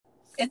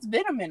It's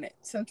been a minute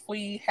since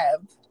we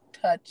have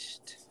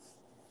touched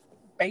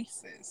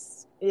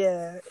bases.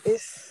 Yeah,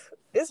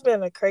 it's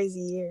been a crazy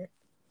year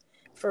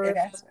for It real.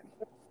 has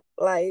been.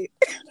 Like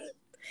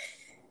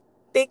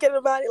thinking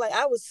about it, like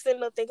I was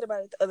sitting up thinking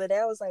about it the other day.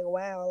 I was like,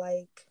 wow,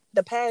 like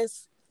the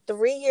past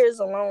 3 years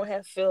alone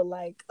have felt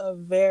like a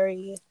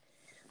very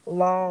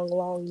long,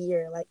 long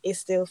year. Like it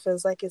still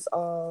feels like it's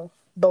all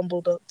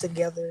bumbled up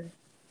together.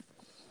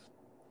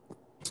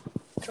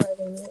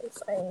 Driving me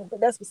insane, but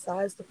that's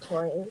besides the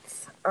point.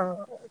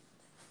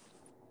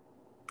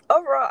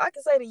 Overall, I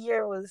can say the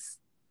year was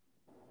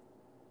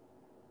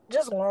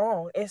just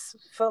long. It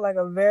felt like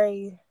a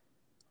very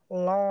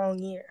long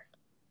year.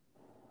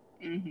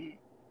 Mm-hmm.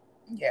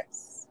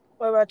 Yes.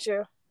 What about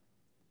you?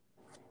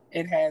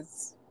 It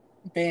has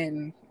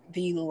been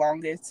the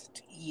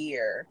longest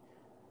year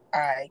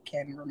I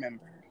can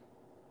remember.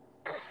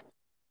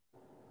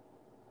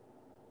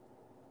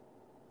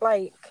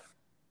 Like,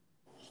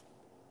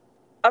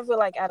 I feel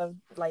like out of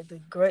like the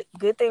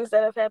good things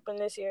that have happened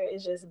this year,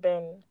 it's just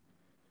been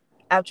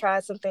I've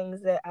tried some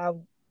things that I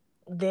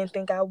didn't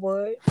think I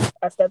would.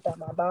 I stepped out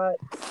my box,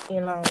 you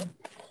know.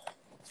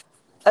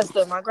 I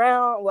stood my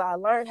ground. Well, I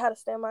learned how to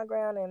stand my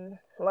ground and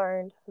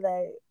learned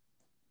that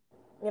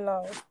you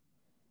know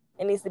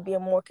it needs to be a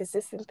more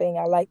consistent thing.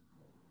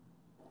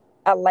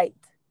 I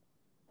liked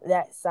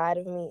that side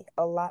of me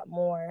a lot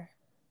more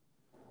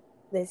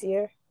this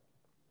year.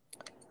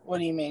 What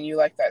do you mean you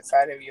like that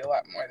side of you a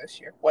lot more this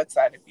year? What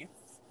side of you?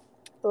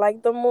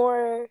 Like the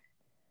more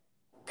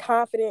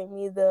confident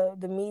me, the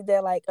me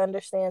that like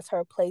understands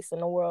her place in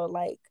the world.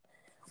 Like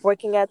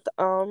working at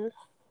the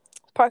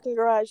parking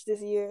garage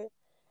this year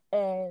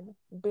and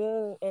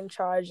being in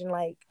charge, and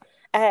like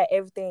I had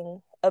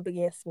everything up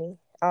against me.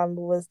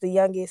 Was the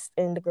youngest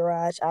in the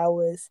garage. I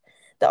was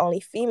the only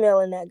female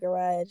in that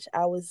garage.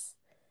 I was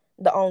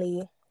the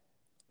only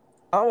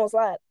I almost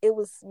lied. It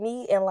was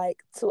me and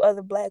like two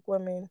other black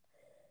women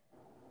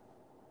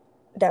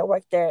that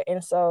worked there,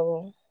 and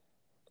so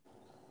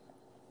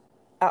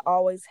I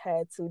always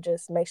had to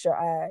just make sure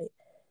I,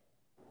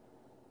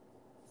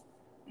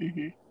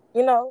 Mm-hmm.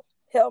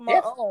 held my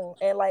Yeah. own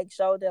and like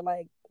showed that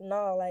like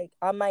no, like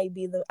I may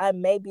be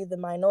the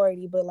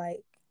minority, but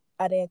like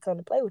I didn't come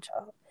to play with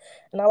y'all.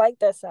 And I like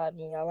that side of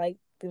me. I like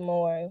the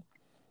more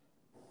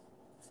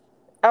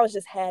I was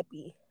just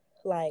happy.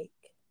 Like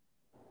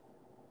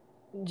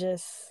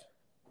just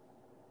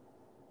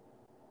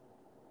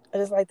I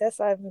just like that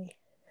side of me.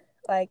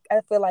 Like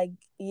I feel like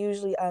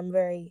usually I'm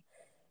very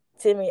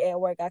timid at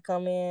work. I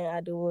come in,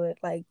 I do what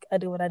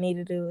I need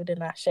to do,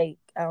 then I shake.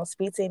 I don't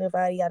speak to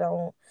anybody. I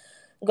don't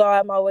go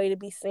out my way to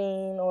be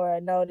seen or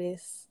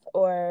noticed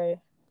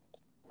or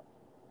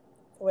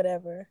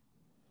whatever.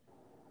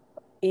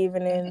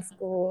 Even in Mm-hmm.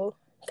 school,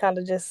 kind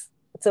of just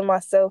to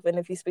myself. And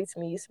if you speak to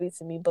me, you speak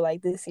to me. But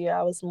like this year,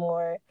 I was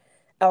more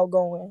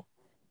outgoing,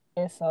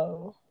 and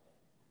so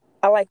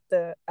I like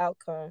the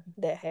outcome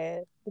that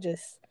had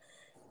just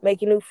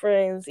making new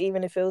friends,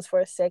 even if it was for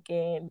a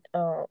second.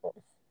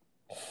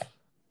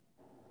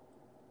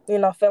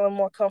 Feeling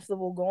more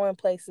comfortable going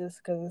places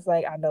because it's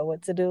like I know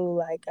what to do.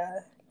 Like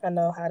I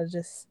know how to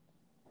just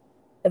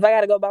if I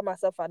got to go by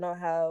myself, I know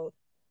how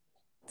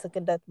to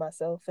conduct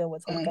myself and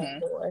what to look out Mm-hmm.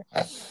 for.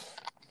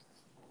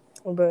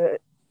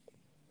 But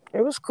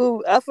it was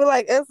cool. I feel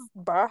like us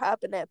bar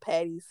hopping at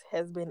Patty's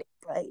has been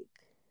like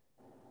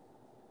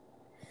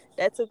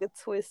that took a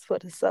twist for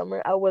the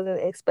summer. I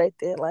wasn't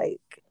expecting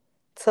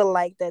to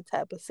like that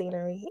type of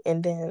scenery,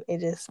 and then it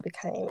just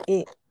became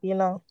it.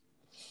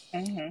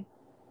 Mm-hmm.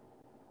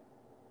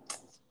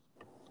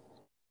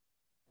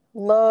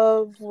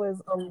 Love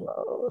was a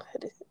low.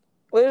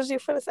 What was you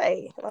finna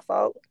say? My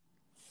fault.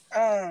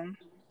 Um,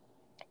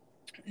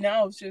 no,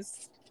 I was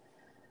just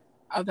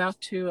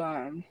about to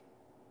honestly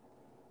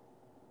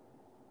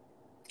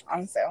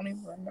I don't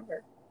even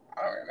remember.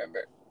 I don't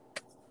remember.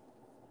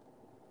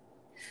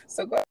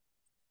 So go ahead.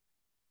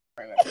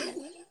 Remember.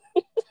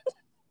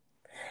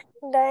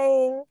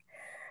 Dang.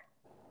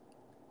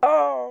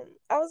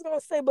 I was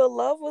gonna say, but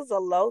love was a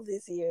low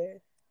this year.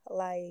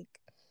 Like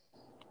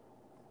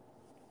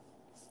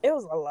it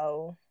was a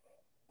low,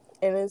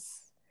 and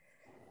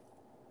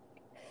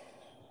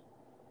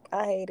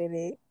I hated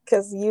it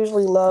because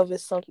usually love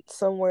is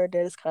somewhere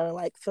that is kind of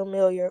like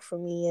familiar for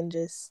me, and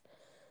just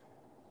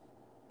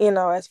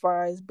as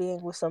far as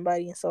being with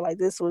somebody. And so like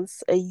this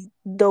was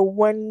the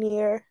 1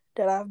 year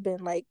that I've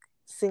been like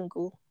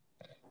single,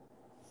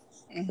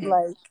 Mm-hmm.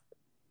 like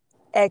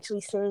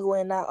actually single,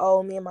 and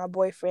not me and my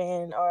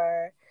boyfriend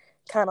are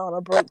kind of on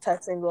a break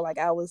type single. Like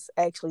I was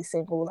actually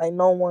single. Like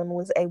no one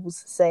was able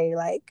to say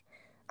like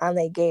I'm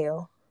a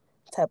Gail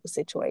type of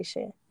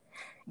situation,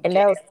 and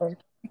that was Gail. for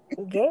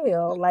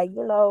Gail. Like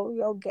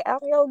I'm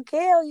your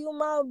Gail, you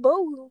my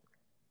boo.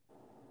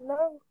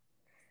 No,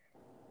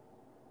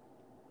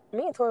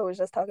 me and Tori was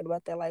just talking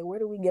about that. Like, where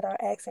do we get our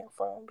accent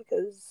from?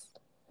 Because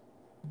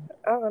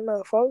I don't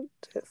know, folks.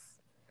 Just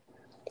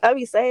I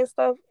be saying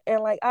stuff,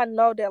 and like I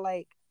know that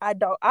like I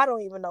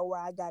don't even know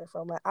where I got it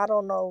from. Like I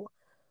don't know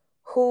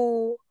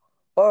who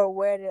or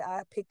where did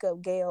I pick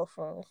up Gail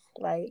from?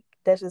 Like,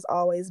 that's just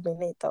always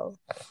been it, though.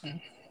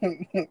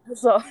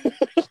 So,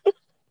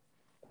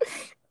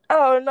 I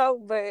don't know,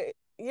 but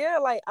yeah,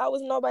 like, I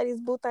was nobody's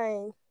boo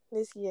thing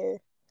this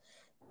year.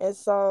 And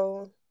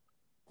so,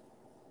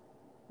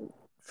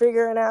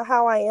 figuring out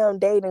how I am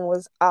dating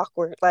was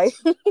awkward. Like,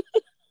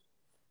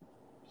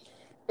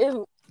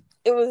 it,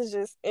 it was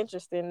just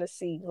interesting to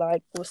see.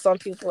 Like, with some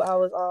people, I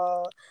was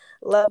all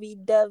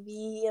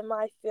lovey-dovey in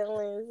my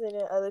feelings. And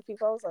then other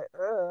people, I was like,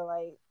 ugh,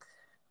 like,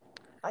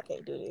 I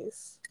can't do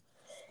this.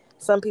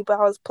 Some people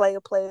I was player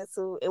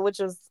too, which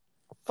was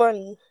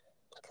funny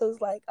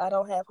because like I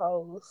don't have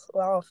hoes.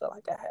 Well, I don't feel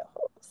like I have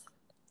hoes.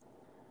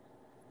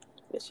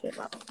 But you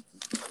know.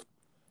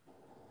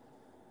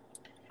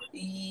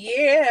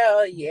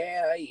 Yeah.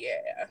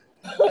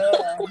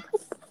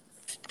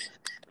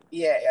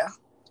 Yeah.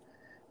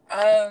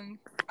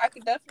 I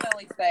could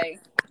definitely say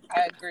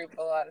I agree with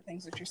a lot of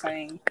things that you're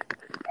saying.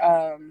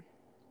 Um,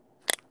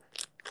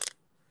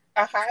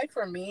 a high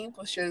for me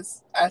was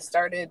just I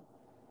started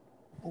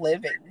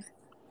living,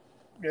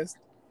 just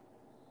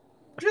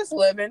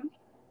living.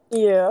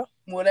 Yeah.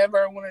 Whatever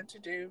I wanted to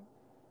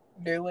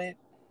do it,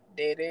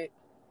 did it.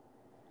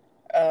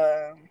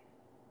 Um,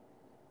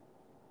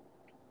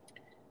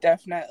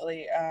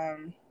 definitely.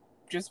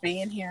 Just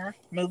being here,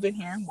 moving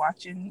here,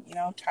 watching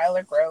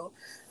Tyler grow.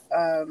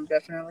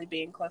 Definitely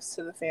being close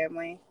to the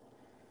family.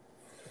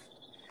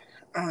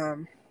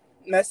 Um,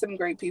 met some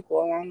great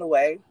people along the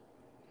way.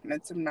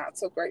 Met some not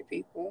so great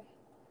people.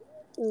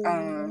 Mm-hmm.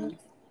 Um,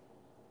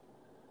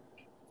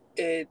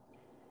 it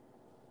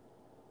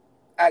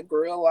I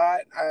grew a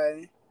lot.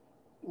 I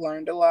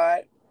learned a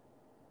lot.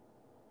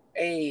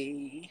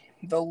 The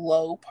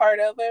low part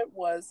of it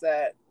was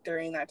that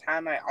during that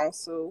time, I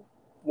also,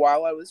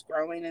 while I was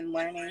growing and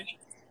learning,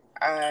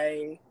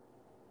 I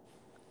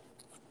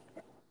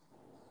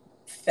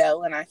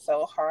fell and I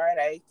fell hard.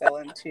 I fell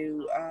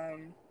into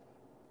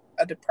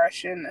a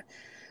depression.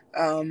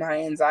 My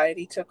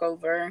anxiety took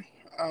over.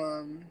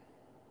 Um,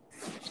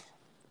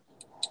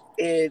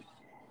 it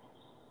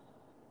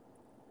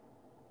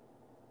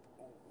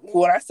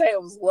When I say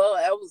it was low,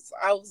 I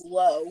was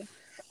low.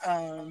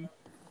 The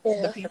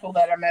Yeah. people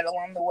that I met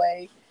along the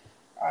way,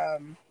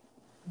 um,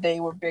 they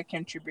were big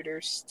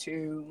contributors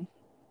to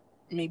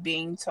me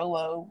being so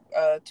low,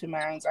 to my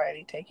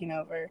anxiety taking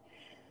over.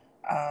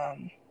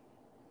 Um,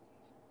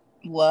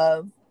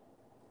 love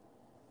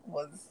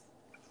was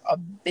a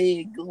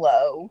big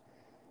low.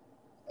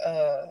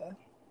 Uh,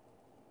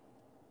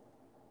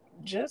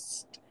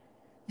 just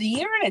the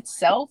year in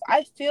itself,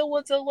 I feel,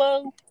 was a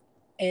low,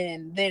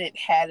 and then it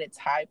had its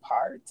high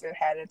parts. It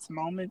had its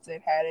moments.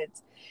 It had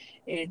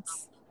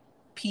its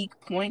peak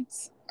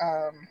points.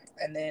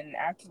 And then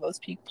after those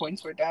peak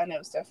points were done, it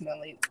was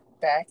definitely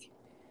back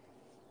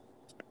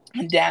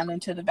and down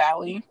into the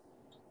valley.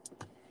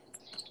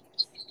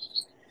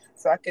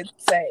 So I could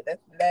say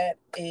that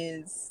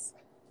is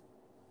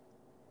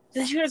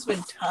this year's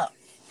been tough.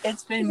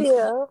 It's been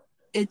Yeah.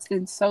 it's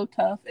been so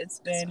tough. It's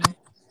been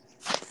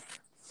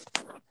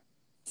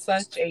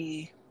such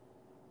a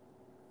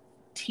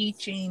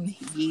teaching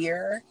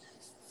year.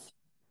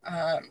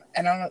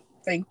 And I don't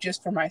think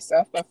just for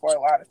myself, but for a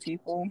lot of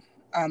people.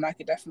 I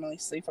could definitely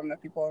see from the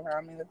people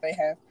around me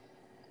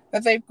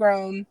that they've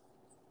grown,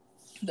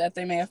 that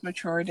they may have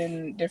matured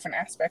in different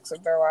aspects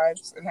of their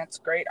lives, and that's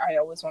great. I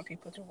always want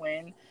people to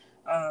win.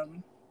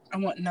 Um, I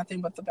want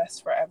nothing but the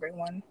best for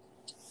everyone.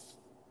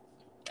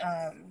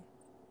 Um,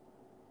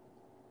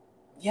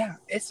 yeah,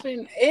 it's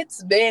been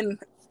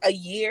a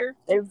year,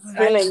 It's and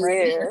I been a am ready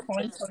for year.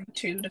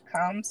 2022 to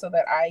come so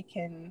that I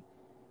can.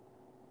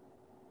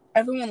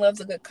 Everyone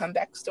loves a good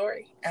comeback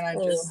story, and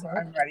Mm-hmm.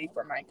 I'm ready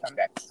for my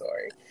comeback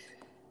story.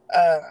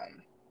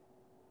 Um,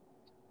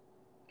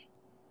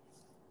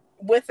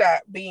 with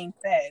that being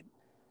said,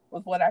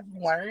 with what I've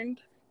learned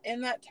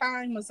in that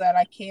time was that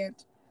I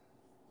can't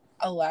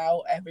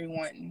allow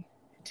everyone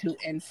to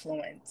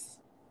influence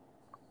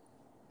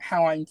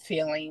how I'm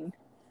feeling,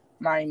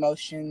 my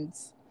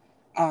emotions,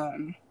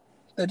 um,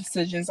 the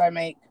decisions I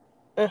make.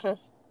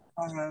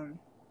 Mm-hmm. Um,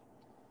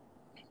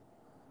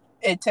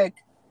 it took,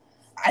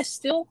 I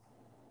still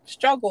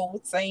struggle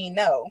with saying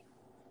no,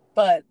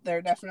 but there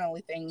are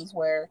definitely things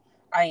where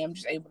I am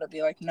just able to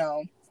be like,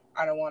 no,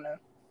 I don't want to,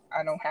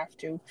 I don't have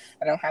to,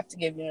 I don't have to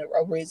give you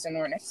a reason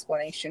or an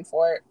explanation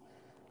for it.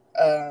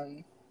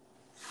 And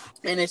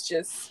it's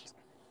just,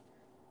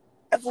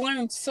 I've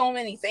learned so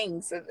many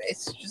things that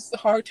it's just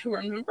hard to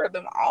remember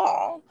them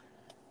all.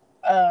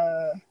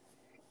 Uh,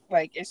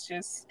 like it's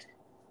just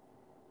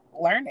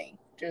learning.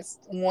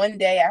 Just one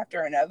day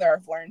after another,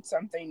 I've learned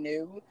something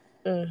new.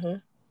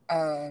 Mm-hmm.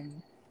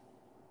 Um,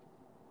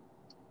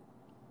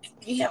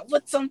 yeah,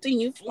 what's something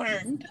you've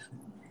learned?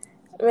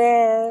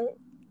 Man,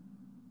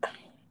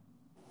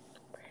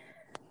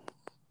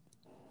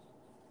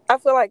 I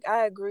feel like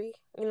I agree.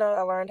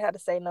 I learned how to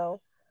say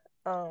no.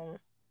 Um,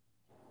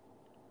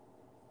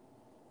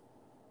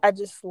 I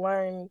just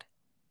learned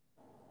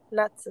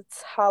not to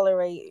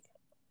tolerate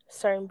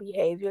certain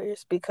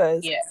behaviors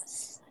because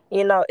Yes.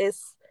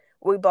 it's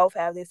we both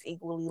have this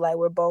equally. Like,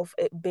 we're both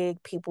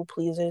big people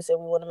pleasers, and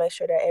we want to make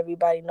sure that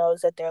everybody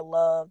knows that they're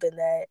loved and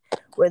that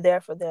we're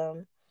there for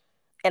them.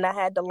 And I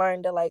had to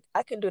learn that, like,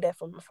 I can do that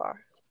from afar.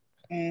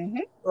 Mm-hmm.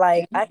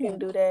 Like, Mm-hmm. I can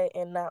do that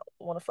and not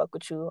want to fuck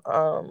with you.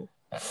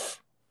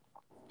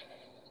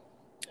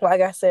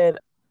 Like I said,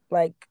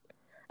 like,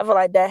 I feel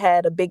like that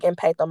had a big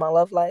impact on my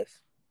love life.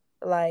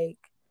 Like,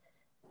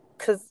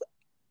 cause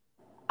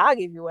I'll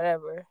give you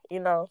whatever, we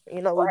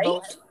Right.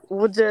 both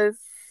will just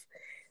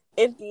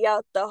empty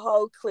out the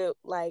whole clip,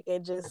 like,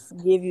 and just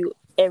give you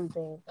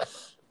everything.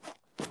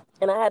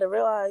 And I had to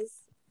realize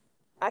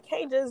I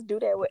can't just do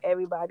that with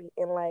everybody.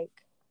 And, like,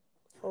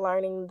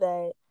 learning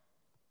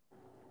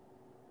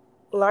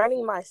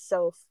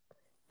myself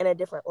in a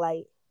different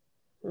light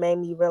made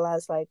me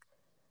realize, like,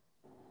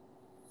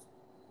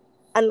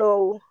 I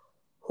know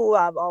who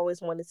I've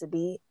always wanted to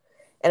be,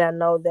 and I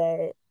know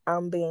that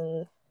I'm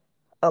being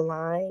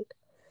aligned,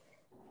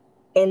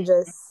 and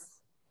just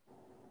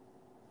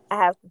I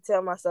have to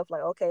tell myself,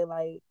 like, okay,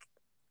 like,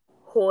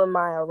 who am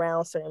I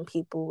around certain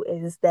people?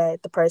 Is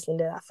that the person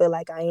that I feel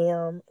like I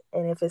am?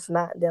 And if it's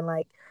not, then,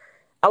 like,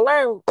 I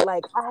learned,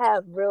 like, I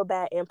have real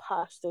bad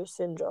imposter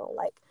syndrome.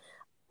 Like,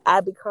 I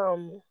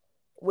become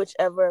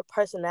whichever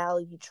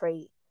personality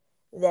trait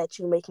that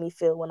you make me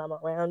feel when I'm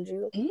around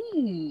you.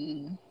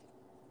 Mm.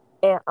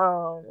 And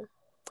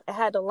I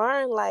had to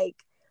learn, like,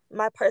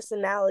 my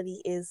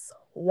personality is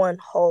one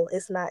whole.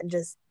 It's not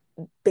just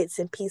bits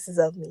and pieces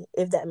of me,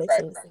 if that makes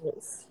Right. any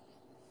sense.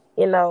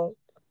 You know,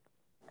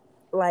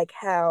 like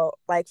how,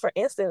 like, for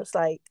instance,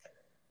 like,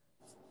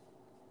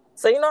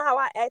 so you know how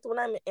I act when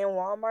I'm in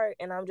Walmart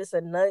and I'm just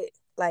a nut?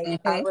 Like,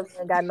 I Mm-hmm. really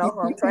ain't got no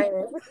home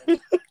training.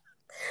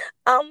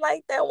 I'm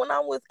like that when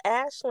I'm with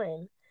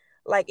Ashlyn.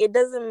 Like, it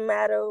doesn't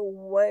matter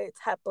what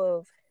type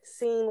of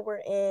scene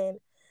we're in.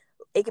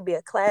 It could be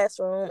a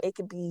classroom. It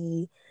could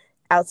be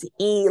out to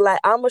eat. Like,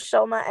 I'm going to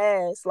show my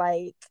ass.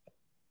 Like,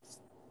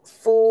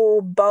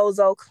 full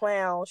bozo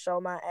clown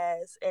show my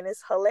ass. And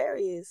it's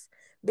hilarious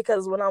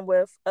because when I'm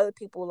with other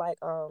people, like,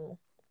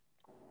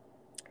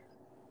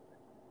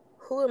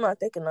 who am I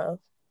thinking of?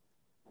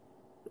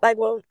 Like,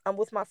 when I'm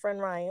with my friend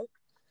Ryan,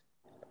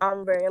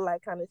 I'm very,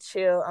 like, kind of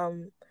chill.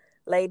 I'm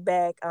laid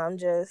back. I'm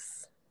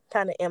just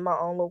kind of in my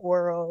own little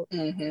world.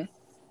 Mm-hmm.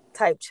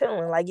 Type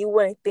chilling. Like, you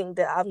wouldn't think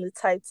that I'm the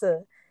type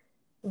to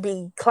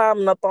be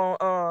climbing up on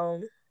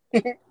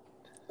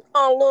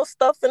on little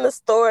stuff in the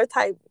store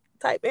type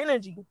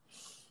energy.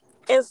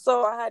 And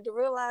so I had to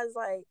realize,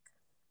 like,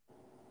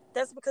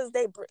 that's because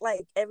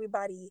like,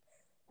 everybody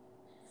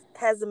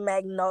has a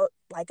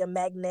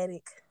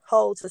magnetic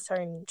hold to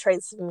certain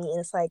traits of me. And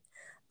it's like,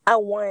 I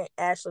want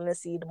Ashlyn to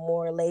see the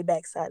more laid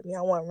back side of me.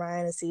 I want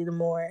Ryan to see the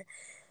more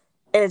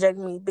energetic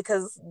me,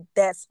 because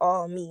that's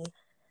all me.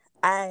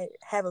 I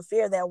have a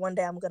fear that one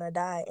day I'm gonna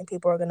die and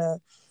people are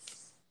gonna,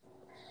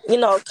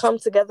 come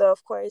together,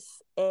 of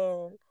course,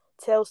 and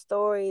tell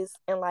stories,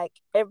 and, like,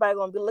 everybody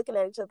gonna be looking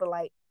at each other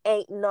like,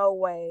 ain't no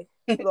way.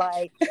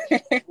 Like,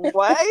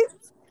 what?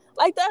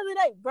 Like, the other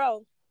day,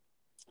 bro.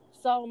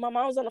 So my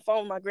mom was on the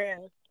phone with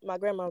my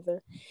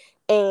grandmother,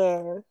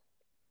 and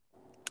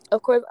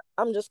of course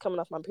I'm just coming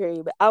off my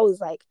period, but I was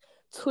like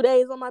 2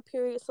 days on my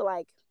period, so,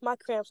 like, my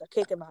cramps are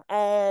kicking my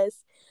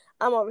ass.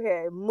 I'm over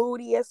here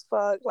moody as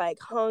fuck, like,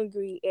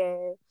 hungry,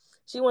 and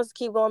she wants to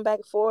keep going back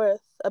and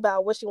forth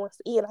about what she wants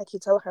to eat, and I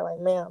keep telling her, like,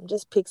 ma'am,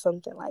 just pick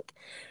something. Like,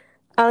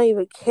 I don't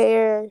even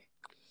care.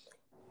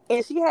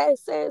 And she had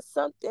said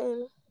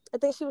something. I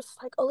think she was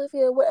like,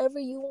 Olivia, whatever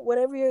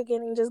you're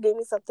getting, just give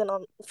me something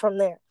on from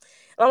there.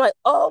 And I'm like,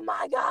 oh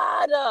my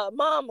God,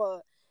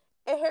 mama.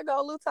 And here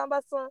go Lou talking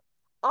about some,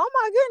 oh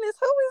my goodness,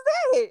 who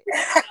is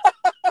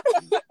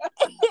that?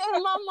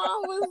 And my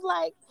mom was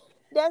like,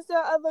 that's the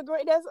other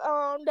great, that's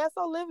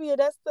Olivia.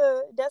 That's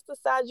the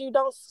side you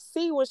don't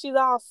see when she's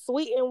all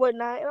sweet and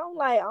whatnot. And I'm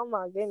like, oh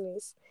my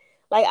goodness.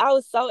 Like, I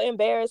was so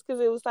embarrassed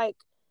because it was like,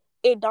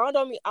 it dawned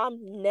on me,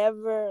 I'm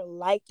never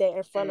like that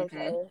in front of Mm-hmm.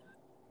 her.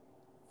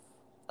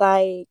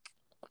 Like,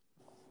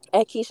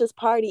 at Keisha's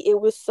party,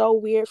 it was so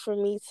weird for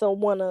me to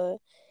want to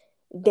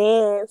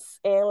dance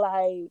and,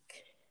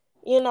 like,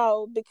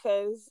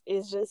 because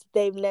it's just,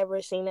 they've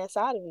never seen that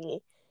side of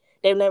me.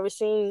 They've never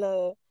seen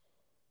the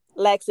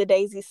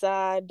lackadaisy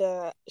side,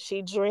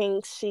 she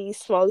drinks, she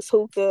smokes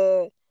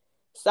hookah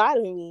side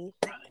of me.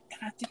 And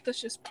I think that's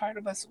just part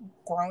of us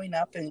growing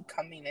up and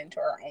coming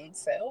into our own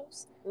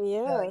selves.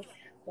 Yeah. Like,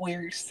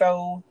 we're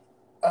so,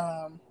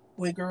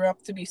 we grew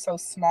up to be so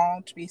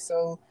small, to be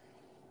so,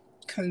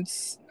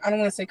 I don't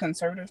want to say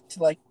conservative,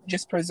 to, like,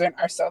 just present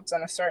ourselves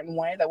in a certain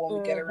way that when we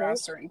get around Mm-hmm.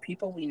 certain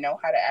people, we know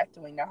how to act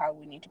and we know how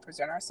we need to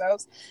present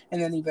ourselves.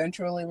 And then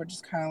eventually we're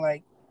just kind of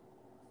like,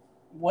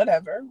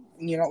 whatever,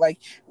 like,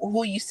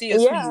 who you see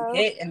is who you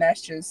Yeah, get, and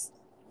that's just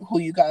who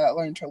you gotta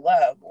learn to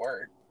love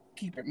or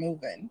keep it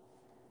moving.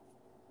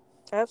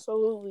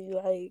 absolutely.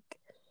 Like,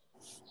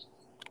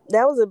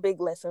 that was a big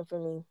lesson for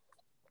me.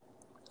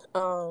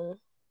 Um,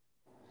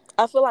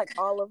 I feel like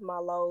all of my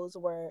lows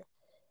were,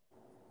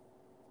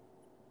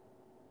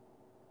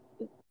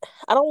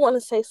 I don't want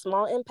to say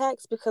small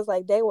impacts because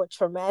like they were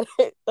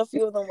traumatic. A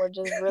few of them were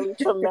just really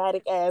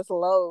traumatic ass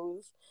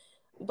lows.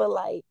 But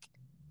like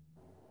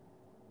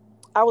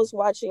I was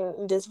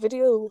watching this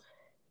video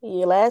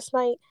last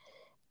night,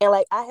 and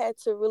like I had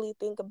to really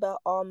think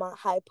about all my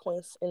high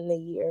points in the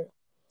year.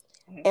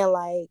 And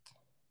like,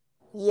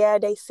 yeah,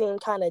 they seem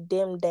kind of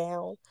dimmed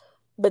down,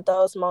 but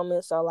those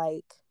moments are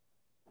like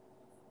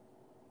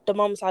the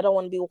moments I don't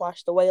want to be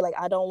washed away. Like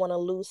I don't want to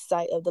lose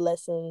sight of the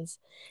lessons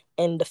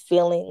and the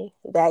feeling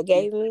that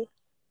gave me.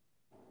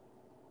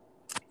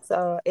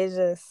 So it's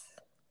just,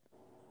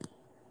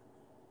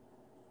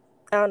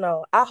 I don't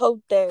know. I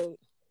hope that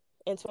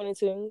in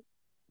 2022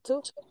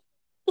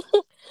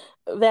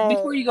 that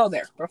Before you go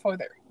there,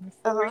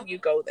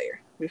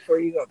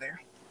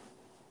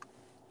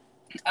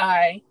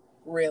 I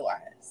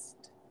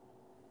realized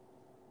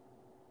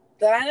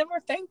that I never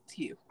thanked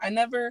you. I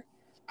never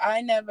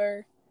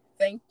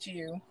thanked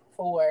you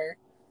for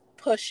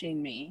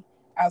pushing me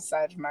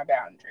outside of my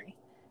boundary.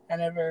 I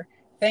never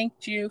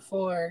thanked you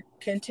for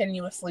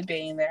continuously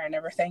being there. I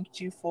never thanked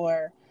you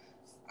for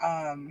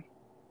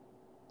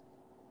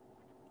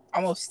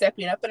almost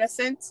stepping up in a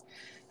sense.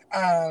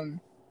 Because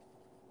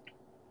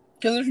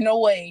there's no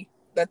way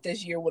that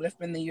this year would have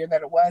been the year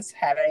that it was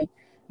had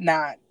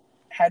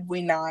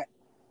we not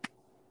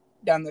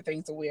done the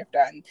things that we have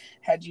done,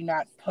 had you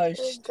not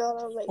pushed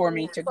for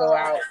me to go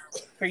out,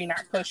 for you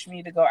not push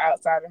me to go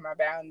outside of my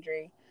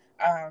boundary.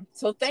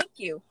 So thank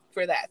you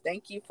for that.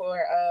 Thank you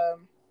for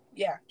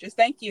just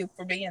thank you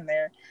for being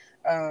there.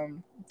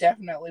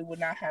 Definitely would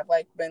not have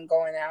like been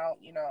going out,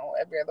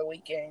 every other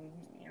weekend,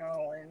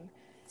 and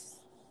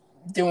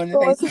doing the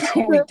things that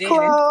we did.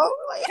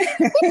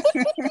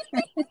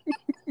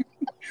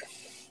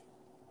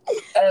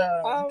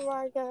 Oh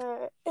my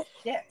god.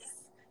 Yes.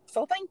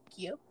 So thank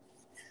you.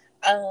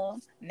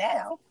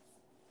 Now,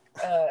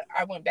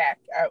 I went back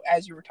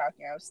as you were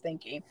talking. I was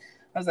thinking,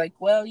 I was like,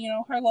 well,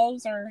 her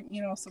lows are,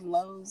 some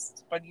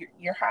lows, but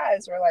your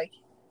highs were like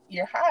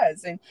your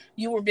highs, and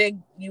you were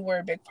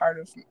a big part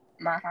of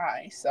my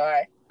high. So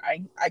I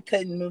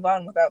couldn't move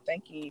on without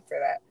thanking you for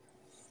that.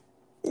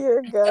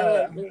 You're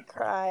gonna make me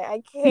cry.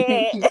 I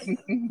can't.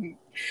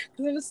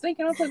 Because I was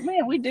thinking, I was like,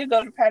 man, we did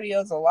go to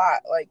patios a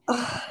lot. Like,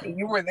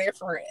 you were there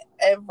for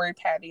every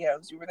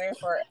patios. You were there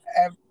for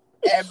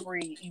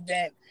every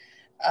event.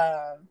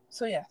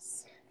 So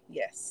yes,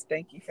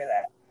 thank you for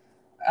that.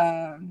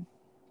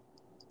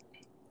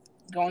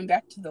 Going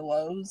back to the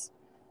lows,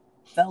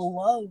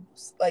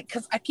 like,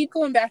 because I keep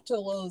going back to the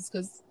lows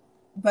because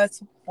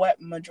that's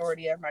what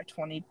majority of my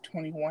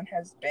 2021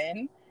 has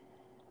been.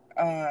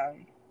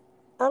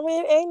 I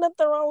mean, ain't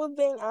nothing wrong with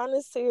being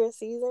honest to your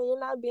season. You're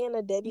not being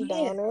a Debbie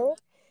Downer.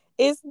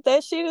 It's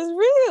that shit is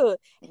real.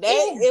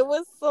 It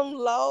was some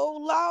low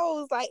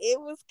lows, like it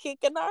was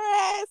kicking our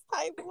ass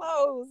type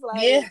lows.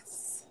 Like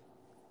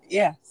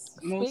yes,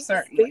 most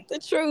certainly. Speak the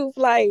truth,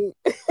 like.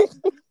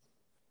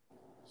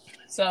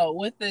 So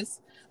with this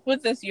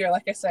year,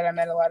 like I said, I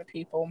met a lot of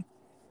people,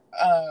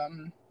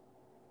 and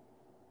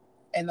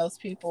those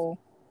people,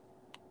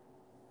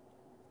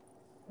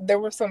 there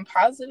were some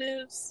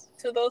positives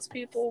to those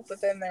people,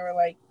 but then there were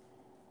like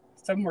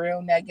some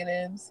real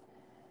negatives.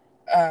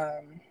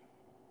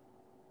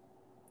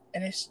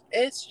 And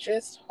it's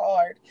just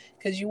hard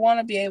because you want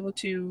to be able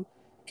to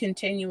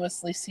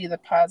continuously see the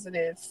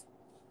positive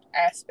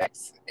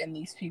aspects in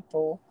these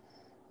people,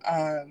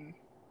 and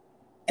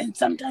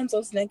sometimes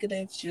those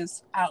negatives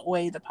just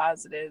outweigh the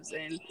positives,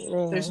 and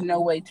there's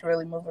no way to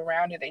really move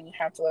around it, and you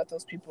have to let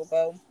those people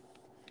go.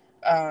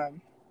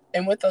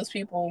 And with those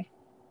people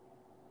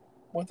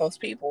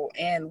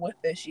and with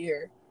this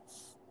year,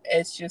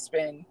 it's just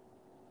been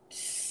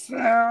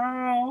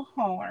so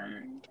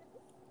hard.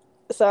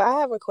 So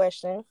I have a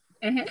question.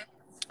 Mm-hmm.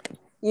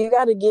 You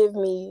got to give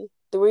me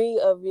 3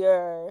 of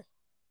your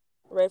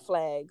red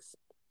flags.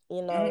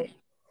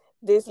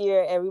 This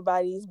year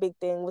everybody's big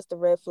thing was the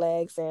red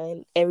flags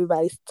and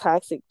everybody's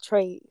toxic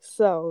traits.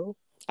 So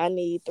I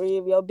need 3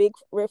 of your big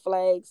red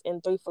flags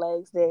and 3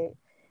 flags that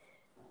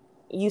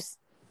your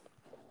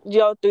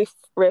 3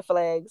 red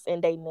flags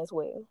in dating as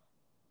well.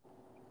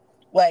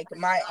 Like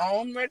my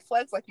own red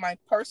flags, like my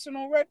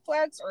personal red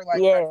flags, or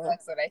like red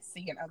flags that I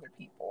see in other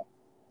people?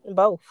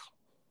 Both.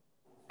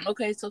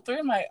 Okay, so 3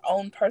 of my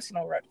own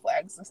personal red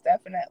flags is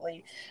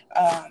definitely,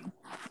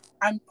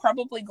 I'm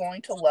probably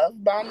going to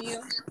love bomb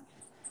you.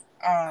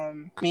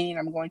 Meaning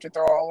I'm going to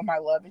throw all of my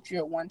love at you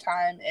at one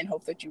time and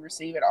hope that you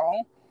receive it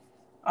all.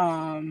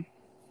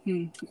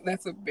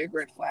 That's a big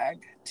red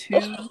flag.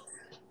 2,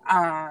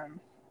 I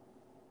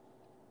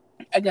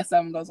guess that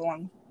one goes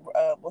along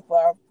with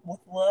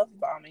love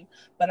bombing,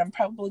 but I'm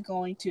probably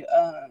going to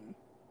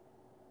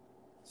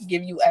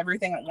give you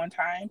everything at one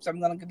time. So I'm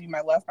going to give you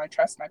my love, my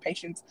trust, my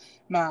patience,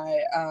 my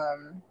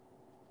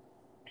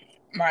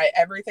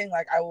everything.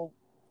 Like, I will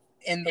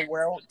in the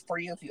world for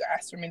you if you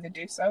ask for me to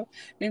do so.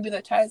 Maybe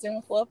that ties in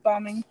with love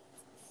bombing.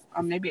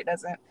 Maybe it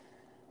doesn't.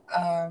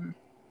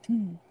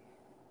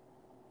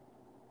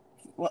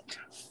 What?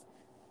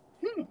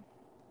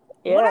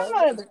 What are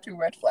my other 2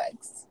 red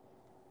flags?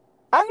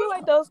 I feel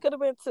like those could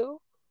have been two.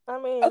 I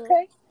mean,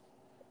 Okay.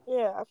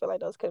 yeah, I feel like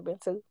those could have been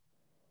two.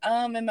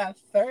 And my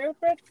third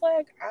red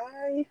flag,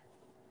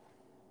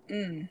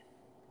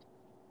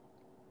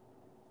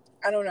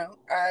 I don't know.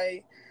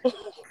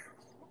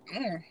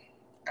 Mm,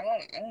 I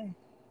don't.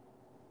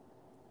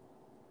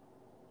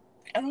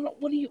 I don't know.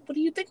 What do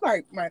you think?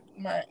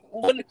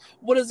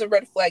 What is a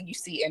red flag you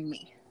see in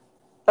me?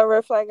 A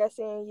red flag I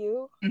see in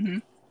you. Mm-hmm.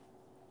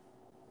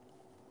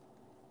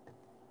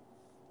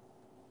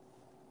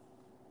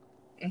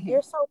 Mm-hmm.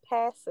 You're so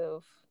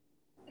passive.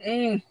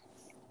 Mm,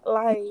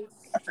 Like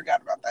I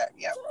forgot about that.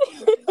 Yeah.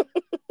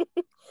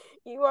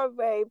 you are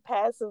very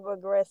passive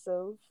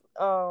aggressive.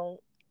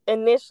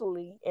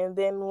 Initially, and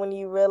then when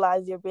you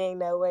realize you're being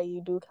that way,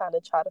 you do kind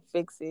of try to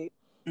fix it.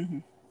 Mm-hmm.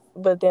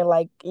 But then,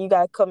 like, you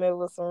gotta come in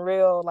with some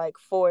real like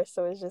force.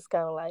 So it's just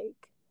kind of like,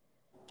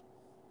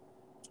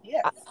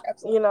 Yes, you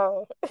absolutely.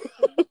 know.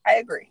 I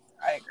agree.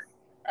 I agree.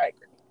 I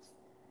agree.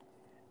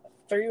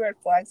 Three red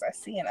flags I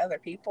see in other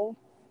people.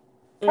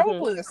 Hmm.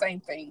 Probably the same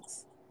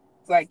things.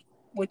 It's like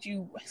what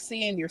you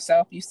see in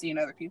yourself, you see in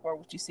other people, or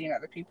what you see in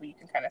other people, you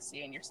can kind of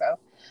see in yourself.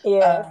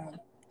 Yeah.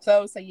 So I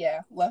would say,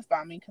 yeah, love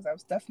bombing, because I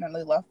was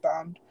definitely love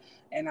bombed,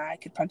 and I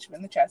could punch him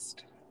in the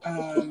chest.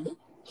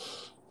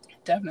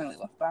 Definitely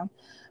love bomb.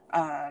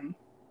 Um,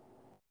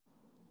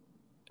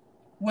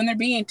 when they're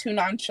being too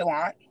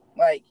nonchalant,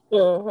 like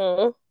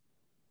Hmm.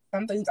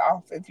 something's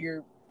off if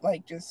you're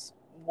like just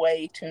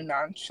way too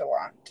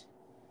nonchalant.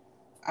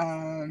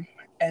 And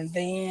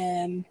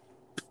then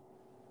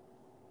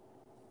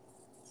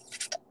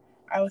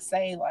I would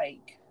say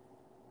like,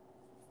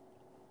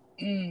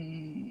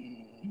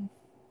 mm,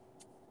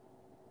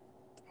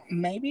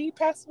 maybe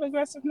passive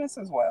aggressiveness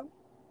as well.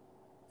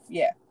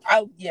 Yeah,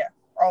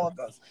 all of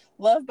those.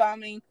 Love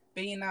bombing,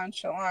 being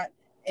nonchalant,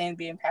 and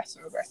being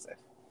passive aggressive.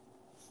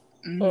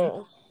 Mm-hmm.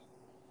 Mm.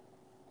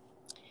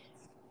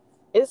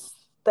 It's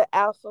the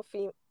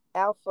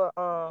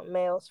alpha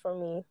males for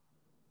me.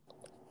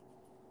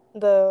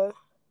 The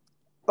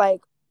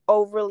like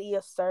overly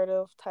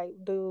assertive type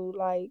dude.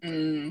 Like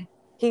Mm,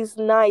 he's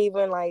not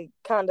even like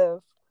kind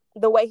of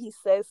the way he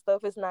says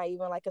stuff is not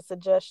even like a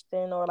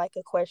suggestion or like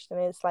a question.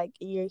 It's like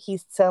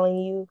he's telling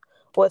you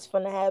what's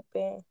gonna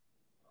happen.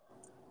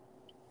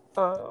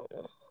 Um,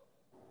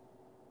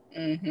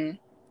 mm-hmm.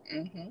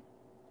 Mm-hmm.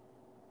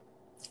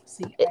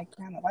 See, it, I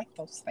kind of like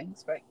those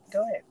things, but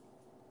go ahead.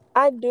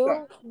 I Go.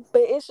 do,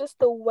 but it's just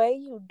the way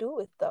you do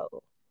it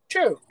though.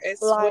 True,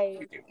 it's what Like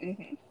you do.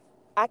 Mm-hmm.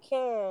 I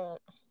can't.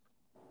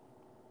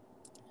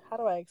 How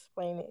do I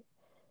explain it?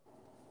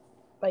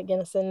 Like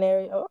in a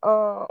scenario,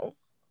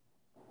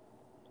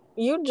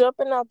 you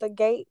jumping out the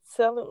gate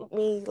telling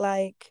me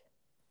like,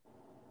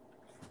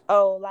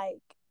 oh,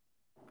 like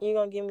you're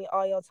gonna give me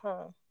all your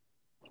time.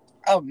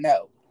 Oh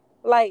no,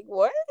 Like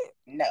what?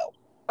 no.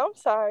 I'm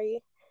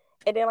sorry.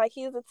 And then like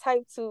he's the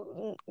type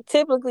to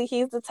typically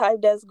he's the type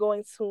that's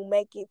going to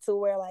make it to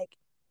where like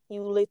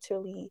you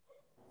literally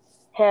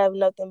have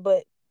nothing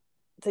but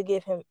to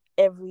give him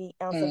every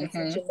ounce of Mm-hmm.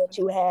 attention that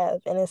you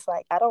have. And it's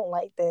like I don't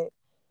like that.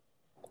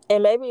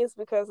 And maybe it's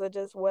because of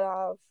just what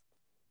I've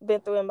been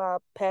through in my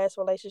past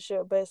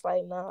relationship, but it's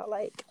like nah,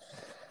 like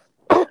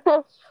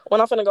when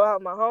I'm finna go out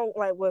with my home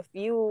like with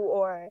you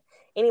or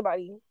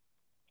anybody,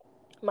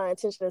 my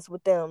intention is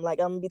with them. Like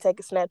I'm gonna be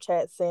taking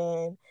Snapchats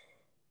and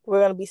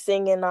we're gonna be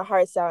singing our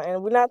hearts out,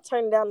 and we're not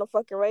turning down the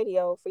fucking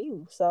radio for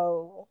you.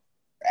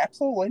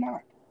 Absolutely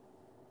not.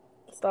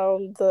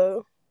 So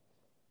the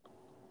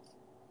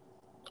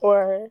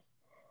or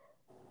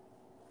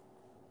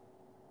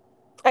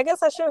I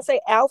guess I shouldn't say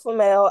alpha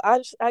male.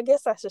 I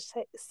guess I should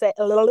say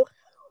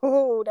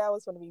ooh, that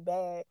was gonna be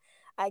bad.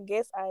 I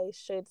guess I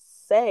should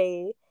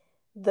say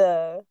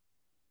the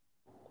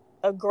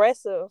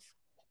aggressive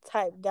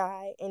type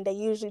guy, and they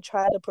usually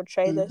try to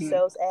portray Mm-hmm.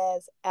 themselves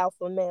as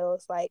alpha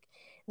males, like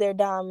they're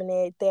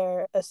dominant,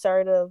 they're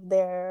assertive,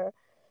 they're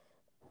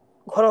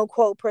quote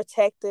unquote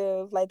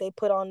protective, like they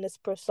put on this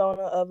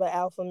persona of an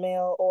alpha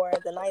male or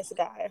the nice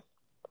guy.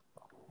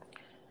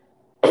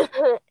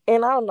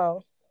 And I don't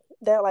know,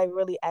 that like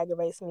really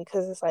aggravates me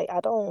because it's like I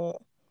don't,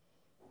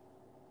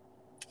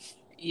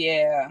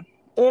 Yeah,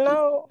 you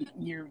know,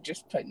 you're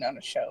just putting on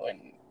a show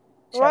and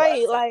chill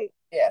right? out. Like,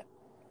 Yeah.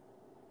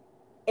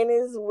 and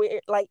it's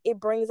weird. Like, it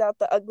brings out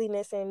the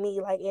ugliness in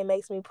me. Like, it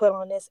makes me put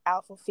on this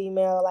alpha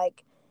female,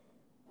 like,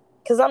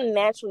 because I'm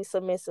naturally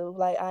submissive.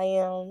 Like, I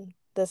am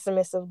the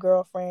submissive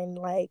girlfriend.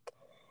 Like,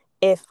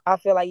 if I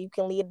feel like you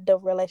can lead the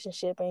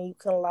relationship and you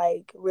can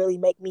like really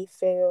make me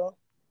feel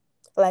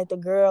like the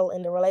girl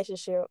in the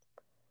relationship,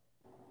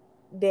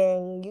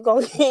 then you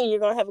gonna you're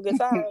gonna have a good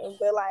time.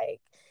 But like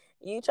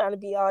you trying to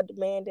be all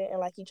demanding and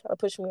like you trying to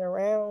push me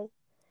around,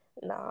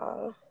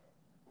 nah.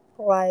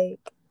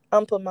 Like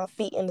I'm putting my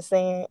feet in the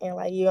sand and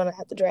like you're gonna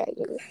have to drag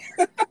me.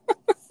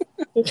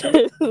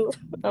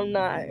 I'm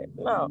not.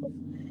 No.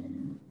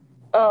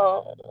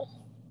 Um,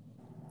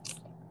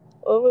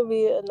 what would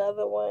be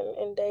another one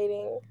in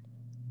dating?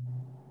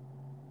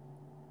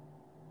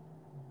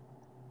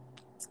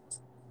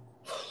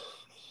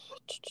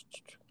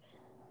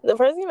 The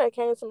first thing that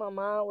came to my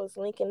mind was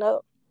linking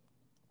up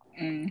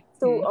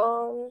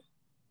Mm-hmm.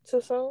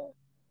 too soon,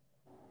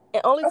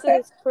 and only to Okay.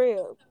 his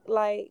crib.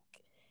 Like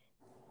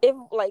if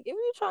you're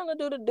trying to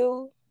do the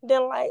do,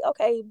 then like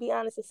okay, be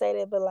honest and say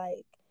that. But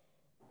like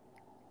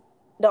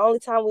the only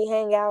time we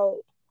hang out,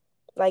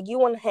 like you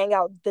want to hang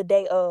out the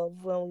day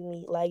of when we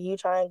meet. Like you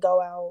try and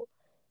go out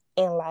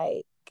and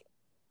like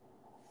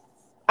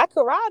I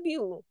could rob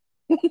you.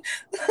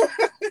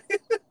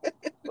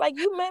 Like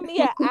you met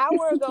me an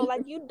hour ago.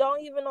 Like you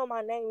don't even know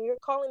my name. You're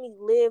calling me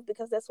Liv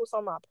because that's what's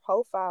on my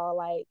profile.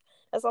 Like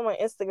that's on my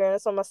Instagram.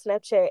 That's on my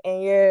Snapchat.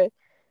 And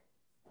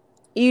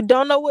you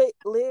don't know what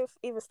Liv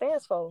even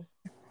stands for.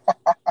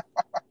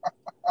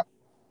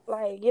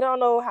 Like you don't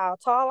know how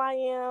tall I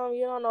am.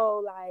 You don't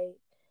know like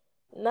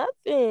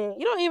nothing.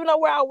 You don't even know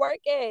where I work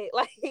at.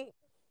 Like,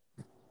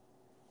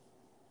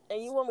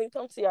 and you want me to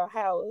come to your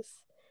house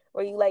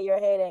where you lay your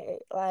head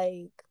at.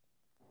 Like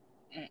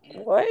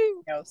Mm-mm. what?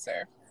 No,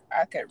 sir.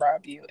 I could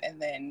rob you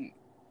and then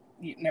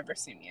you'd never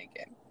see me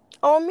again.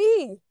 On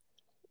me.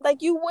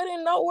 Like you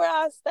wouldn't know where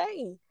I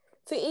stay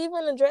to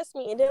even address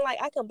me, and then like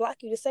I can block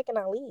you the second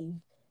I leave.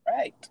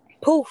 Right.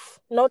 Poof,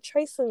 no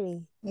trace of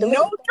me. No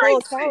Delete the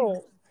whole tracing.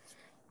 account.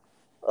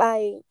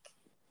 Like,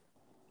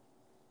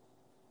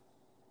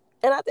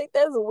 and I think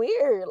that's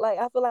weird. Like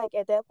I feel like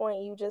at that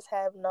point you just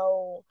have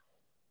no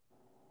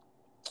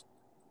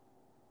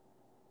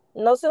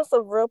sense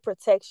of real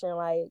protection.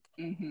 Like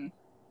Mm-hmm.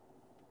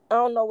 I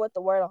don't know what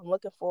the word I'm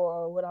looking for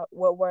or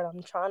what word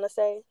I'm trying to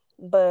say,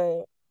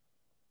 but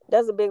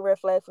that's a big red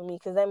flag for me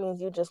because that means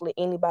you just let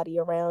anybody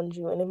around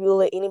you, and if you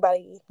let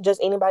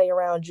anybody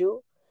around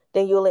you,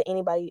 then you'll let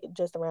anybody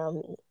just around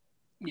me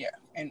Yeah,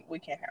 and we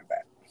can't have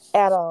that.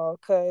 at all.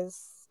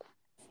 Cause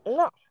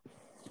no,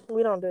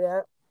 we don't do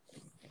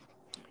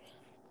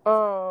that.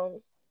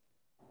 Um,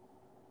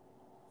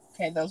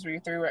 Okay, those were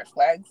your three red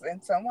flags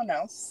in someone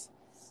else.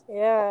 What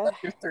yeah.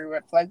 about your three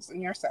red flags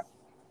in yourself?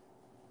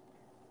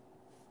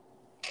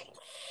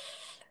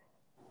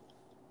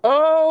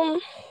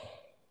 Um,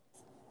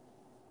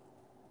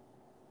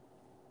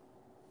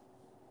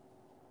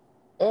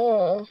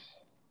 mm,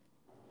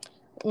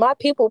 my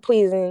people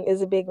pleasing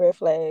is a big red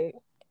flag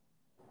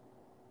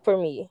for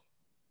me.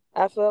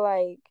 I feel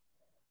like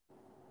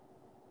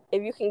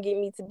if you can get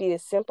me to be a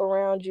simp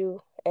around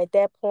you, at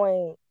that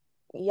point,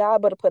 y'all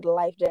better put a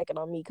life jacket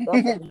on me because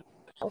I'm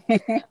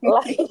finna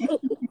like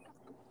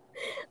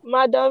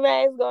my dumb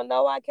ass gonna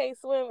know I can't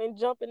swim and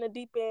jump in the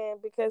deep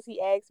end because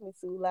he asked me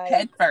to. Like,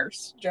 Head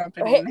first,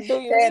 jumping in do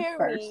you head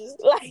hear me?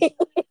 first. Like,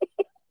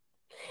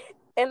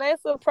 and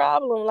that's a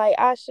problem. Like,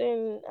 I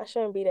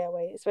shouldn't be that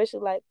way,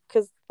 especially like,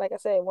 cause like I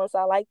said, once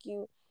I like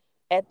you,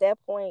 at that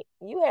point,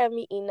 you have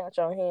me eating out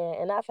your hand,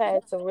 and I've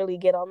had to really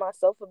get on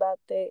myself about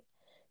that.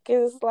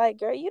 Cause it's like,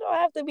 girl, you don't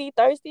have to be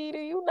thirsty. Do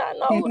you not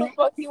know who the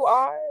fuck you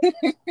are?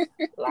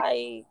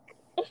 Like,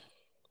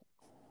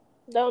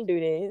 don't do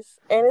this.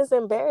 And it's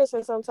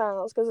embarrassing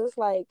sometimes, cause it's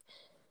like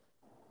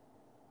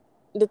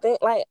the thing.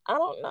 Like, I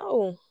don't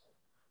know.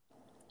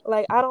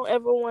 Like, I don't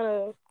ever want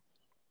to.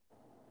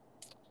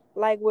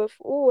 Like with,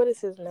 ooh, what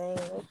is his name?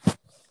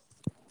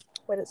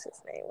 What is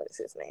his name? What is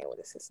his name? What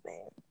is his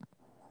name?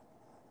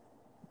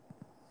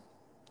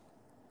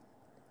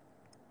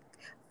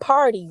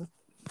 Party.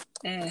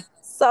 Mm,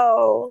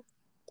 So,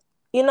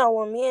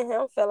 when me and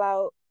him fell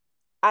out,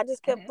 I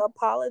just kept mm-hmm.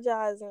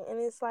 apologizing, and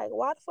it's like,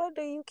 why the fuck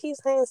do you keep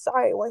saying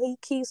sorry when he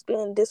keeps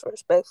being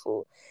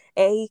disrespectful,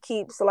 and he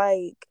keeps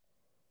like,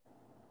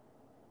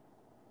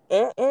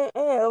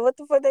 what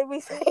the fuck they be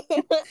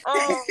saying?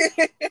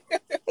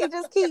 He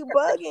just keep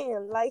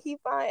bugging, like he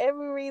find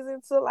every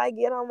reason to like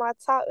get on my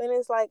top, and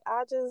it's like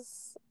I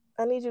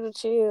need you to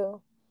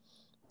chill,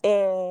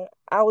 and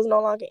I was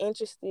no longer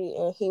interested,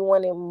 and he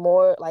wanted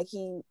more. Like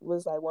he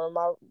was like one of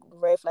my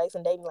red flags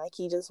in dating. Like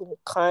he just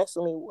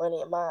constantly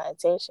wanted my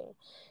attention,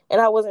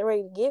 and I wasn't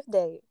ready to give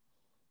that.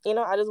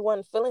 I just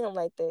wasn't feeling him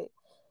like that,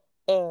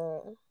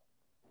 and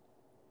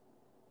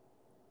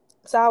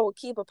so I would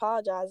keep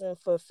apologizing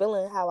for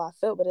feeling how I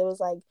felt. But it was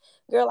like,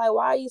 girl, like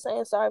why are you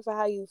saying sorry for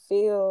how you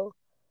feel?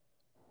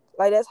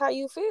 Like that's how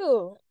you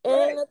feel, and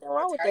ain't Right. nothing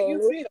wrong That's with how that. you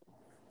And feel.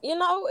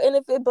 and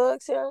if it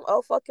bugs him,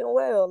 oh fucking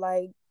well.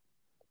 Like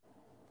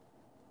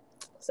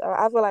so,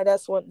 I feel like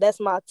that's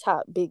my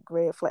top big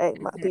red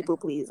flag. My Mm-hmm. people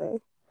pleasing.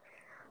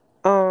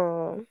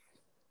 Um,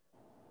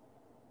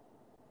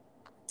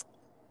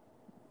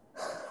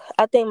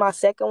 I think my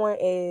second one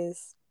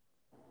is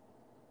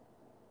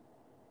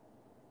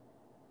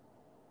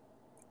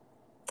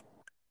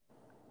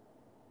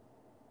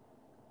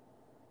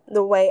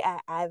the way I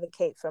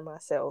advocate for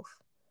myself.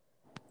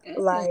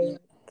 Mm-hmm. Like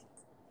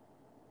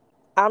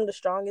I'm the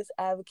strongest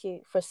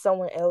advocate for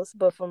someone else,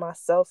 but for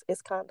myself,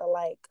 it's kind of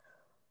like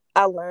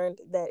I learned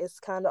that it's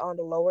kind of on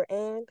the lower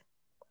end.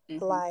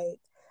 Mm-hmm. Like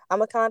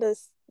I'm a kind of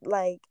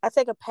like I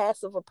take a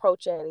passive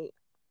approach at it,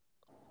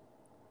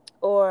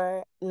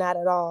 or not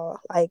at all.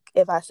 Like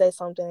if I say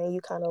something and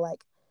you kind of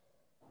like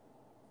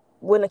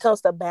when it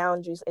comes to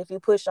boundaries, if you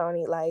push on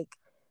it, like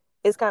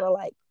it's kind of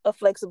like a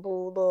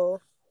flexible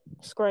little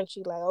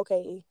scrunchy. Like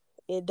okay,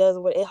 it does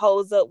what it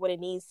holds up what it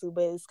needs to,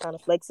 but it's kind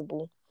of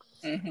flexible.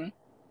 Mm-hmm.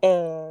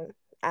 And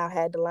I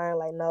had to learn,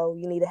 like, no,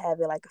 you need to have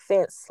it like a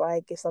fence.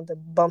 Like, if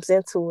something bumps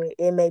into it,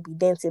 it may be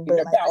dented, You but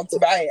to like, bounce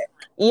back.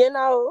 you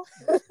know.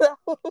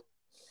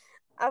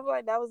 I feel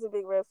like that was a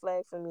big red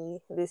flag for me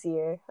this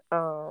year.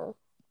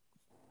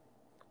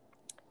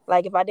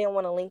 Like, if I didn't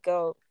want to link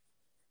up,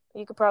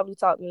 you could probably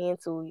talk me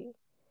into it.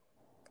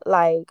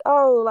 Like,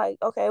 oh, like,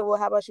 okay, well,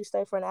 how about you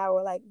stay for an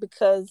hour? Like,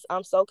 because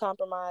I'm so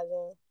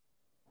compromising,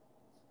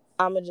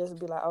 I'm going to just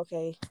be like,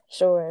 okay,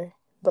 sure.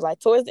 But,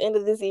 like, towards the end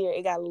of this year,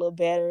 it got a little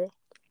better.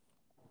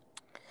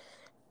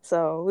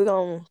 So, we're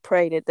going to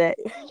pray that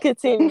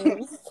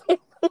continues.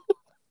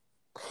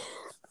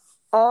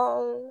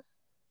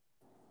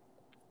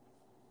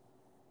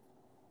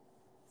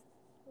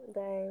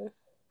 Dang.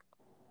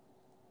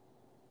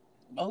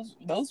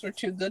 Those were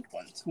 2 good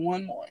ones.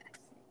 One more.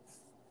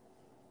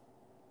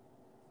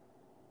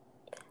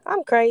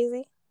 I'm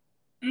crazy.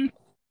 Mm.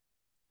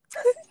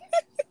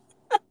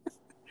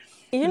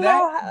 You That,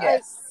 know, like,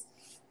 yes.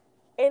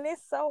 and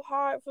it's so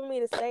hard for me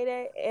to say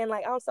that, and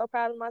like I'm so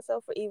proud of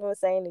myself for even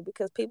saying it,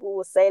 because people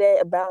will say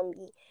that about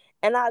me,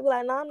 and I'd be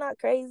like, no, I'm not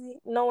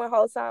crazy. Knowing the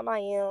whole time I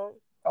am.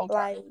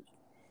 Okay.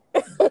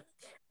 Like,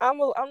 I'm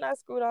not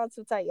screwed on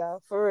too tight,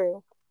 y'all, for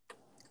real.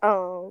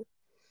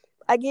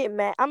 I get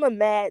mad. I'm a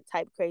mad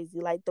type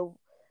crazy. Like, the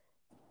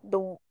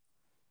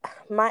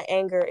my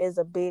anger is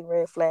a big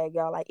red flag,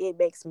 y'all. Like, it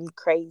makes me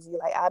crazy.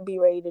 Like, I be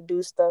ready to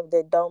do stuff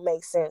that don't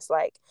make sense.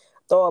 Like,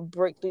 throw a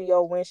brick through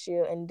your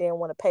windshield and then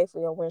want to pay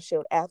for your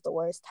windshield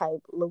afterwards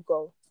type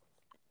Luco.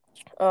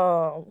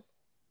 And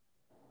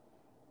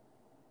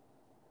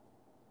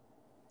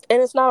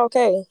it's not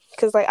okay,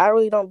 because like I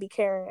really don't be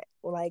caring.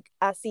 Like,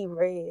 I see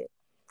red,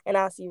 and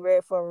I see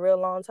red for a real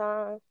long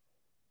time.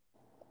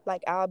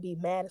 Like, I'll be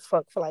mad as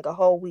fuck for like a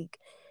whole week,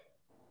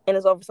 and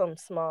it's over something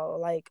small.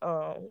 Like,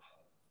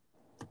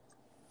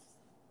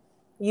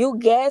 you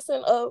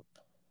gassing up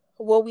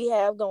what we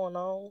have going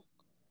on,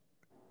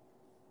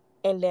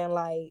 and then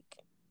like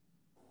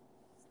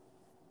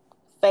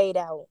fade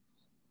out.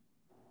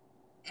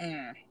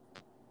 Mm.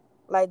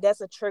 Like,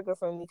 that's a trigger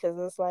for me, because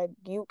it's like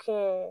you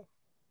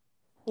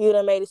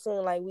done made it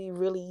seem like we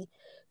really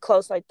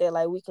close like that.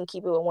 Like, we can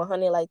keep it with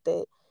 100 like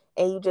that,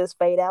 and you just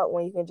fade out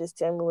when you can just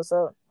tell me what's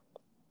up.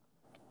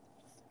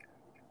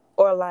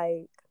 Or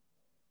like,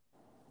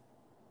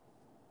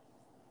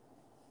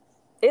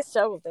 it's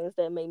several things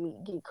that make me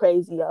get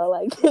crazy, y'all.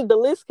 Like, the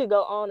list could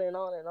go on and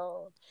on and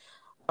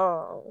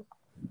on.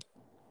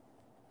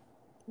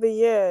 But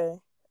yeah,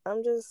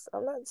 I'm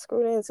not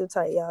screwed in too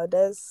tight, y'all.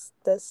 That's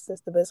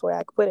just the best way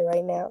I could put it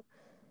right now.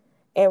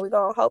 And we're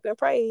gonna hope and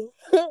pray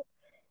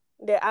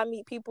that I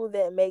meet people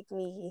that make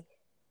me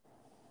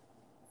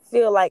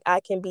feel like I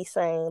can be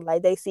sane.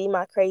 Like, they see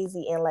my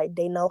crazy and like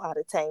they know how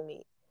to tame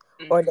me,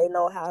 Mm-hmm. or they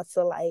know how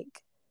to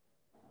like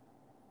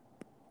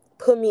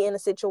put me in a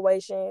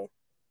situation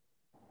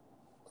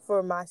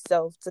for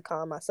myself to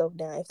calm myself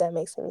down, if that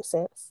makes any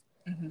sense.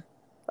 Mm-hmm.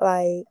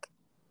 Like,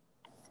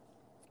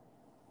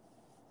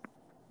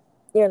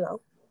 you know.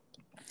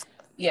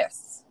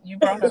 Yes, you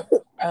brought up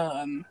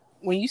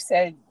when you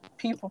said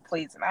people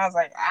pleasing, I was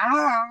like,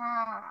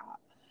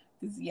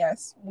 because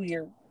yes,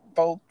 we're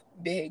both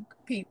big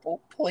people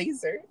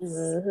pleasers,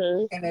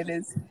 Mm-hmm. and it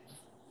is.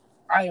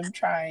 I am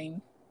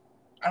trying.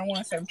 I don't want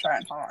to say I'm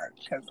trying hard,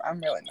 because I'm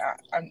really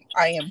not.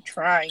 I am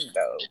trying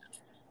though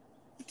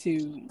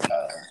to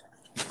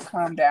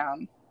calm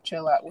down,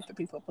 chill out with the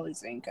people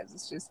pleasing, because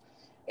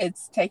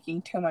it's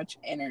taking too much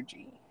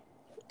energy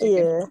to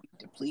Yeah. continue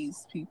to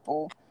please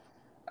people.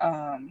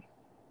 And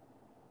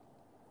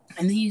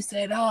then you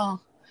said,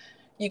 "Oh,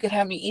 you could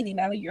have me eating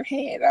out of your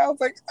head." I was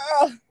like,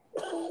 "Oh,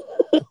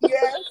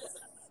 yes,"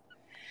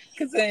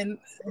 because then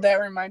that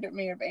reminded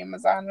me of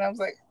Amazon, and I was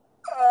like,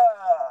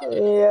 "Oh,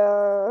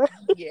 Yeah.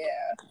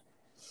 yeah."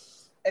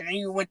 And then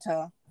you went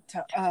to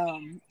oh,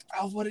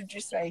 what did you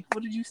say?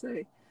 What did you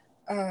say?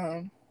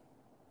 Oh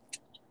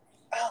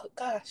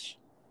gosh,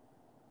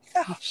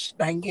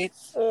 dang it!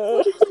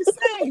 What did you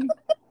say?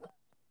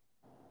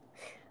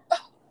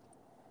 Oh,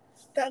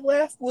 that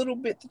last little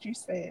bit that you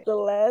said. The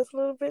last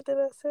little bit that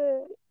I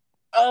said.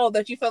 Oh,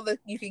 that you felt that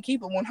you could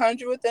keep it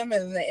 100 with them,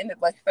 and then they ended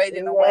like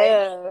fading away.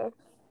 Yeah.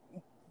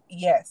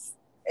 Yes,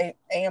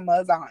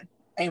 Amazon,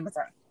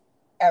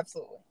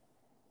 absolutely,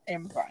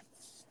 Amazon,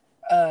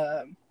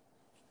 um,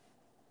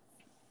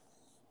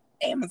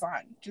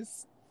 Amazon.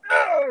 Just,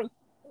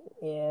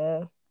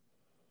 Yeah.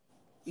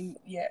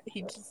 yeah,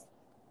 he just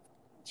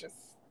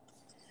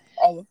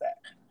all of that.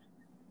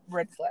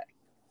 Red flag,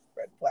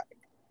 red flag.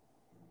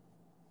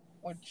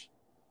 Which,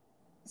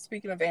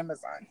 speaking of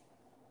Amazon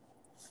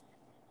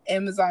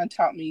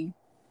taught me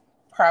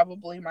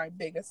probably my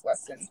biggest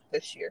lesson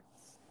this year.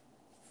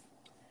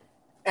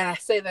 And I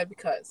say that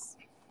because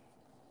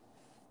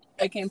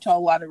I came to a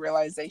lot of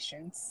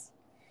realizations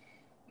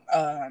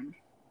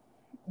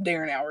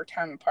during our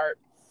time apart.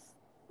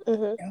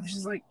 Mm-hmm. And I was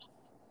just like,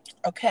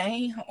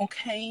 okay,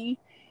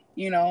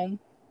 you know,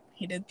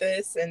 he did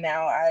this, and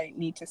now I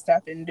need to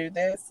step in and do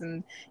this,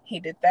 and he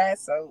did that,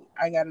 so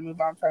I got to move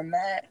on from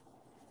that.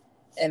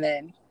 And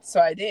then, so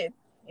I did,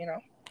 I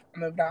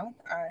moved on.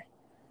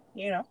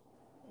 You know,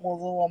 was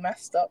a little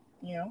messed up,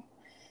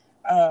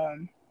 But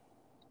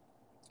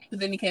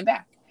then he came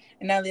back.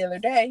 And now the other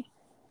day,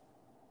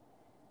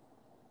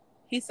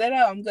 he said,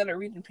 "Oh, I'm good at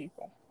reading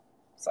people."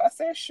 So I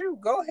said, "Shoot,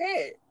 go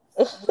ahead.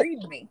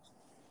 Read me.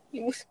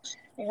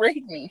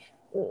 Read me.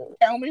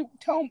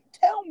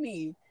 Tell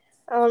me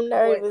I'm what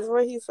nervous.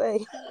 What he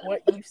say?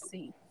 you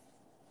see."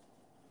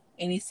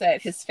 And he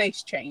said his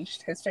face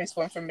changed. His face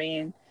went from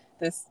being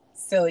this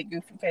silly,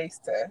 goofy face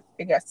to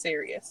it got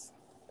serious.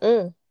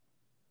 Mm.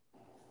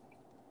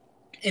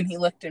 And he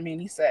looked at me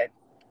and he said,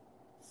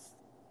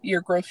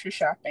 "You're grocery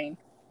shopping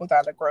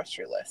without a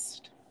grocery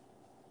list."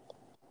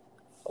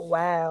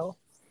 Wow.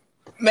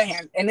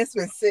 Man, and it's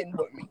been sitting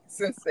with me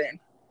since then.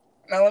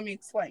 Now let me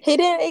explain. He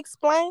didn't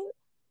explain?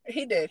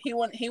 He did. He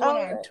went on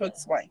Okay. to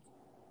explain.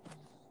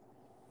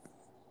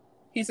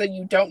 He said,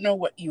 "You don't know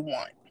what you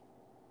want.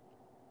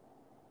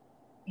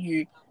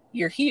 You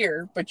you're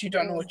here, but you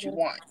don't know what you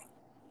want.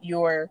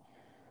 You're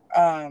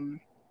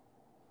um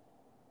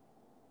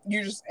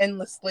you're just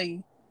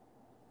endlessly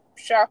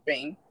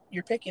shopping.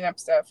 You're picking up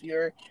stuff. He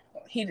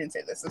didn't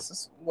say this. This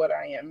is what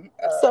I am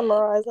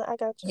Summarizing. I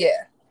got you.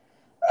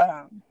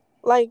 Yeah.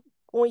 Like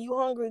when you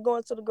hungry,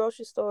 going to the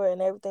grocery store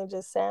and everything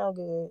just sound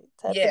good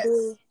type of Yes.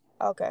 deal.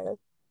 Okay.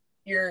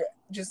 You're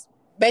just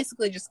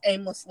basically just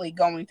aimlessly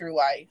going through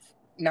life,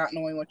 not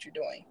knowing what you're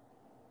doing.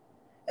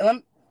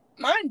 And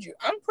mind you,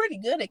 I'm pretty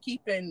good at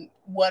keeping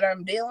what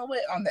I'm dealing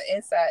with on the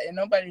inside, and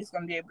nobody's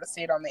going to be able to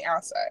see it on the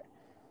outside.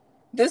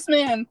 This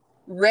man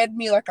read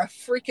me like a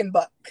freaking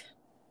book.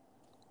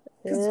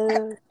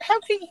 Because how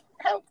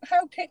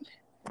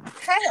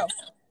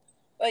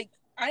like,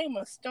 I am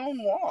a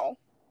stone wall.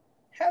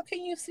 How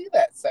can you see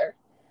that, sir?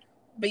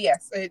 But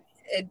yes, it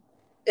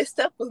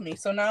stuck with me.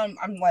 So now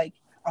I'm like,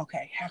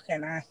 okay, how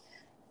can I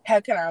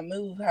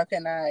move? How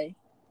can I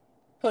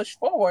push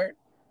forward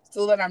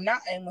so that I'm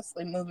not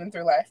aimlessly moving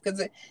through life?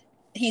 Because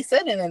he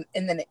said it,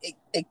 and then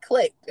it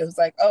clicked. It was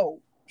like,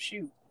 oh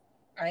shoot,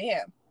 I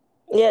am.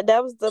 Yeah,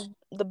 that was the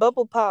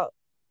bubble pop.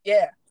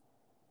 Yeah.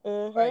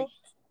 Mm-hmm. Like,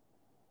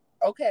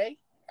 okay,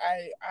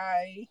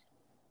 I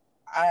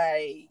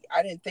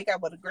didn't think I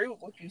would agree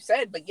with what you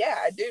said, but yeah,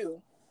 I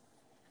do.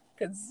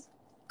 Because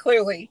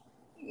clearly,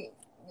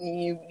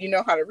 you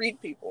know how to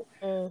read people.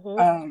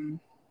 Mm-hmm.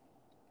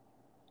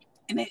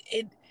 And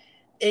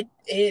it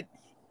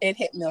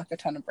hit me like a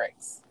ton of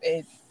bricks.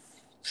 It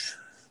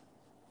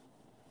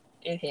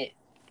hit,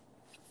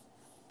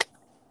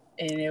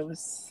 and it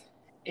was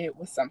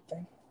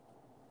something.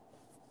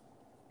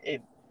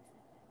 It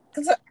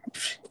because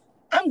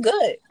I'm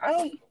good.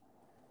 I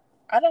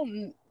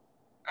don't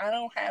I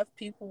don't have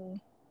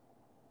people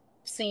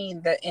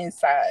seeing the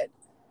inside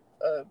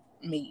of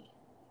me,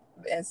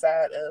 the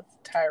inside of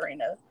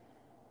Tyrena.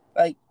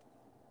 Like,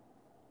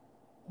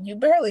 you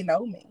barely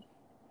know me.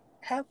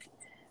 How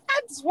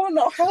I just want to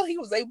know how he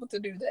was able to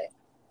do that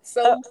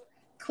so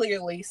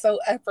clearly, so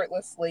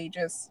effortlessly.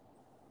 Just,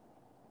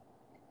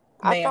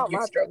 ma'am,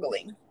 you're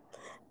struggling.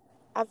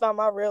 I found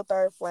my real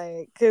third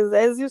flag because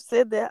as you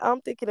said that, I'm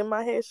thinking in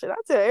my head, should I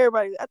tell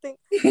everybody? I think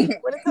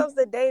when it comes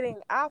to dating,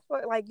 I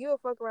fuck like you'll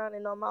fuck around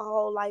and know my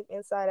whole life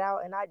inside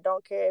out, and I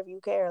don't care if you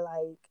care.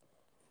 Like,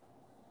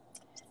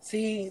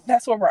 see,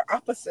 that's where we're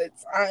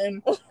opposites.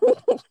 I'm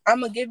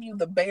gonna give you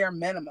the bare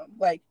minimum,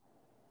 like,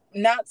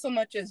 not so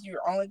much as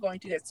you're only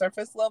going to get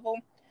surface level.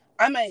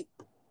 I'm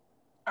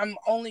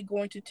only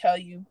going to tell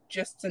you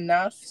just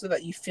enough so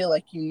that you feel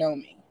like you know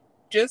me.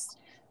 Just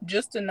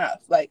enough.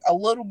 Like, a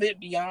little bit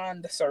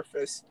beyond the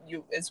surface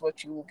is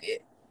what you will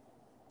get.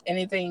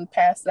 Anything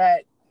past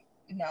that,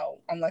 no,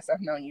 unless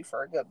I've known you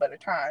for a good bit of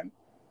time.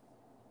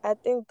 I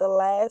think the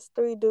last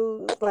three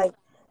dudes, like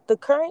the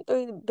current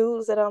three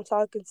dudes that I'm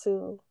talking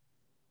to,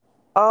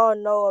 all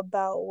know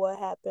about what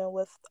happened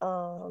with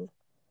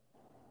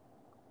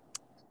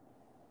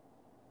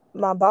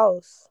my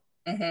boss.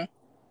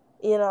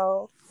 Mm-hmm. You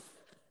know,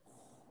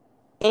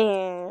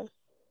 and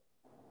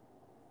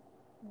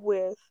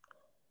with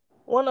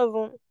one of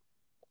them,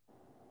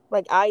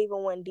 like I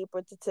even went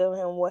deeper to tell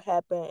him what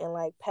happened in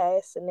like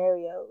past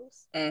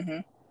scenarios, Mm-hmm.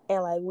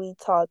 and like we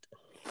talked.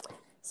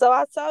 So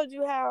I told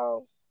you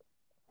how,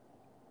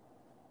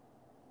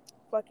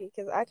 fuck it,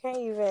 because I can't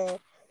even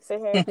sit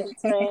here and keep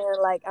saying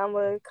like I'm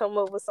gonna come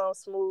up with some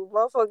smooth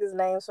motherfuckers'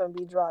 names gonna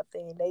be dropped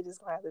in. They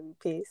just gonna have to be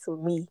pissed with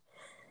me.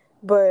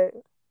 But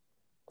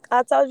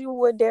I told you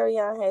what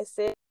Darian had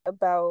said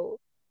about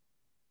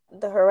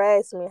the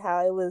harassment,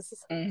 how it was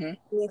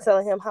Mm-hmm. me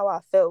telling him how I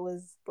felt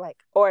was like,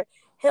 or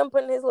him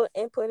putting his little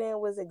input in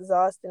was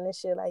exhausting and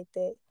shit like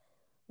that.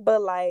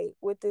 But like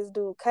with this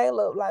dude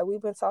Caleb, like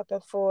we've been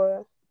talking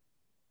for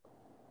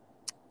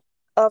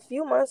a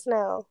few months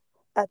now.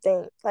 I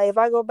think like if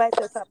I go back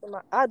to the top of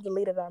I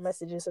deleted our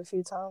messages a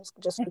few times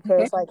just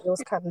because like it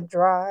was kind of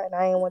dry and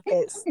I didn't want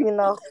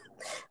that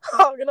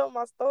hogging up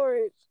my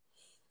storage.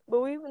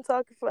 But we've been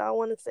talking for I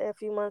want to say a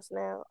few months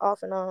now,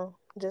 off and on,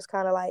 just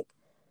kind of like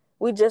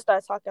we just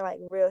started talking like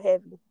real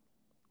heavy,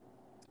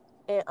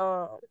 and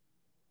I'm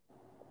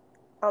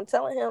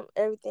telling him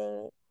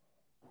everything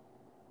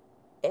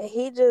And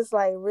he just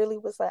like really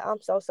was like,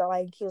 I'm so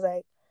sorry. Like he was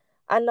like,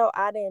 I know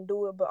I didn't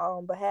do it, but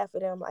on behalf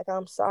of them, like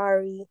I'm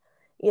sorry.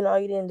 You know,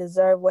 you didn't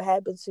deserve what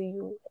happened to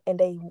you, and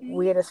they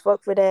weird as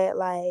fuck for that.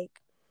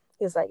 Like,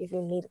 he was like, if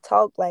you need to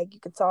talk, like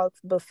you could talk,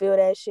 but feel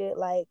that shit.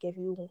 Like if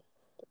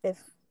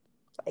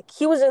like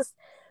he was just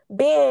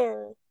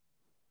being,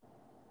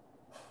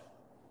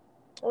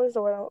 what is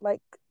the word?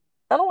 Like,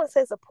 I don't want to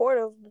say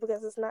supportive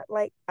because it's not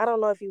like, I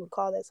don't know if you would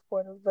call that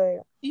supportive,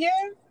 but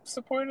yeah,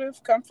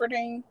 supportive,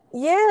 comforting.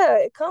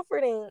 yeah,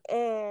 comforting.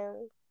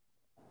 And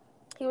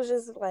he was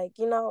just like,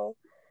 you know,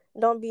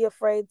 don't be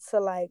afraid to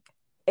like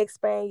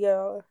expand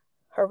your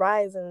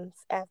horizons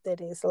after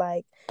this.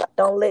 Like,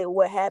 don't let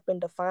what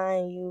happened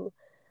define you.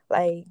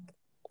 Like,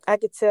 I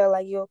could tell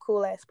like you're a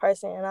cool ass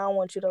person, and I don't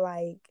want you to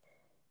like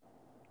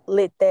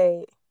let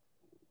that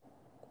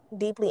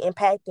deeply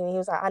impact you. And he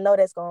was like, I know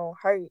that's gonna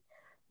hurt,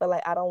 but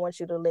like I don't want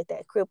you to let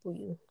that cripple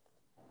you.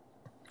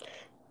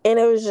 And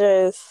it was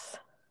just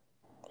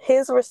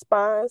his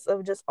response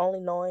of just only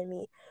knowing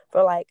me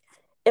for like,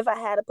 if I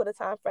had to put a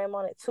time frame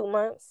on it, 2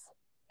 months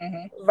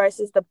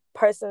versus the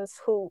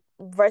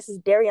versus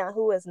Darian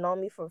who has known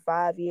me for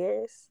 5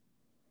 years.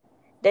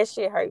 That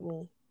shit hurt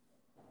me,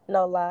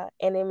 no lie,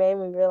 and it made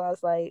me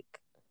realize like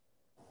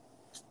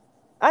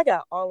I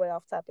got all the way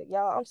off topic,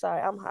 y'all. I'm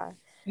sorry, I'm high.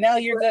 No,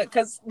 you're good,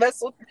 because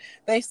that's what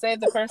they say.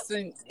 The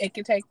person, it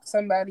can take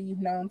somebody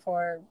you've known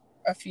for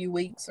a few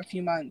weeks, a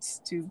few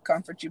months to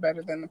comfort you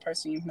better than the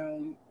person you've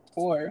known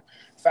for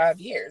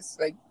 5 years.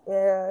 Like,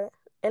 Yeah,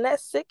 and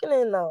that's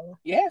sickening though.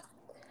 yeah,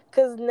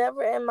 Cause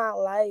never in my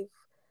life,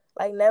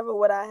 like never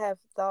would I have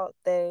thought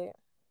that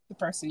the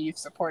person you've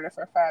supported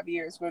for 5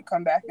 years would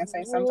come back and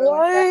say something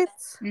like that.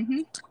 what,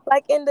 Mm-hmm.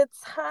 like in the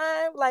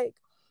time, like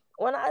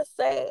when I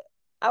say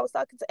I was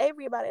talking to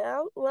Avery about it,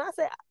 when I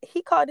say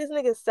he called this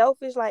nigga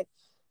selfish, like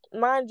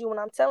mind you, when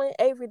I'm telling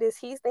Avery this,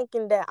 he's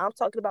thinking that I'm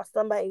talking about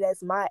somebody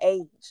that's my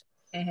age.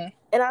 Mm-hmm.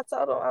 And I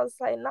told him, I was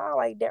like, nah,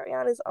 like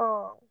Darian is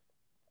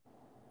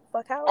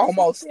fuck, how old is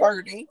Almost he?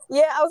 30.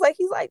 Yeah, I was like,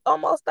 he's like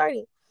almost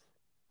 30.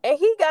 And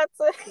he got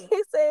to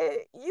he said,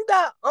 you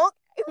got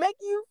making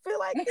you feel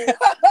like this.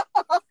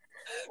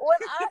 When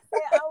I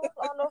said I was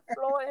on the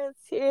floor in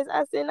tears,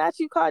 I said, not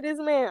you call this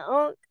man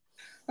Unc.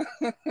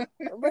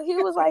 But he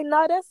was like,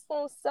 nah, that's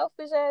some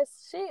selfish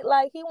ass shit.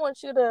 Like he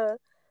was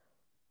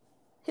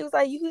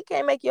like, you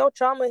can't make your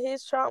trauma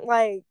his trauma,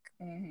 like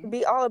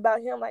be all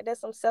about him. Like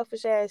that's some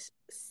selfish.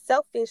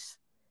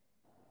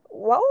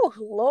 Whoa,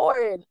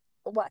 Lord,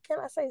 what can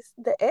I say?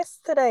 The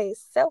S today,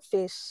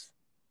 selfish.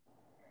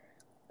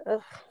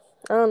 Ugh,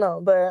 I don't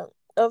know, but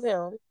of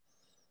him,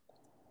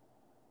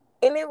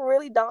 and it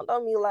really dawned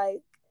on me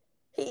like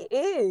he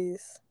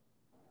is.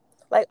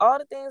 Like all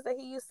the things that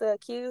he used to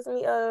accuse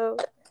me of,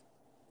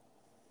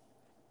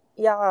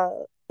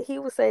 y'all, he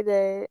would say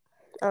that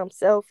I'm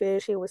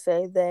selfish. He would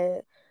say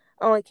that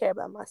I only care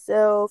about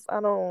myself.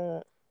 I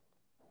don't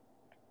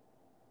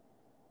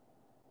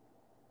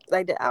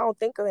like that. I don't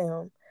think of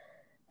him,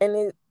 and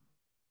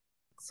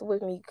it's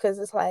with me because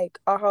it's like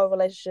our whole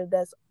relationship.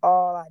 That's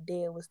all I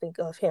did was think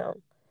of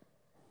him.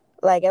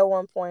 Like at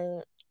one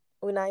point,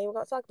 we're not even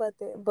gonna talk about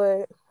that,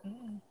 but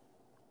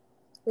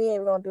we ain't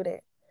even gonna do that.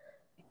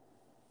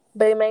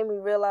 But it made me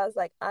realize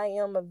like I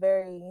am a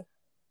very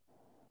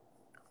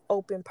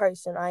open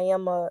person. I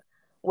am a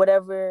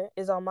whatever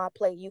is on my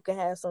plate, you can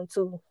have some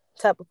too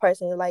type of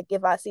person. Like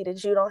if I see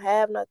that you don't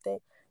have nothing,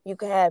 you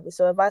can have it.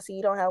 So if I see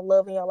you don't have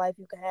love in your life,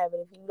 you can have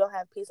it. If you don't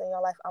have peace in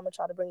your life, I'm gonna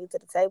try to bring it to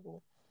the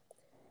table.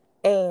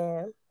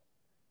 And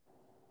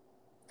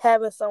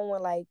having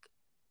someone like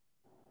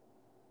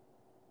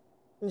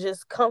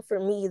just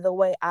comfort me the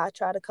way I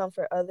try to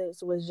comfort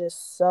others was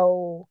just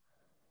so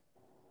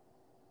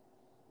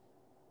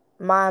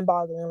mind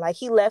boggling. Like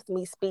he left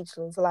me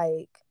speechless,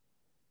 like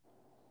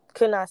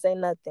could not say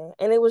nothing.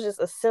 And it was just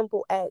a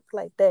simple act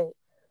like that.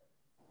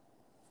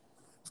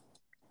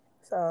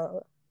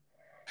 So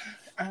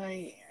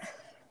I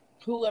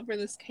whoever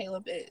this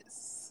Caleb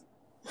is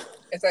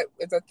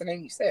that the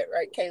name you said,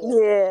 right? Caleb.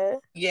 yeah.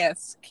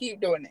 Yes, keep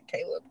doing it,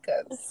 Caleb,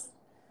 because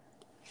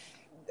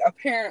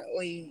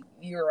apparently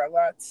you're a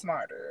lot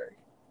smarter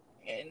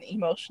and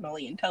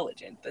emotionally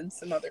intelligent than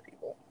some other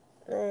people.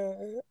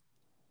 Man.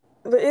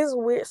 But it's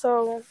weird.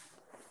 So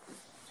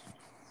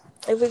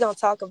if we're gonna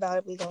talk about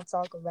it, we're gonna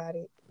talk about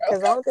it.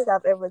 Because I Okay. don't think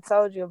I've ever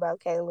told you about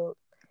Caleb.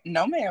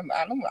 No, ma'am.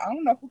 I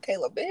don't know who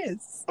Caleb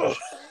is.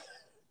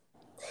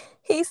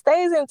 He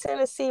stays in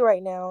Tennessee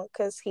right now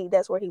because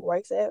that's where he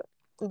works at.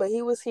 But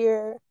he was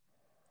here,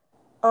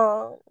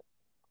 um,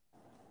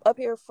 up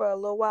here for a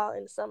little while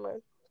in the summer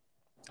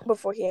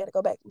before he had to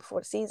go back before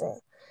the season.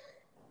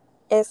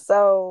 And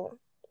so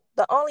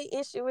the only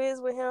issue is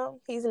with him,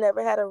 he's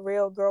never had a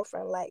real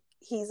girlfriend. Like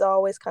he's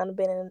always kind of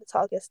been in the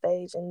talking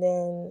stage, and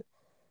then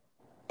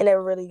it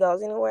never really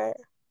goes anywhere.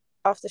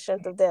 Off the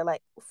strength of that,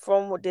 like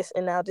from what this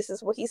and now this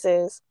is what he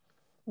says,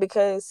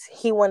 because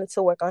he wanted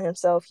to work on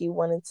himself. He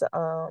wanted to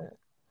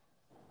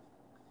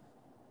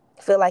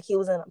feel like he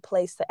was in a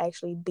place to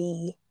actually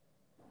be.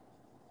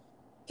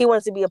 He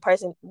wanted to be a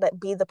person that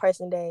be the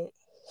person that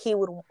he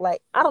would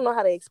like. I don't know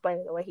how to explain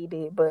it the way he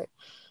did, but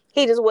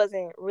he just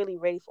wasn't really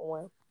ready for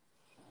one.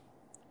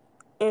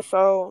 And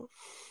so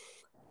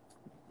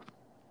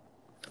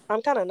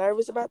I'm kind of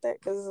nervous about that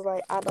because it's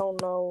like I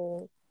don't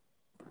know,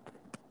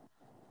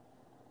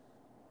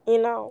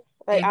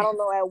 like I don't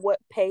know at what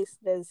pace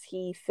does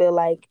he feel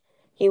like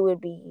he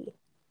would be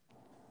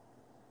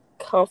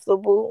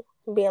comfortable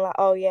being like,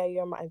 oh yeah,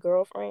 you're my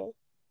girlfriend.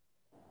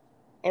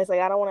 And it's like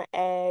I don't want to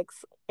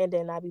ask and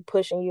then I be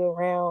pushing you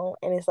around,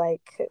 and it's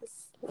like,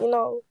 cause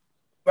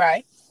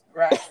right.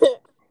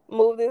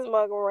 move this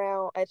mug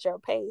around at your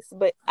pace.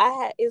 But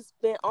it's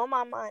been on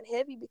my mind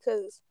heavy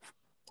because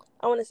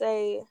I want to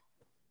say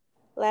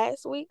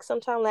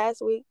sometime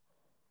last week,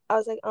 I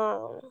was like,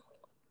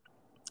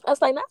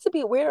 not to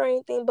be weird or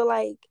anything, but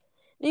like,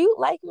 do you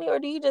like me or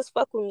do you just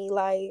fuck with me?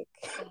 Like,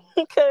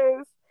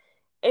 because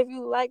if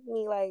you like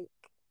me, like,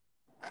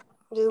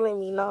 just let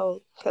me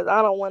know, because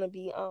I don't want to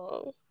be,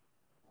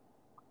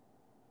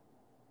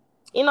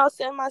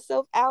 send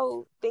myself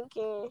out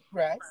thinking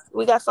Right.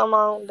 we got something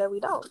on that we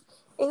don't.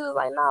 And he was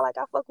like, nah, like,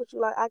 I fuck with you.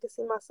 Like, I can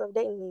see myself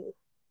dating you.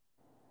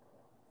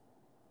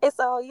 And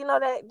so,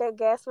 that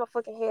gassed my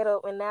fucking head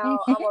up. And now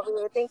I'm over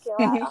here thinking,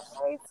 like,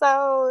 okay,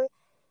 so,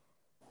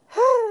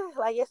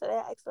 like, yesterday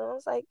I asked him, I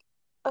was like,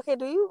 okay,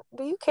 do you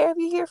care if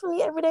you hear from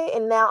me every day?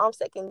 And now I'm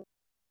second.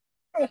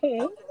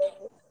 And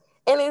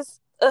it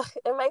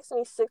makes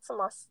me sick to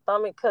my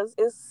stomach because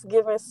it's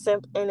giving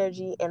simp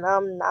energy. And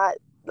I'm not,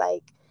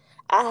 like,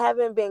 I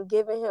haven't been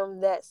giving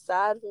him that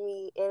side of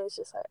me. And it's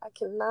just like, I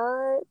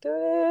cannot do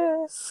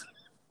this.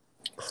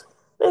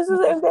 This is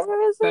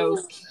embarrassing.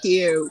 So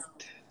cute.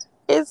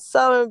 It's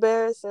so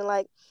embarrassing.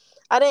 Like,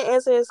 I didn't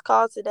answer his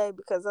call today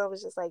because I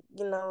was just like,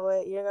 you know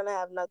what? You're going to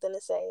have nothing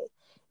to say.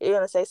 You're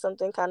going to say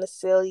something kind of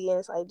silly. And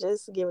it's like,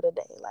 just give it a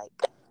day. Like,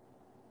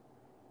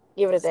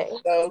 give it a day.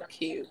 So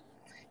cute.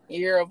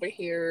 You're over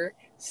here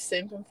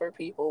simping for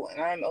people, and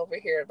I'm over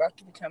here about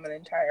to become an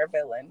entire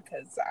villain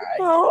because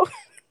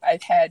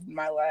I've had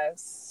my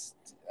last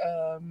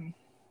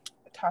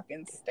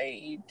talking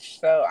stage,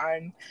 so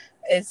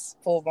it's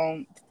full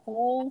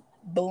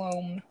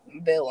blown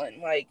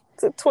villain. Like,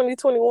 so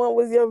 2021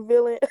 was your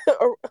villain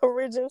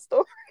origin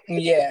story.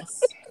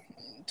 Yes,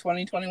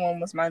 2021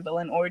 was my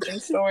villain origin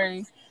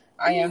story.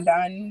 I am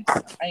done.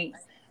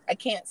 I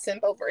can't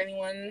simp over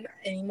anyone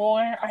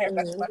anymore. I have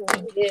nothing left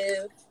to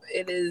give.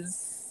 It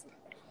is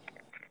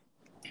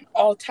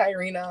all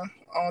Tyrina,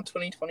 all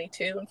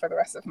 2022, and for the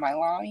rest of my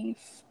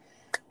life.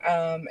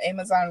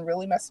 Amazon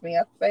really messed me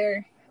up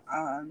there.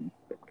 And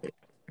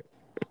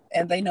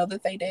they know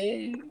that they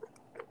did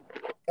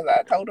because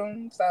I told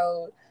them.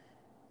 So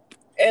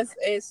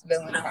it's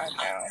villain time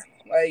now.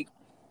 Like,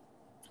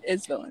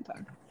 it's villain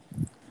time.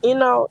 You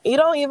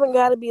don't even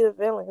got to be the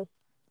villain.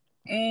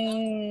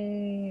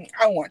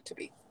 I want to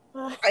be.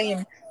 I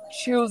am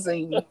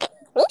choosing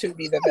to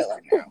be the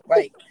villain now.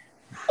 Like,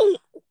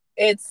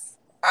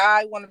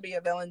 I want to be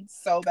a villain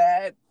so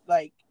bad.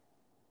 Like,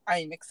 I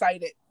am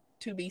excited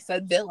to be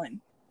said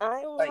villain. I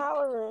am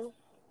hollering.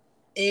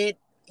 You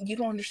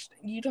don't understand.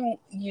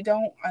 You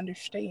don't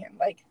understand.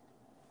 Like,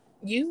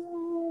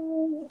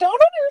 you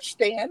don't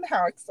understand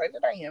how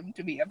excited I am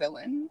to be a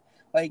villain.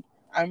 Like,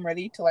 I'm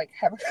ready to like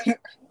have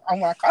I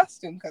want a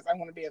costume because I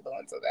want to be a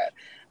villain so bad.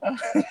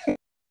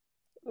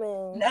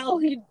 Man. No,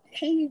 he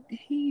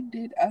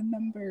did a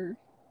number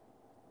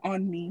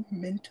on me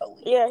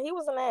mentally. Yeah, he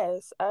was an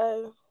ass.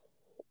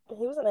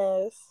 He was an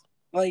ass.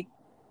 Like,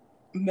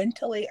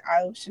 mentally,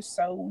 I was just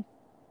so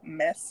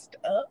messed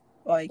up.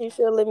 Like, you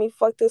should let me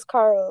fuck this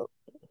car up.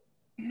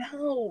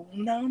 No.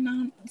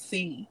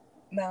 See,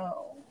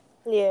 no.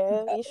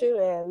 Yeah, you should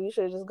have. You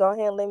should just go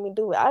ahead and let me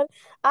do it.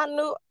 I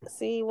knew.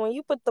 See, when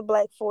you put the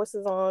black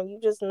forces on, you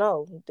just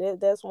know.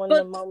 That's one of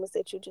the moments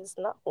that you just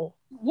know.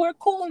 We're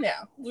cool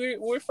now.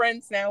 We're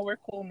friends now. We're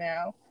cool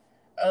now.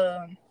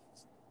 I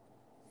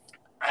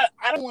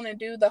don't want to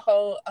do the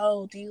whole,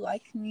 oh, do you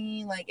like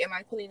me? Like, am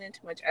I putting in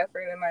too much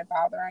effort? Am I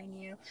bothering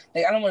you?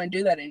 Like, I don't want to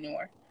do that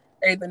anymore.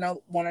 I either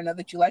want to know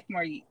that you like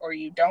me or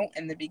you don't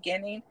in the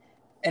beginning.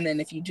 And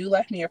then if you do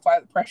like me, apply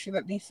the pressure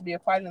that needs to be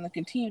applied and then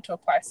continue to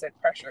apply said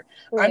pressure.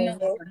 Mm-hmm. I'm no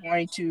longer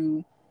going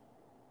to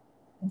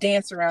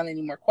dance around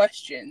any more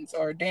questions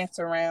or dance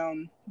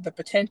around the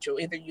potential.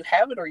 Either you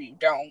have it or you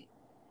don't.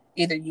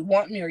 Either you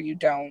want me or you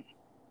don't.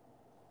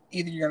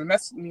 Either you're going to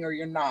mess with me or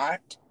you're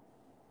not.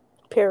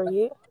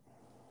 Period.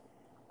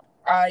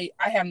 I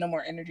have no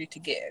more energy to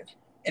give.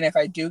 And if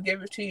I do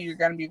give it to you, you're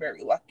going to be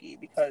very lucky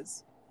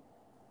because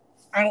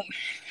I don't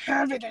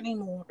have it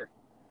anymore.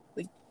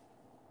 Like,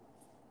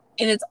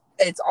 and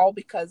it's all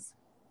because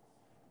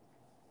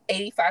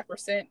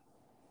 85%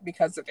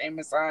 because of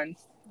Amazon.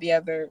 The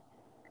other,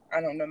 I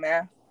don't know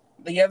math.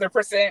 The other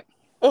percent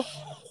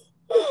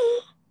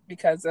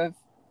because of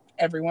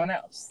everyone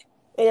else.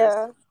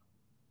 Yeah.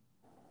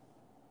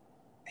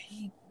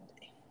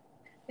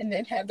 And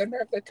then had the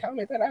nerve to tell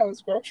me that I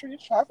was grocery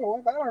shopping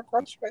without a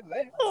grocery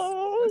list.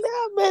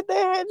 I bet they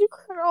had you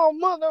crying all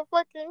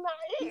motherfucking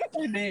night.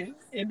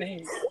 It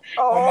did.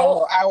 On my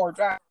little hour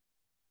drive.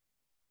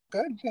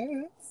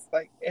 goodness.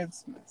 Like,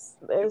 it's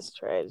That's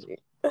tragic.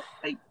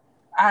 like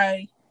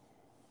I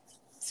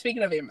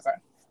speaking of Amazon.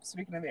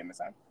 Speaking of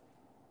Amazon.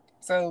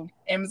 So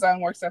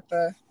Amazon works at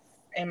the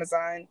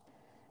Amazon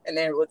and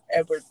then with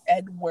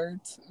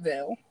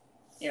Edwardsville.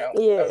 That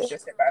Yeah. was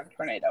just hit by the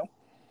tornado.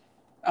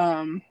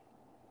 Um,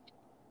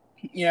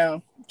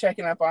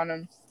 checking up on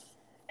him,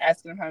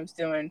 asking him how he's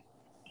doing.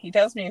 He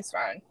tells me he's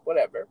fine.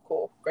 Whatever.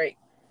 Cool. Great.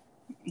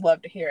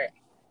 Love to hear it.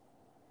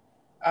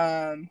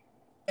 And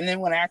then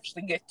when I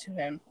actually get to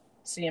him,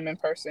 see him in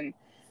person,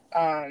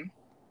 um,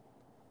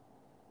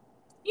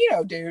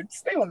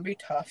 dudes, they want to be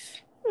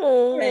tough. They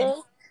Mm-hmm.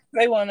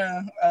 they want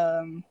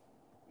to,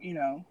 you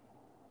know,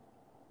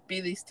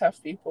 be these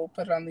tough people,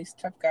 put on these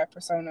tough guy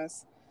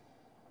personas.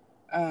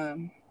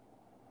 Um,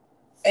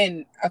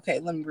 and okay,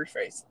 let me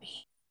rephrase.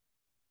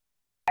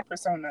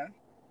 Persona,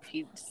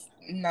 he's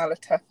not a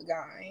tough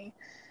guy.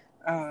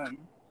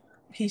 Um,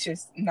 he's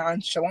just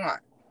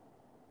nonchalant.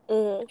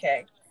 Mm-hmm.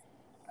 Okay.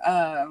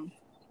 Um,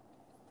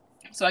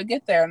 so I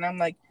get there and I'm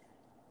like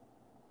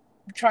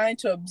trying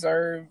to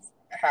observe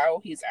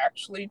how he's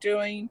actually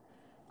doing.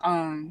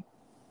 Um,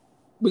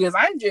 because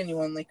I'm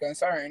genuinely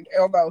concerned.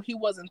 Although he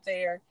wasn't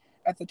there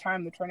at the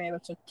time the tornado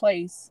took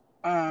place,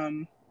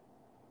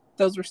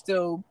 those were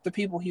still the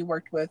people he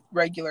worked with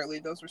regularly.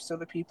 Those were still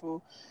the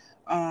people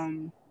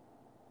um,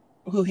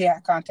 who he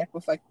had contact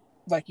with,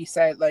 like you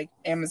said, like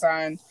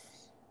Amazon.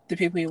 The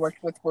people he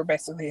worked with were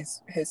basically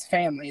his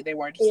family. They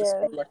weren't just his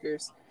Yeah.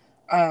 coworkers.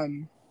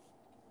 Um,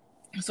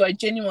 so I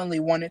genuinely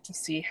wanted to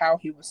see how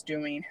he was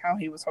doing, how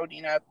he was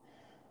holding up.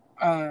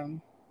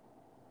 Um,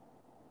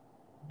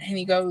 and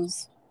he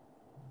goes,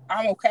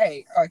 "I'm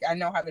okay. Like I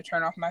know how to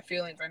turn off my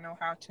feelings. I know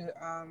how to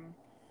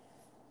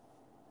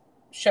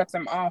shut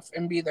them off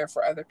and be there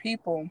for other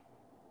people."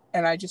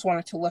 And I just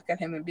wanted to look at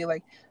him and be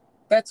like,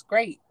 "That's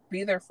great.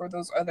 Be there for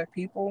those other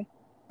people,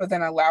 but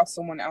then allow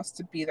someone else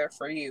to be there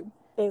for you.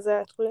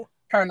 Exactly.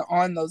 Turn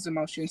on those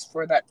emotions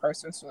for that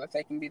person so that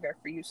they can be there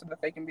for you, so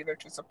that they can be there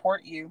to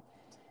support you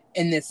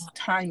in this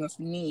time of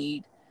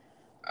need."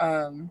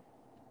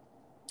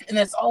 And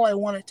that's all I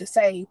wanted to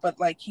say. But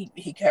like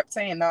he kept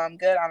saying, "No, I'm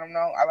good. I don't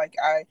know. I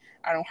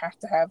don't have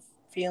to have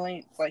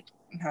feelings." Like,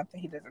 not that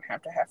he doesn't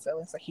have to have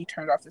feelings. Like, he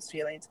turned off his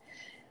feelings,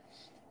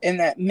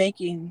 and that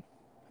making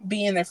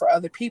being there for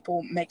other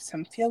people makes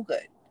him feel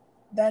good.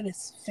 That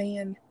is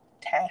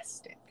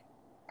fantastic.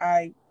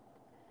 I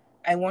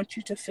I want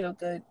you to feel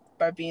good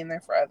by being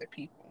there for other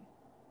people.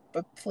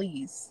 But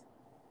please,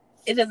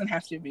 it doesn't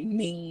have to be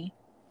me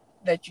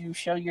that you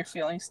show your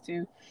feelings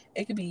to.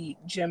 It could be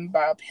Jim,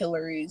 Bob,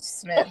 Hillary,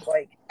 Smith.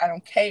 Like, I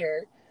don't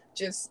care.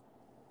 Just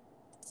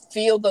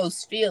feel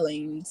those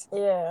feelings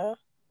Yeah.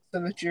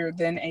 so that you're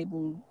then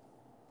able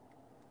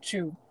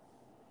to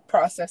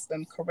process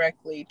them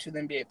correctly to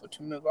then be able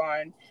to move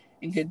on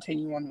and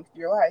continue on with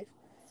your life.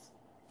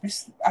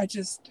 I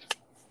just,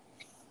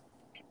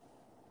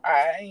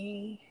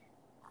 I,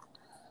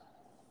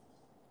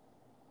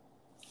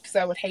 because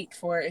I would hate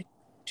for it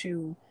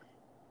to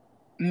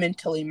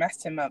mentally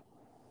mess him up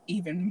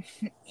even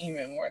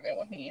even more than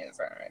what he is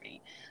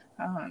already.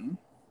 Um,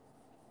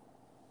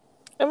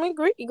 I mean,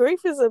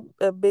 grief is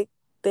a big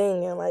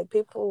thing, and like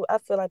people, I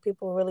feel like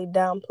people really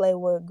downplay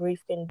what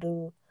grief can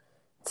do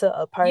to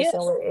a yeah,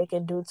 person, what it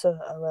can do to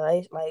a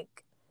relation,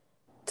 like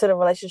to the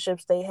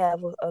relationships they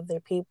have with other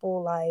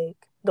people. Like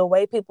the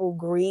way people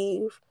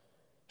grieve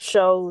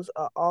shows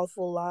an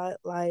awful lot.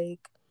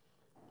 Like,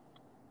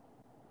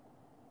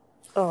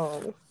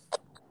 um,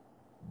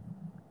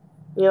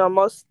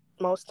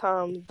 most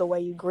times the way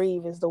you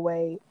grieve is the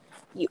way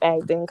you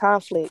act in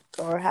conflict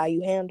or how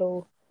you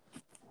handle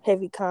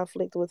heavy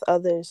conflict with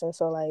others, and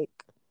so like,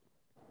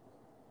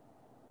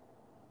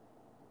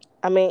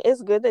 I mean,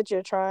 it's good that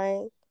you're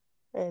trying,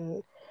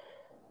 and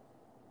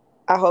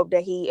I hope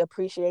that he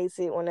appreciates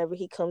it whenever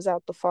he comes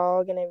out the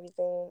fog and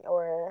everything,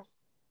 or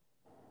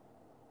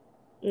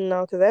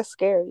no, because that's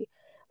scary.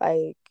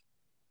 Like,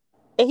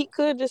 and he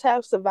could just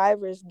have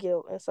survivor's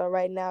guilt, and so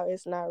right now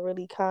it's not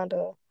really kind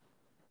of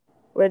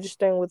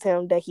registering with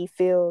him that he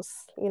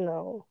feels,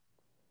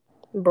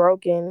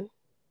 broken.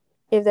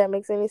 If that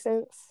makes any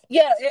sense.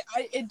 yeah,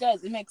 it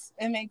does. It makes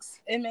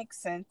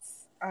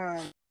sense.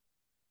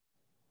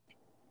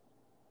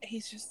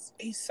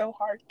 He's so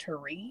hard to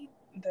read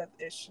that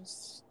it's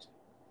just,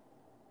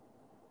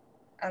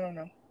 I don't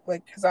know,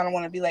 like, because I don't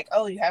want to be like,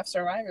 oh, you have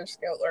survivor's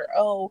guilt, or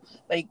oh,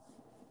 like,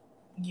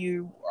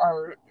 you're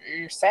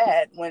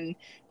sad, when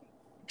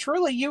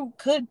truly you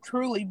could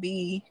truly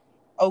be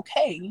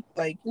okay,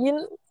 like,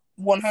 You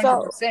one hundred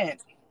so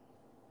percent.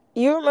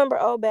 you remember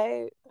old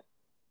babe?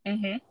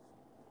 Mm-hmm.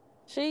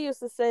 She used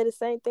to say the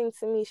same thing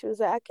to me. She was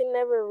like, "I can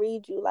never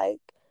read you like,"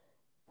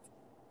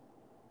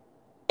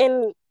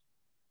 and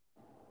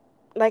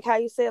like how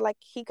you said, like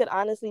he could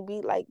honestly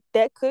be like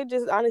that. Could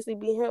just honestly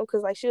be him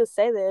because like she'll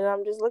say that, and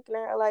I'm just looking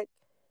at her like,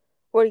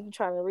 "What are you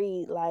trying to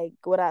read? Like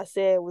what I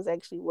said was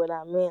actually what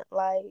I meant.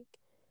 Like,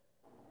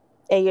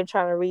 and you're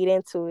trying to read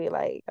into it.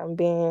 Like I'm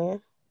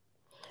being,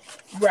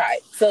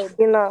 Right. So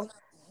you know."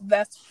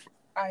 that's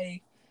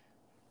I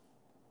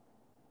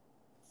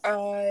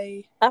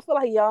I feel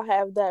like y'all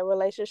have that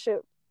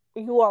relationship.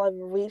 You all have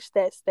reached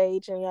that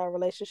stage in your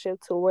relationship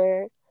to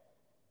where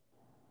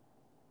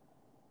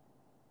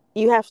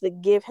you have to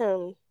give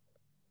him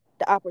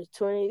the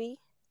opportunity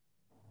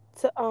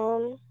to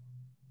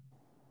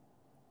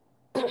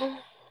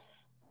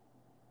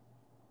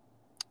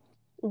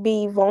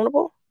be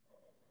vulnerable.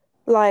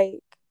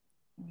 Like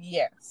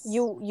yes.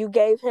 you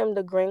gave him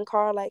the green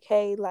card, like,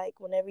 hey, like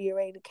whenever you're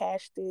ready to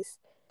cash this,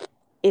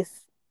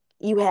 it's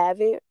you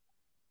have it,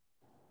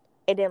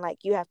 and then like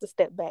you have to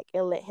step back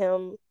and let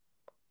him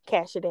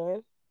cash it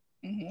in.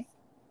 Mhm.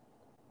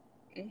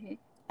 Mhm.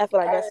 I feel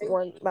like that's I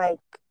one like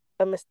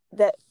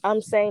that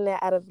I'm saying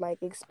that out of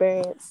like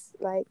experience,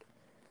 like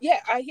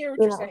Yeah, I hear what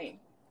you you're know. saying,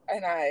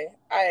 and I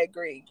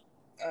agree.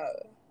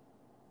 Uh,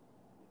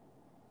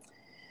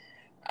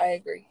 I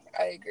agree.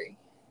 I agree.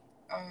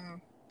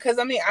 Because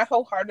I mean, I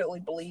wholeheartedly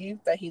believe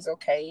that he's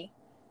okay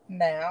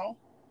now,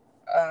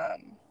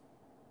 um,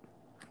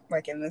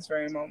 like in this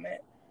very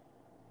moment.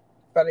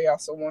 But I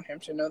also want him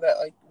to know that,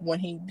 like, when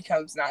he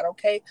becomes not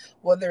okay,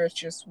 whether it's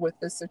just with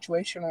this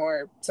situation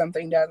or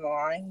something down the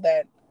line,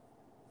 that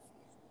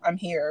I'm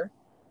here,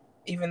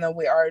 even though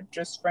we are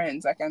just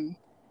friends. Like,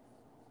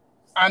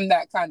 I'm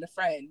that kind of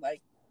friend.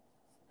 Like,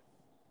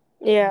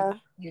 Yeah.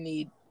 you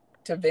need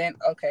to vent.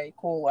 Okay,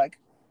 cool. Like,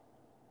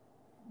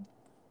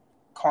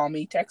 call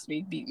me, text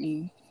me, beat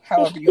me,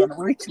 however you want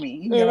to reach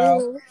me,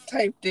 Hmm.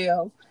 type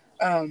deal.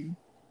 Um,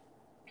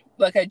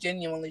 like, I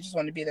genuinely just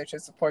want to be there to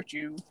support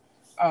you.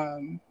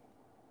 Um,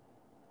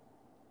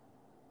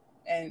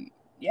 and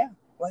yeah,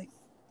 like,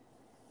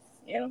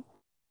 you know,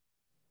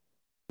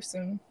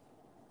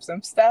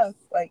 some stuff.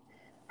 Like,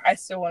 I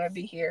still want to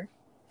be here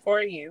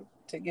for you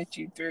to get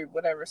you through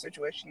whatever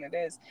situation it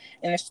is.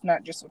 And it's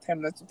not just with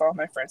him, that's with all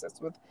my friends,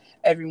 that's with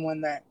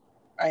everyone that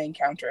I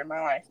encounter in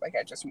my life. Like,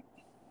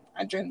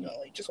 I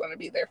genuinely just want to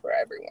be there for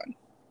everyone.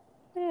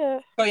 Yeah.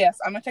 So yes,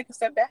 I'm gonna take a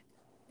step back,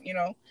 you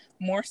know,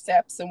 more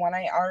steps than what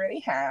I already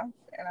have,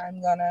 and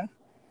I'm gonna,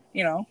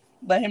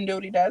 let him do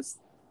what he does.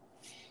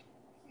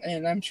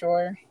 And I'm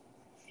sure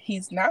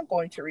he's not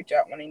going to reach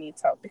out when he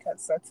needs help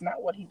because that's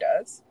not what he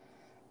does.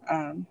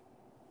 Um,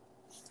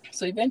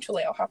 so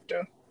eventually I'll have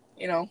to,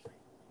 you know,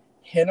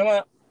 hit him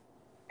up,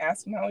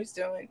 ask him how he's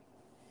doing,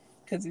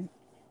 because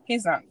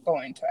he's not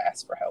going to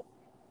ask for help.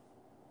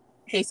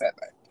 He said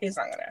that he's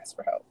not going to ask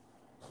for help,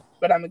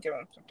 but I'm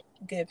gonna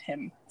give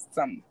him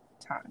some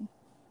time.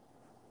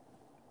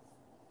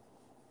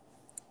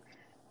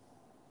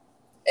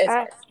 It's I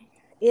hard.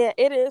 Yeah,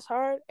 it is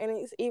hard, and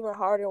it's even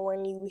harder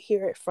when you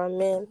hear it from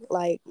men.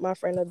 Like my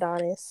friend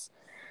Adonis,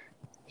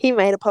 he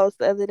made a post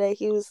the other day.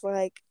 He was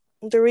like,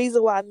 the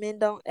reason why men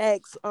don't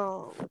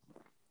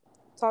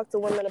talk to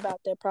women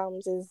about their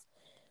problems is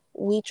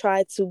we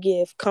try to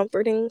give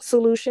comforting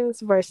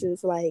solutions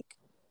versus like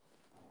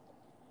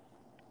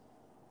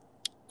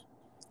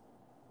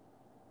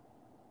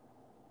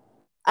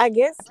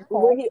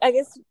Difficult. I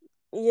guess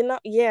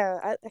yeah,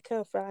 I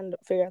couldn't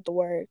figure out the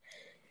word.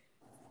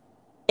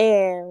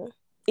 And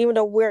even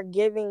though we're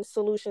giving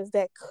solutions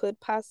that could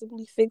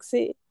possibly fix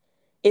it,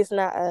 it's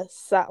not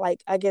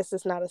like I guess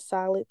it's not a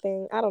solid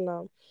thing. I don't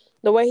know.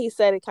 The way he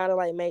said it kind of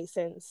like made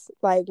sense.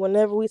 Like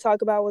whenever we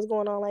talk about what's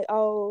going on, like,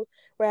 oh,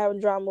 we're having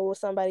drama with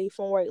somebody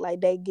from work,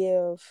 like they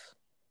give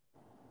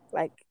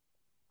like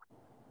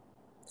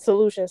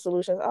solutions.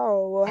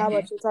 Oh, well, how Mm-hmm.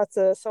 about you talk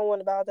to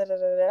someone about da da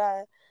da da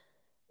da?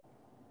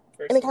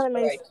 And it Versus kind of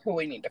for makes like who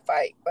we need to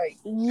fight. Like,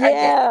 I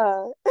get it.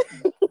 yeah.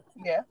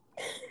 Yeah.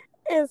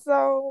 And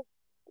so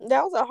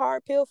that was a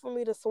hard pill for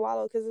me to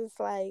swallow because it's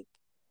like,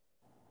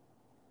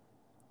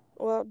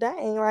 well,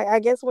 dang, like I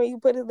guess when you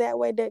put it that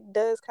way, that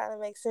does kind of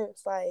make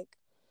sense. Like,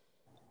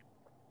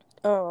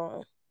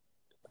 um,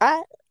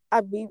 I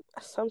I be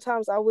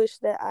sometimes I wish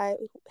that I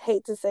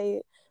hate to say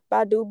it, but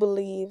I do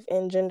believe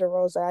in gender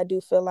roles. I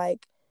do feel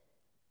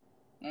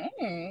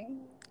Mm.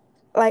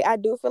 like I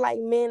do feel like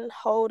men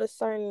hold a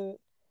certain.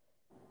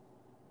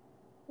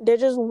 They're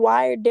just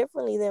wired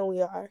differently than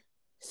we are.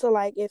 So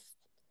like if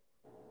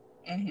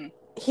Mm-hmm.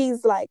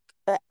 he's like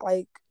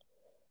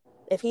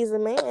if he's a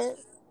man,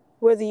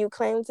 whether you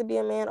claim to be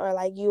a man or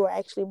like you are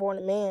actually born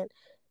a man,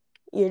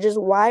 you're just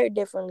wired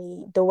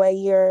differently. The way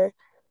your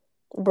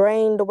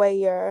brain, the way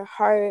your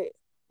heart,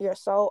 your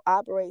soul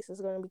operates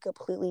is going to be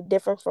completely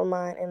different from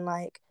mine. And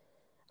like,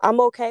 I'm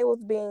okay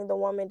with being the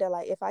woman that,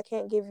 like, if I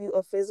can't give you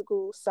a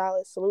physical,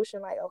 solid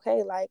solution, like,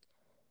 okay, like,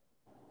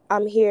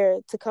 I'm here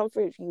to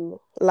comfort you.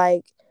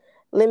 Like,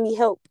 let me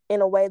help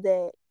in a way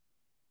that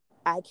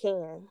I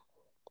can,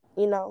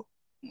 you know,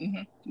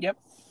 Mm-hmm. Yep.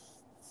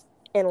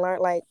 and learn.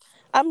 Like,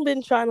 I've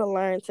been trying to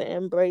learn to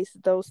embrace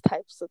those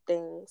types of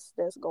things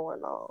that's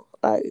going on.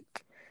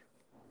 Like,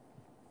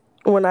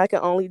 when I can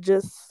only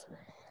just,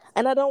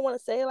 and I don't want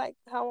to say like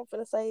how I'm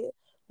gonna say it,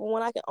 but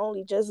when I can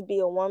only just be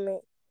a woman,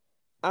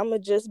 I'ma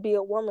just be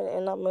a woman,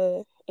 and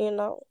I'ma,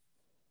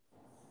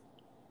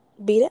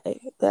 be that.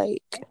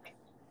 Like,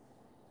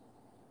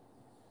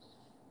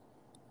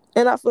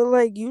 and I feel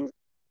like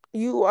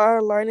you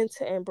are learning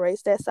to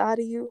embrace that side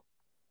of you.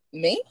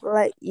 Me?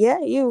 Like, yeah,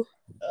 you.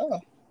 Oh.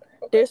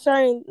 There's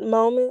certain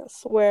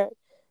moments where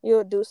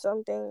you'll do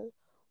something,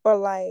 or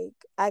like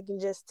I can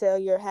just tell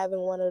you're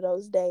having one of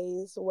those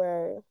days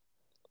where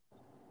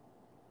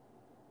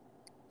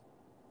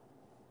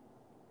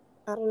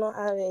I don't know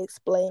how to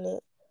explain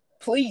it.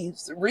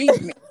 Please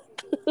read me.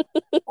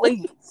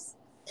 Please.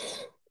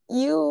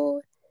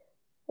 You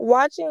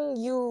watching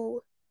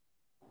you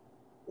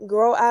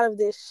grow out of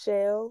this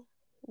shell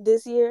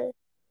this year,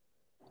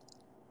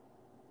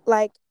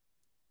 like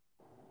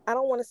I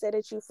don't want to say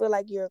that you feel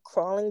like you're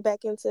crawling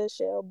back into a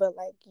shell, but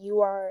like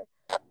you are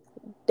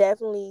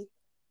definitely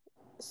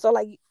so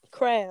like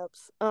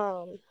crabs,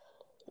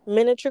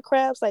 miniature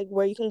crabs, like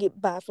where you can get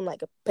buy from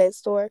like a pet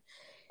store.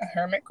 A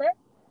hermit crab?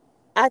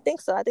 I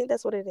think so. I think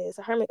that's what it is.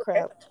 A hermit Okay.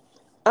 crab.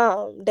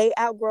 They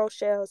outgrow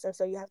shells, and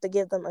so you have to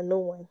give them a new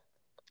one.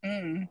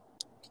 Mm.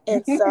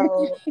 And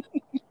so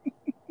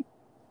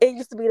it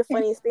used to be the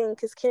funniest thing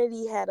because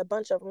Kennedy had a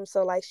bunch of them.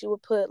 So like she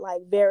would put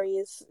like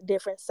various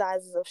different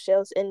sizes of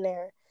shells in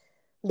there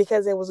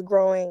because it was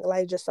growing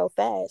like just so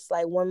fast.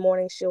 Like one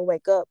morning she'll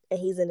wake up and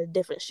he's in a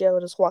different shell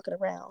just walking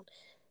around.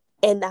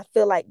 And I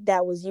feel like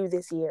that was you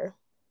this year.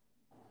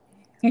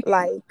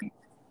 Like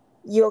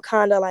you'll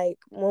kind of like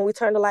when we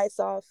turn the lights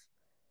off,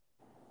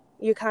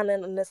 you're kind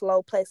of in this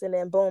low place, and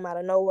then boom, out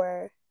of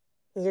nowhere,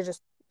 you're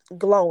just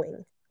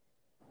glowing.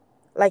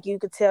 Like you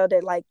could tell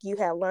that like you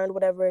had learned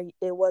whatever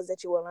it was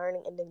that you were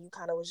learning, and then you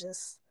kind of was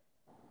just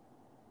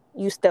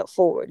you stepped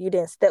forward. You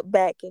didn't step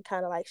back and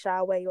kind of like shy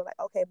away. You were like,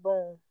 okay,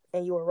 boom,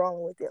 and you were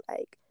rolling with it,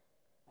 like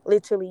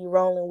literally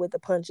rolling with the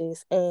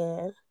punches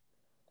and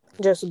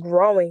just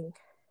growing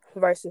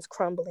versus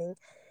crumbling.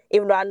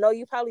 Even though I know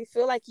you probably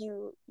feel like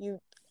you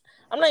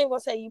I'm not even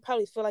gonna say you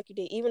probably feel like you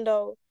did, even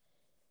though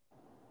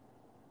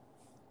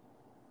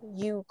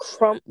you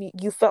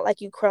felt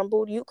like you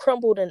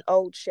crumbled an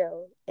old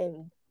shell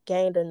and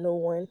gained a new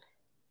one.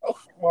 Oh,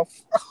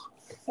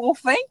 well,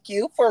 thank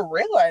you for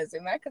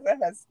realizing that because that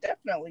has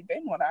definitely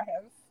been what I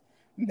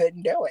have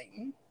been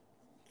doing.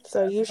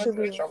 So As you much should of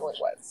a be trouble it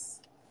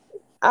was.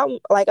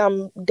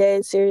 I'm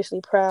dead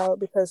seriously proud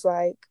because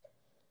like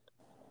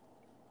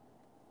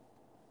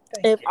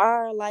Thank if you.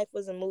 our life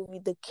was a movie,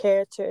 the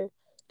character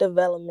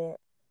development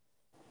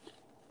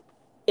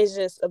is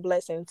just a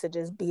blessing to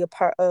just be a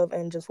part of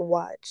and just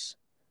watch,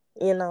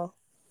 you know.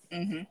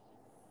 Mm-hmm.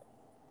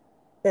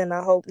 And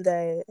I hope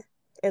that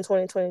in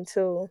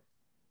 2022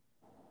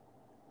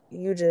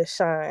 you just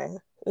shine,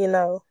 you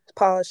know,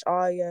 polish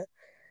all your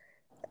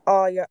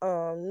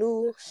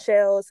new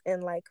shells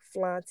and like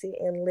flaunt it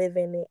and live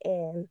in it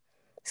and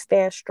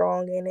stand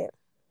strong in it.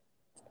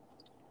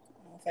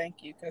 Well,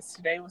 thank you because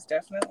today was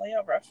definitely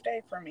a rough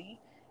day for me.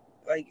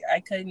 Like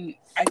I couldn't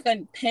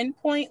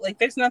pinpoint. Like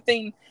there's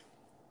nothing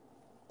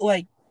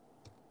like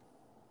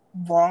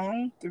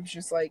wrong. There's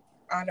just like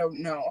I don't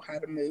know how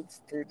to move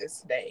through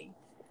this day.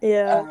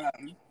 Yeah.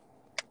 Um,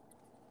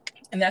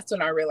 and that's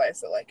when I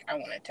realized that like I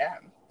wanted to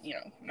have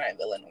my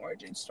villain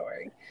origin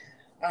story.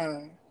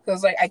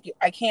 Because like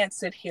I can't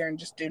sit here and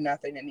just do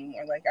nothing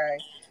anymore. Like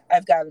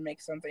I've got to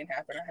make something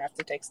happen. I have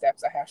to take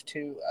steps. I got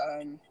to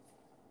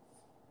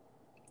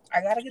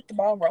get the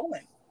ball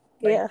rolling.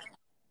 Like Yeah.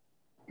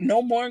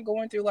 no more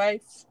going through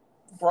life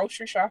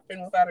grocery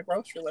shopping without a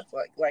grocery list.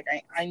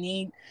 I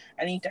need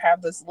to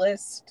have this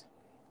list.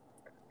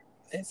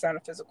 It's not a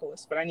physical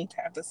list, but I need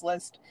to have this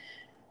list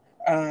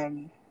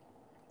um,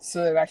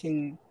 so that I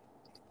can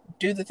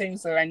do the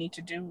things that I need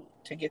to do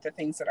to get the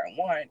things that I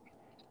want.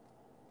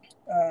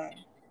 Um,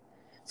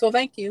 so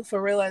thank you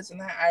for realizing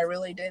that. I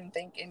really didn't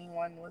think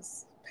anyone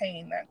was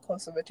paying that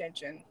close of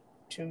attention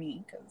to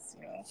me because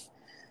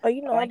Oh, I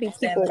I like be to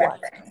stay in the people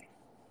watching.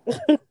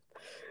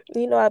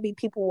 background. I be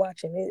people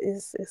watching.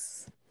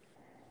 It's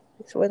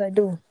what I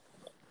do,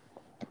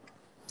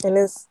 and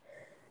it's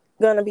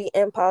gonna be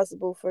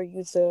impossible for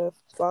you to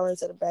fall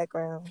into the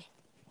background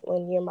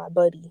when you're my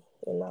buddy.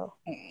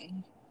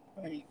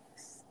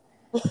 Thanks.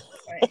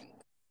 Thanks.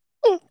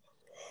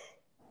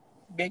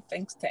 Big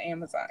thanks to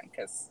Amazon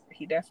because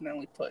he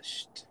definitely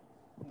pushed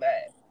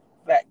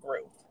that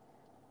growth.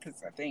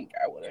 Because I think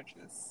I would have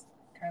just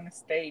kind of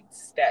stayed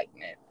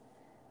stagnant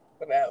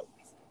without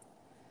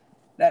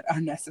that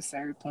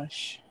unnecessary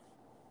push.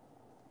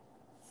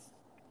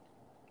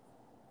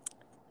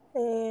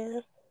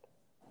 And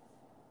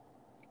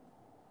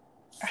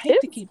I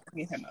hate to it's keep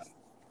bringing him up.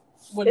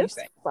 What do you it's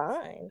think?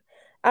 fine.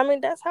 I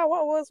mean, that's how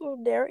I was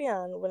with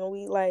Darian when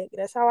we like.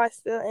 That's how I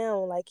still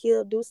am. Like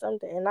he'll do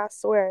something, and I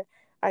swear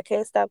I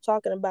can't stop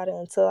talking about it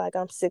until like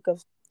I'm sick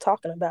of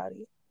talking about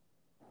it.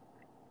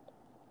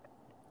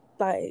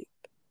 Like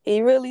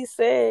he really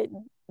said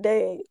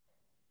that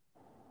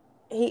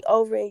he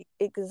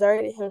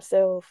overexerted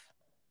himself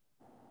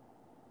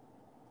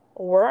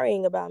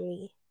worrying about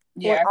me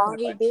when Yeah, I all feel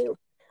he like did,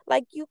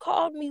 like you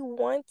called me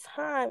one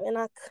time and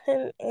I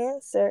couldn't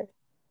answer,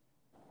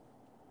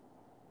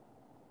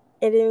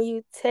 and then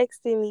you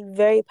texted me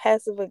very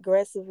passive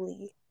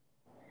aggressively,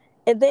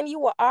 and then you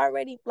were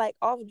already like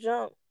off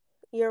jump.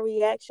 Your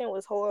reaction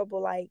was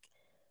horrible. Like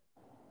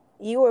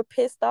you were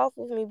pissed off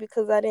with me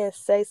because I didn't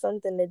say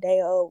something the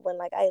day of, when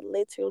like I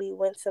literally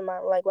went to my,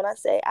 like when I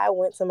say I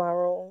went to my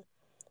room,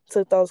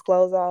 took those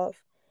clothes off,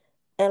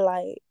 and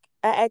like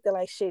I acted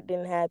like shit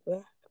didn't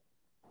happen.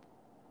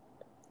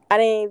 I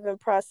didn't even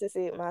process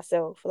it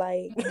myself.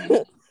 Like,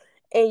 Mm-hmm.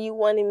 and you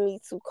wanted me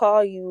to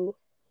call you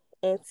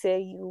and tell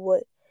you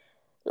what,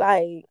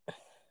 like,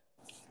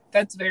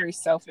 That's very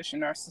selfish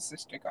and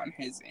narcissistic on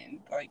his end.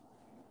 Like,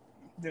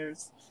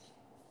 there's,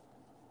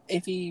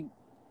 if he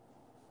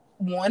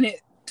wanted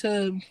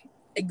to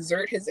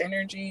exert his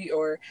energy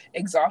or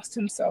exhaust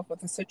himself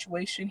with a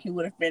situation, he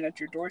would have been at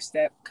your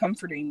doorstep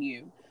comforting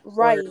you or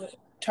right.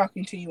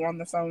 talking to you on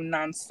the phone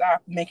nonstop,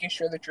 making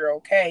sure that you're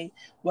okay.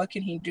 What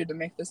can he do to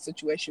make this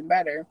situation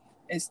better?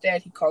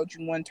 Instead, he called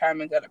you one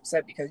time and got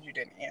upset because you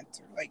didn't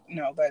answer. Like,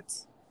 no,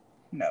 that's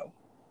no.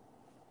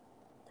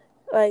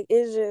 Like,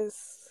 it's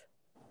just,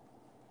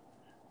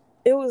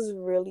 it was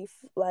really,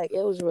 like,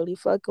 it was really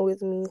fucking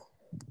with me.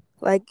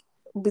 Like,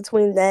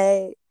 between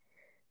that,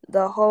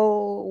 the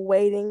whole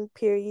waiting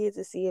period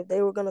to see if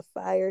they were gonna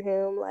fire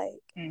him, like,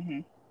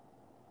 Mm-hmm.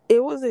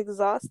 it was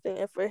exhausting.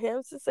 And for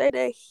him to say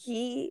that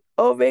he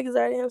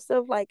overexerted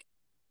himself, like,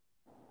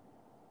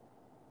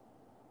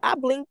 I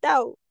blinked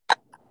out.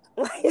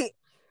 Like,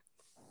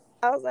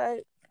 I was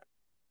like,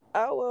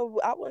 oh, well,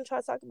 I wouldn't try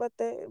to talk about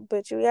that,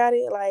 but you got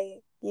it.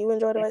 Like, you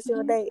enjoy the rest of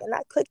your Mm-hmm. day. And I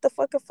clicked the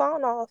fucking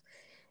phone off.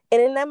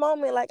 And in that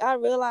moment, like, I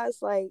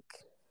realized, like,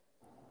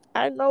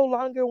 I no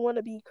longer want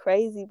to be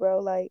crazy, bro.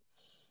 Like,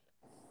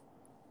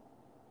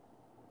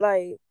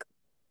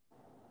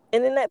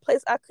 and in that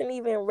place, I couldn't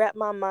even wrap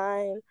my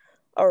mind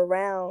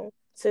around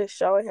to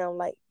show him,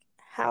 like,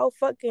 how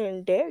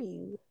fucking dare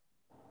you?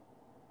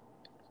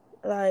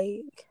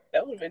 Like,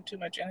 That would have been too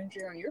much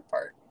energy on your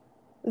part.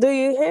 do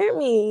you hear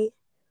me?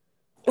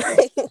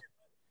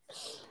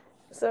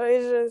 So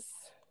it's just,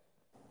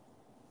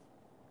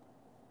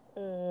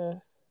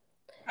 mm,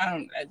 I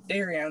don't.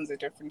 Darion's a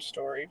different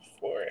story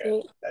for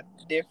it, a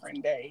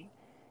different day.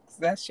 So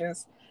that's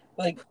just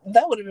like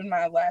that would have been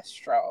my last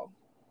straw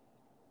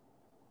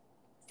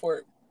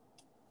for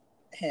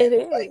it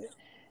him. Like, is.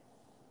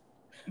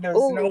 there's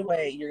no Ooh,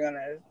 way you're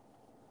gonna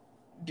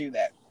do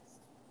that.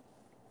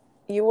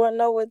 you want to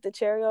know what the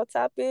cherry on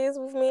top is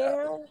with me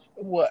and him?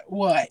 What?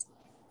 What?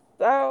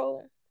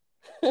 So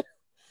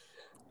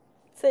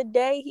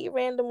today he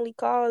randomly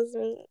calls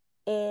me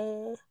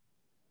and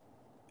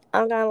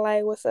I'm kind of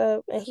like, "What's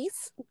up?" And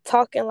he's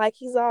talking like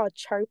he's all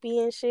chirpy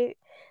and shit.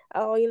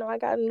 Oh, I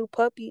got a new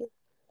puppy.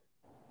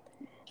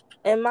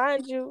 And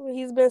mind you,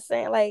 he's been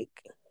saying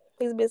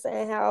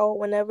how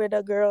whenever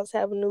the girls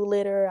have a new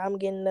litter,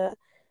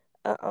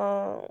 uh,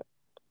 um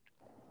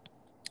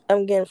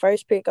I'm getting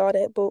first pick, all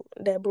that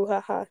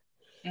brouhaha.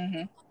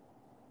 Mm-hmm.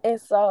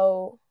 And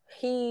so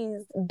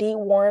he's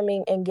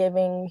deworming and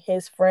giving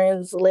his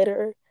friends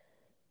litter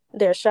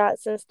their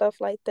shots and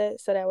stuff like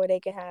that, so that way they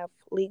can have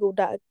legal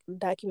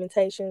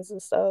documentations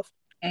and stuff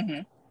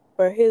Mm-hmm.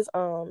 for his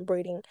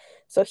breeding.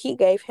 So he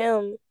gave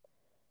him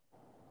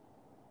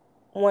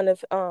one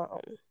of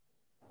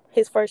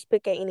his first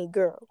pick at any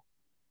girl.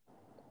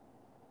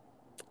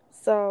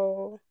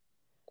 So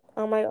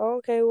I'm like, oh,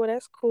 okay, well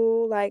that's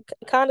cool. Like,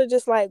 kind of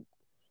just like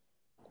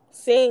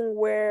seeing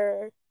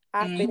where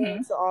I fit Mm-hmm.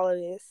 into all of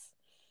this.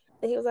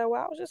 And he was like,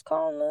 well, I was just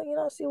calling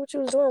to, see what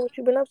you was doing, what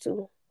you been up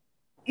to.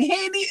 He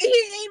ain't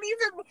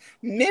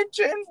even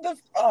mentioned the.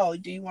 Oh,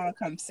 do you want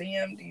to come see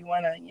him? Do you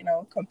want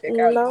to, come pick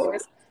out No,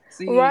 yours?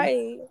 See,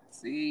 right,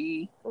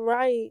 see.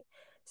 right.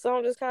 So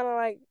I'm just kind of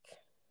like,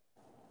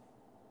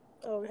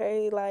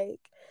 okay, like,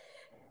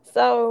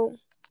 so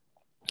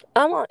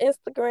I'm on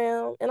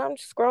Instagram and I'm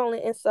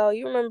scrolling, and so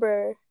you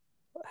remember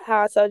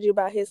how I told you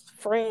about his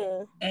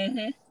friend?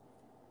 Mm-hmm.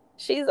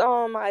 She's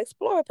on my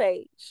explore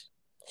page.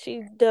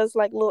 She does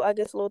like little, I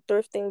guess, little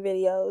thrifting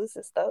videos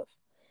and stuff.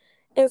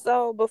 And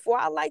so before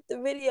I liked the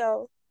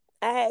video,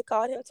 I had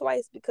called him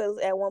twice because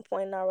at one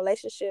point in our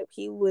relationship,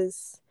 he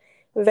was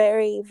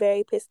very,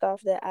 very pissed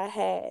off that I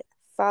had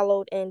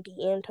followed and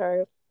DM'd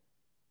her.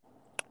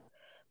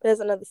 But that's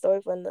another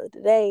story for another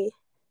day.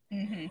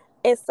 Mm-hmm.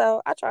 And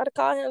so I tried to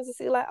call him to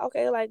see, like,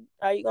 okay, like,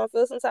 are you gonna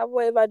feel some type of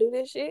way if I do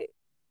this shit?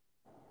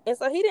 And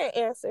so he didn't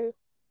answer.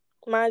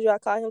 Mind you, I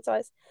called him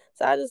twice.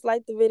 So I just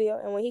liked the video.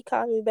 And when he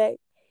called me back,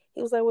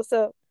 he was like, what's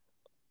up?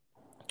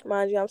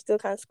 Mind you, I'm still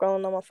kind of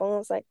scrolling on my phone. I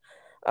was like,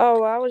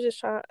 oh, I was just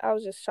trying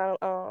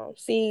to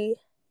see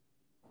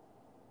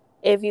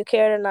if you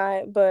cared or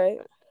not.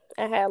 But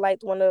I had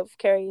liked one of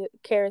Carrie's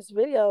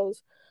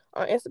videos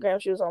on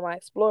Instagram. She was on my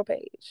explore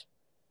page.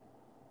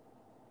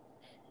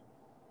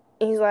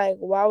 And he's like,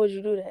 why would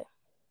you do that?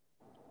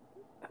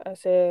 I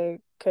said,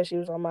 because she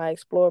was on my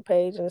explore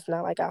page and it's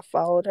not like I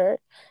followed her.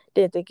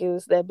 Didn't think it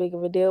was that big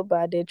of a deal, but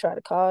I did try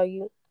to call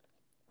you.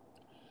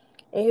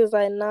 And he was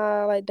like,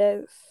 nah, like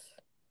that's.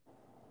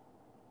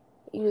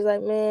 He was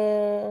like,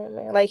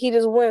 man. Like, he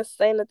just wouldn't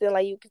say nothing.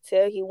 Like, you could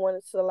tell he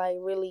wanted to, like,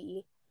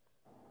 really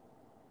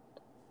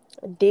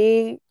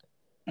dig.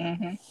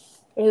 Mm-hmm. And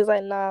he was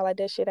like, nah, like,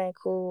 that shit ain't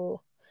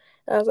cool.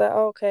 And I was like,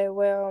 okay,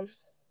 well,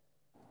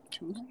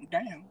 Too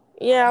damn.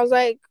 yeah, I was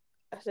like,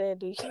 I said,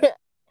 do you?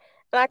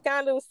 And I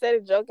kind of said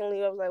it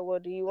jokingly. I was like, well,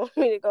 do you want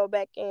me to go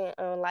back and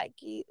unlike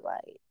it?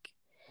 Like,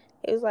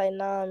 he was like,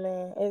 nah,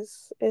 man,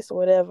 it's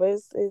whatever.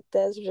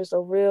 That's just a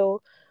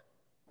real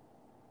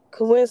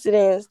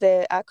coincidence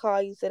that I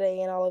call you today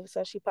and all of a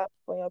sudden she popped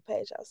up on your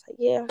page. I was like,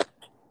 yeah.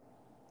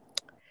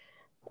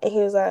 And he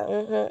was like,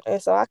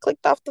 And so I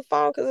clicked off the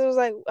phone because it was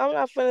like, I'm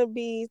not gonna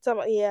be talking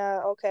about,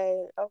 yeah,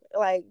 okay,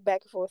 like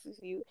back and forth with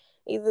you.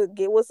 Either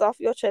get what's off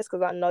your chest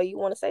because I know you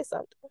want to say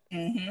something.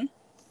 Mm-hmm.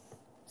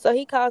 So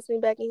he calls me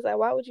back and he's like,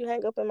 why would you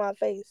hang up in my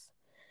face?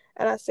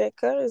 And I said,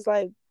 cuz,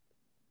 like,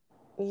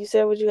 you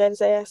said what you had to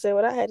say. I said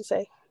what I had to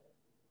say.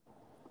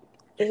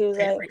 And he was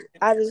like, Period.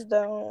 I just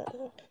don't.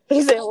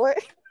 He said, what?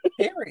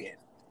 Period.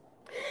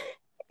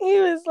 He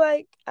was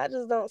like, I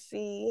just don't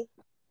see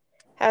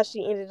how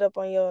she ended up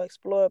on your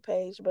Explore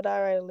page. But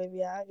all right,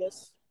 Olivia, I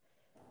guess.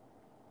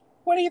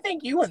 What do you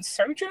think? You went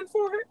searching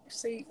for her?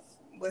 See,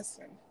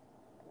 listen.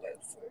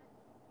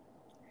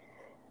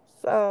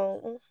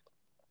 So,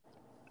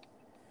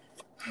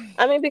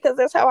 I mean, because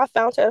that's how I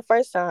found her the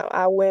first time.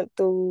 I went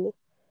through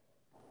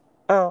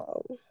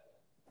um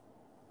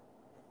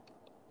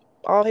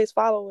all his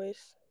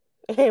followers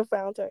and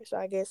found her. So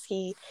I guess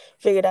he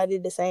figured I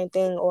did the same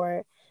thing,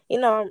 or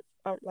I'm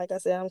like I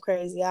said, I'm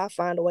crazy. I'll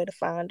find a way to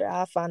find her.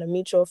 I'll find a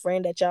mutual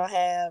friend that y'all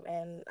have,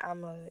 and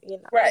I'm a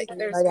Right. do what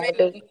There's I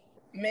gotta do.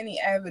 many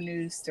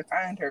avenues to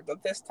find her,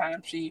 but this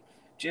time she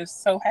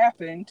just so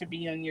happened to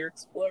be on your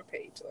Explore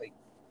page. Like,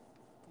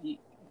 what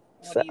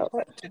So do you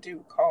want to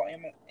do? Call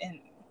him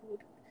in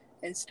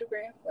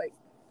Instagram? Like,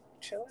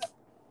 chill out.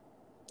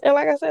 and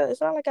like I said,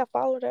 it's not like I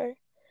followed her,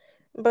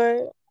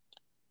 but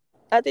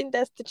I think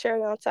that's the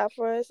cherry on top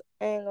for us.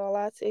 I ain't gonna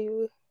lie to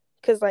you,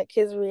 cause like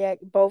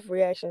both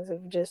reactions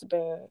have just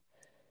been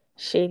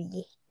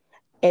shitty,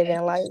 and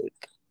then like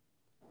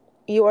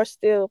you are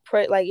still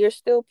you're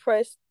still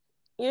pressed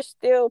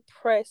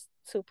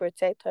to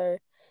protect her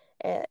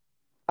at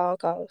all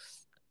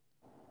costs.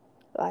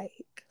 Like,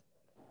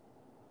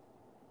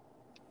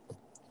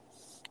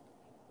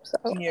 so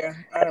Yeah,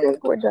 I I don't.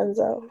 think we're done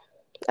though.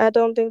 I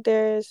don't think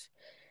there's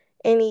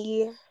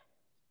any.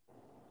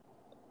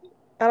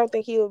 I don't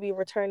think he will be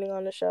returning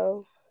on the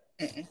show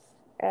Mm-mm.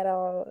 at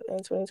all in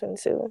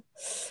 2022.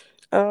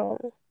 Um,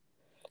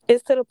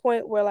 it's to the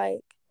point where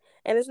like,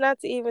 and it's not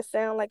to even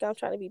sound like I'm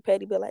trying to be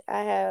petty, but like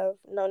I have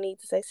no need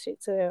to say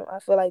shit to him. I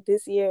feel like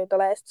this year, the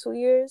last 2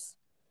 years,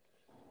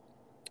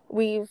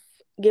 we've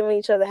given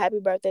each other happy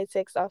birthday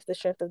texts off the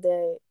strength of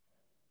that.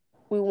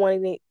 We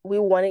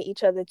wanted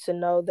each other to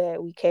know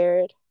that we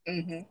cared.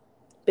 Mm-hmm.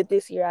 But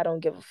this year, I don't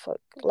give a fuck.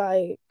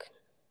 Like,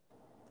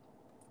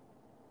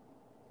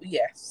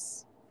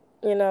 Yes.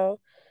 you know,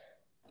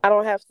 I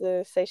don't have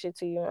to say shit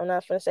to you. I'm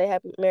not gonna say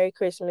Merry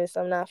Christmas.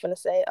 I'm not gonna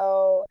say,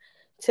 oh,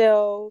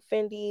 tell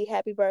Fendi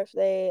happy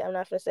birthday. I'm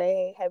not gonna say,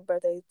 hey, happy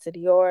birthday to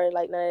Dior.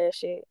 Like, none of that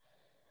shit.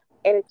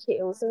 And it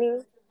kills me.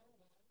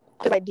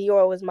 Like,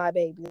 Dior was my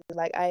baby.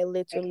 Like, I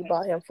literally Mm-hmm.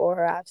 bought him for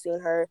her. I've seen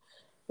her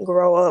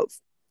grow up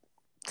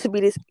to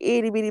be this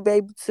itty bitty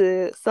baby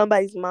to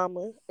somebody's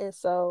mama. And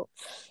so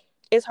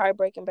it's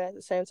heartbreaking, but at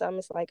the same time,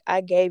 it's like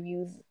I gave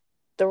you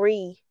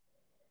 3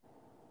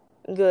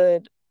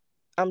 good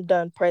I'm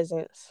done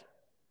presents.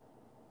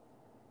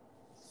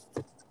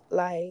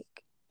 Like,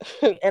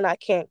 and I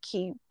can't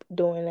keep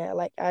doing that.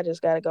 Like, I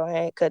just gotta go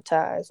ahead and cut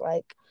ties.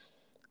 Like,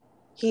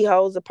 he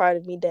holds a part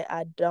of me that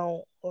I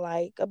don't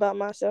like about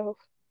myself.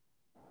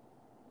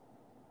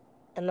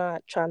 And I'm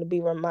not trying to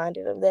be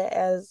reminded of that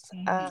as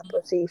I Mm-hmm.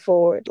 proceed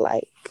forward.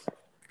 Like,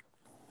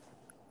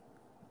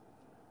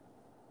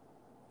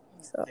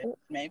 so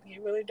Maybe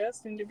it really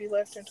does need to be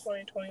left in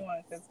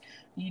 2021 because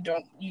you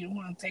don't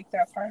want to take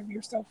that part of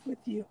yourself with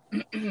you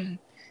in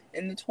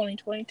the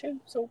 2022.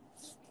 So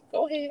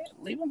go ahead,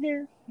 leave them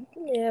here.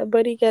 yeah,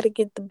 but he gotta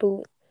get the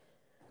boot.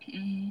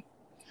 Mm-hmm.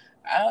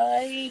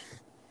 I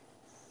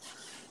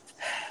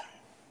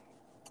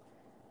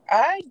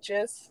I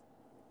just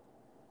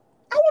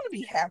I want to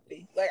be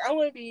happy. Like, I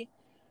want to be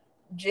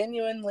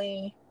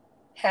genuinely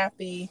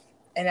happy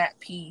and at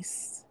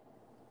peace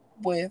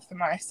with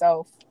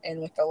myself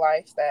and with the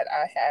life that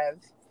I have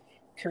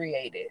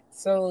created.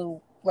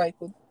 So, like,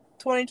 with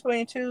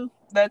 2022,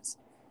 that's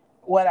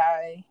what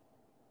I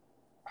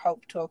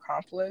hope to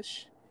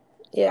accomplish.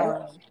 Yeah.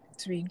 Um,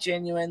 to be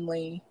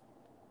genuinely,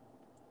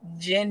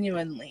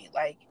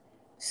 like,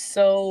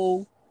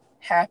 so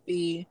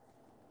happy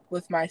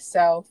with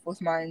myself,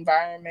 with my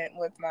environment,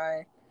 with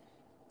my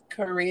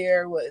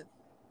career, with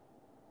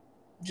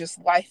just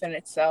life in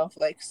itself.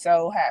 Like,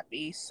 so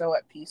happy, so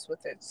at peace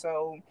with it,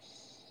 so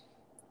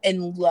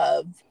in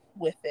love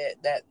with it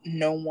that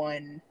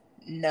nothing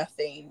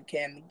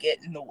can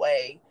get in the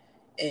way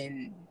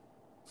and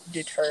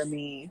deter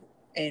me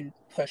and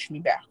push me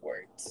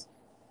backwards.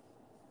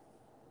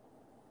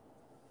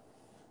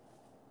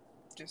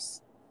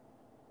 Just,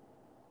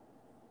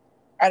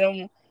 I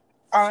don't,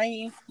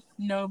 I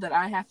know that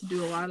I have to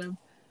do a lot of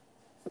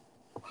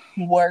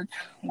work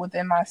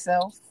within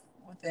myself,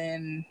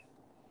 within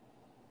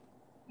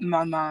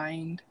my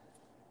mind,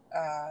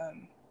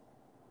 um,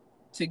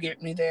 to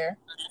get me there.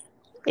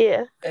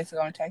 Yeah. It's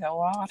going to take a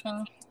lot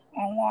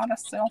of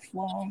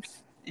self-love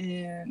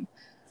and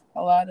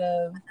a lot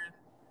of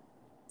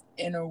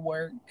inner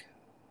work,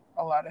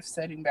 a lot of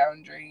setting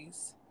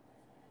boundaries,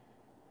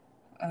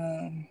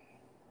 um,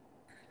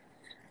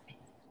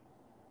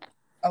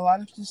 a lot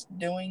of just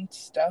doing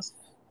stuff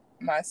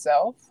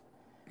myself,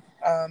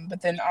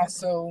 but then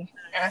also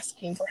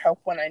asking for help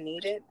when I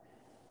need it,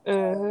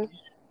 Mhm.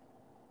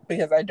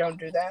 because I don't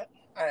do that.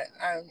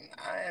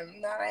 I'm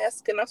not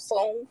asking a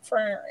soul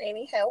for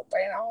any help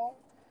at all.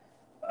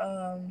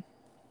 Um,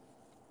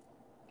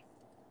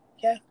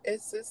 yeah,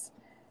 it's just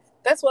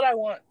that's what I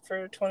want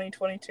for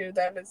 2022.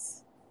 That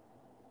is,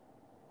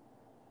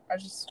 I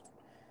just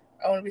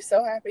I want to be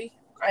so happy.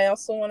 I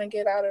also want to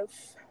get out of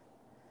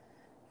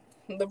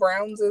the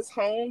Browns'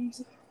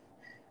 homes.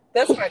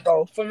 That's my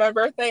goal for my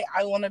birthday.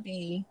 I want to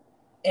be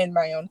in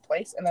my own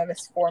place, and that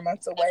is 4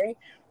 months away.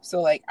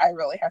 So like, I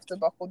really have to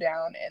buckle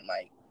down and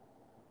like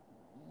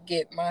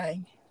get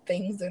my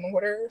things in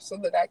order so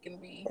that I can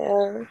be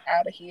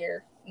out of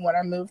here. When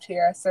I moved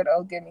here, I said,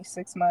 "Oh, give me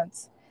 6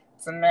 months."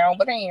 So now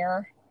we're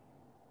here,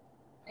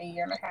 a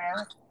year and a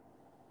half.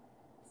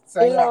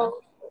 So You yeah, know,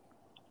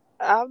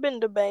 I've been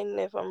debating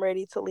if I'm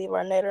ready to leave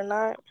Arnett or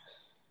not.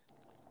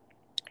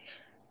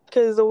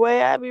 Because the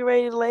way I be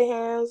ready to lay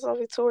hands on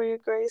Victoria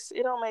Grace,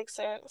 it don't make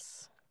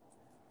sense.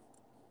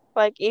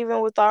 Like,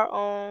 even with our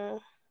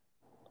own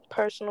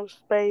personal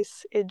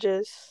space,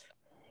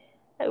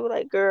 they were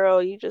like,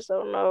 girl, you just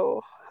don't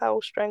know how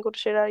we'll strangle the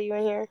shit out of you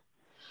in here.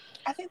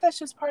 I think that's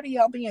just part of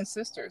y'all being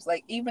sisters.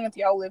 Like, even if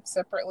y'all live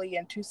separately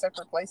in two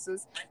separate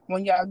places,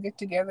 when y'all get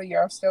together,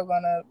 y'all still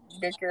gonna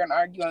bicker and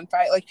argue and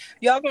fight. Like,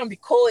 y'all gonna be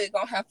cool, you're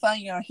gonna have fun,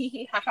 hee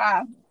hee ha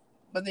ha.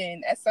 But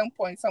then at some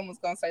point, someone's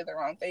gonna say the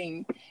wrong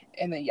thing,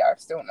 and then y'all are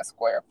still gonna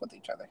square up with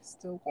each other.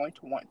 Still going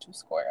to want to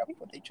square up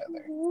with each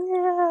other.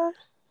 Yeah,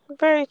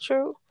 very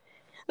true.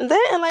 Then,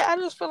 like, I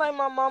just feel like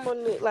my mama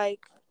need,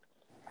 like,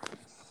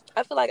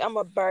 I feel like I'm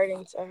a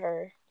burden to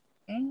her.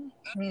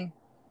 Mm-hmm.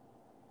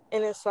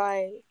 And it's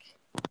like,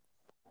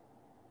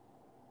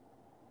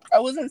 I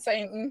wasn't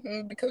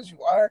saying because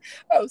you are.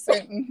 I was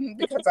saying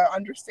because I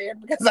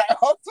understand, because I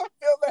also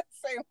feel that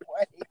same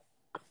way.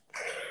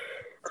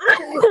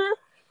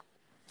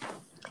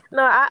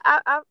 no,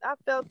 I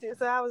felt it,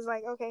 so I was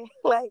like, okay,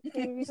 like,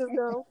 you just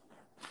go.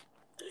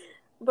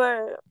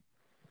 But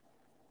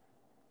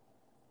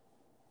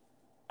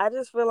I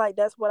just feel like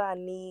that's what I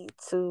need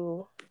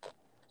to.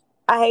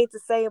 I hate to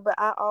say it, but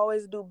I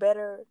always do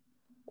better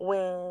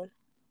when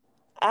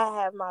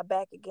I have my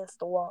back against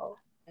the wall.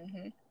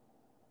 Mm-hmm.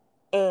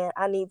 And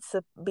I need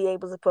to be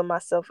able to put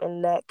myself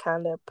in that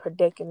kind of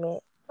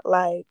predicament.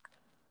 Like,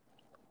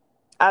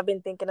 I've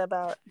been thinking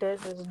about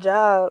there's this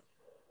job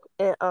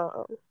in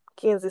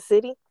Kansas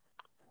City,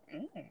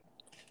 Mm-hmm.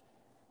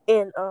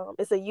 and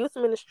it's a youth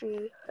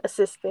ministry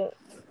assistant,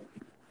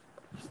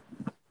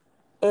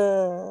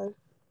 and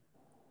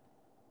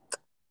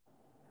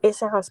it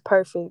sounds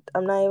perfect.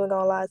 I'm not even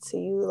gonna lie to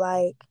you.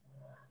 Like,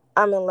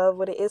 I'm in love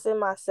with it. It's in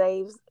my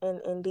saves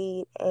and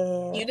Indeed, You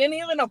and didn't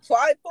even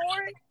apply for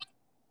it?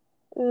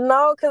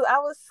 no, because I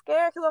was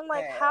scared. Because I'm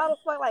like, how Man. the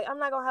fuck? Like, I'm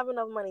not gonna have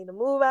enough money to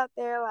move out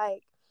there.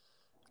 Like,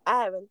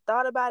 I haven't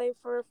thought about it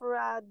for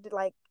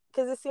like,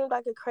 because it seemed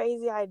like a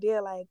crazy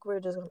idea. Like, we're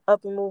just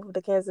up and move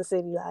to Kansas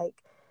City. Like,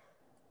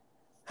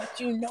 But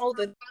you know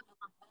that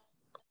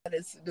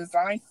is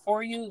designed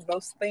for you,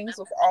 those things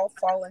will all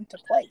fall into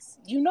place.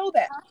 You know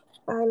that.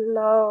 I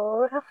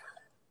know.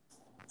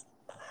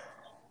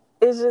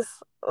 It's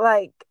just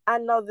like, I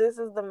know this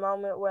is the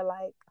moment where,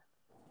 like,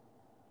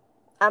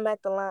 I'm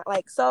at the line.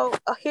 Like, so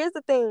here's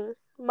the thing.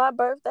 My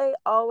birthday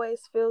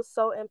always feels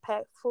so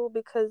impactful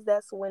because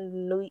that's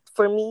when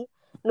for me,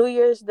 New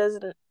Year's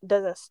doesn't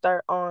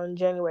start on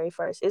January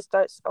 1st. It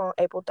starts on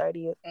April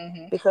 30th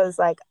Mm-hmm. because,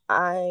 like,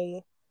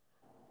 I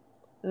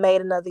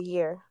made another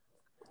year.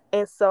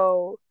 And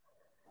so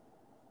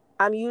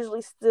I'm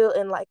usually still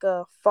in like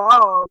a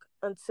fog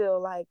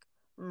until like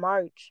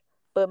March,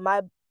 but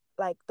my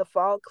like the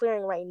fog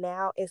clearing right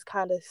now is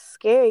kind of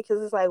scary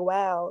because it's like,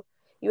 wow,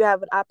 you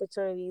have an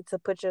opportunity to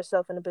put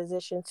yourself in a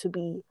position to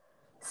be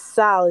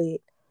solid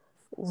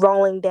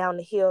rolling down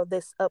the hill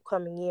this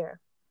upcoming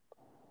year.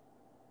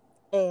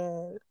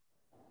 And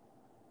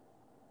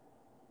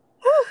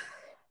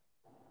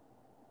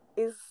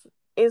it's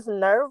it's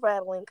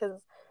nerve-rattling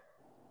because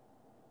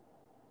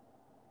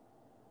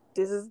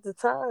this is the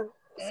time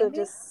to Mm-hmm.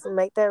 just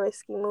make that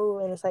risky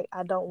move, and it's like,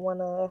 I don't want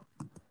to.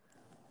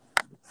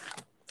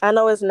 I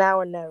know it's now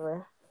or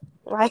never.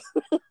 Like,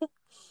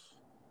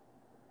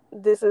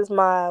 this is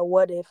my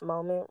what if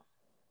moment.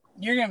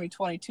 You're gonna be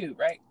 22,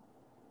 right?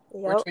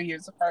 We're Yep. 2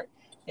 years apart.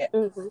 Yeah.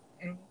 Mm-hmm.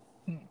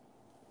 Mm-hmm.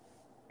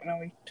 And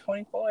I'll be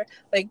 24.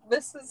 Like,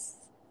 this is.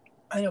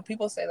 I know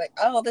people say like,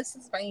 "Oh, this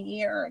is my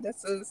year.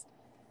 This is."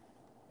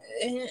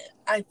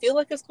 I feel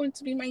like it's going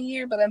to be my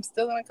year, but I'm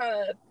still gonna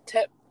kind of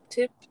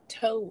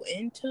tiptoe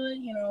into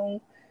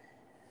it.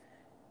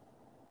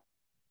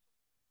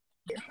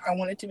 I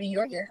want it to be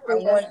your year. I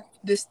Yeah. want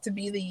this to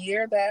be the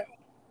year that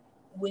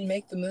we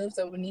make the moves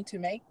that we need to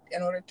make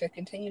in order to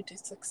continue to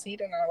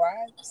succeed in our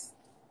lives,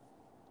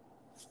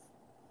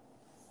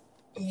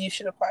 you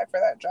should apply for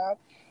that job.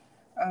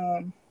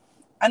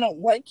 I don't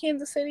like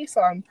Kansas City,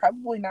 so I'm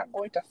probably not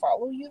going to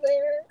follow you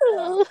there.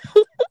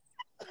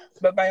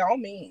 But by all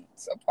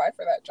means, apply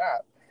for that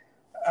job.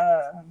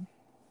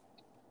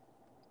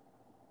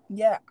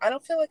 Yeah, I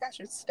don't feel like I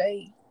should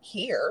stay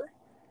here.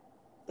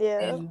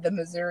 Yeah. In the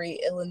Missouri,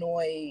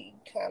 Illinois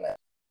kind of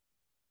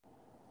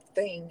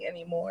thing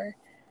anymore.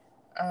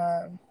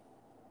 I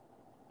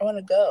want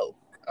to go.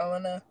 I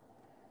don't know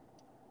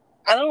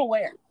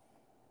where,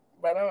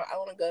 but I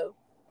want to go.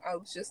 I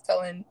was just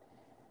telling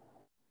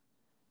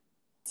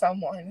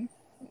someone,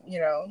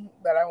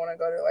 that I want to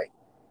go to like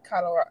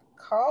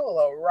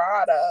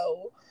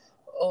Colorado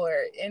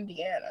or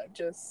Indiana.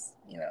 Just,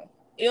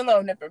 even though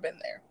I've never been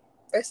there,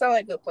 they sound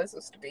like good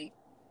places to be.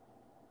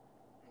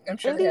 I'm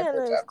sure they have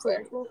Indiana good is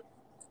jobs cool.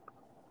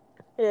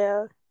 There.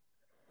 Yeah.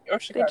 Or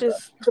Chicago.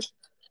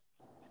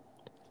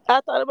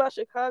 I thought about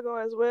Chicago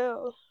as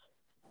well.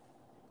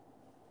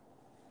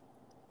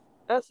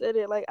 I said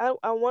it like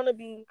I want to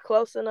be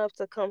close enough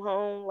to come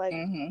home. Like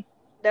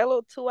that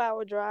little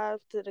 2-hour drive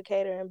to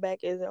Decatur and back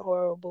isn't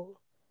horrible.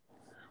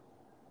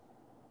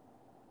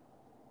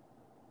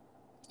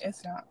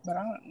 It's not, but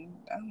I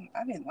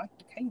didn't like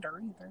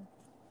Decatur either.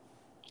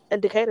 And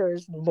Decatur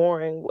is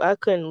boring. I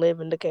couldn't live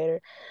in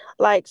Decatur.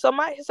 Like so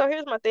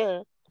here's my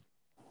thing.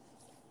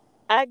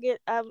 I'm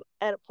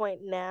at a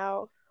point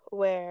now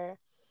where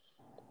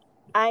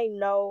I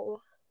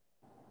know.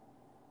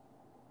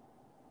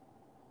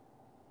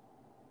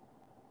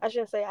 I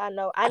shouldn't say I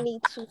know. I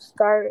need to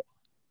start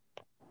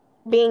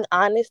being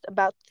honest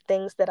about the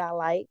things that I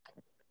like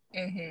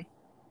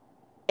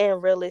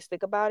and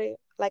realistic about it.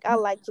 Like, I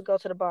like to go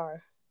to the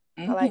bar.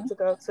 I like to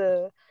go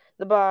to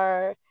the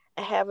bar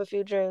and have a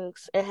few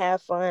drinks and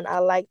have fun. I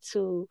like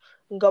to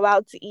go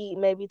out to eat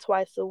maybe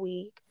twice a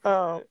week.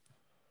 So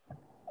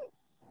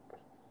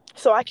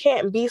I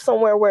can't be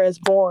somewhere where it's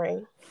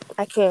boring.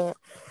 I can't.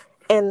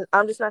 And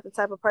I'm just not the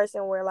type of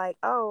person where like,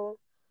 oh,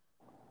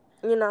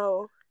 I'm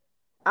going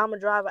to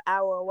drive an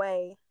hour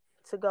away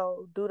to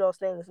go do those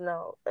things.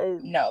 No.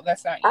 No,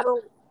 that's not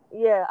you.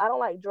 I don't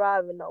like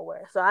driving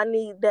nowhere. So I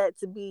need that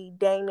to be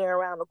dang near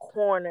around the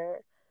corner.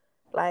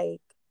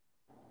 Like,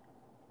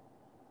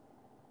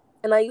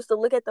 and I used to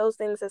look at those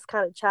things as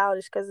kind of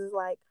childish because it's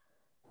like,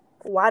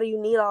 why do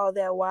you need all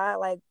that? Why?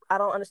 Like, I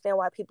don't understand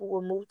why people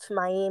will move to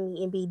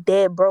Miami and be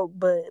dead broke,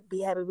 but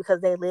be happy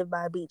because they live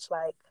by a beach.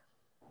 Like,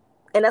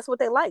 and that's what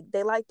they like.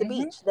 They like the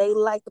beach. They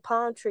like the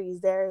palm trees.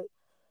 I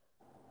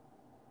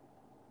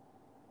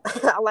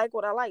like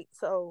what I like.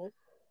 So,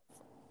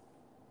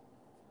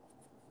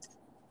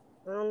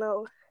 I don't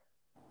know.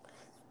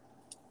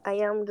 I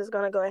am just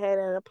going to go ahead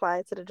and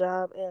apply to the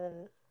job.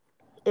 And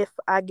if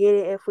I get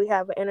it, if we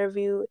have an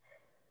interview,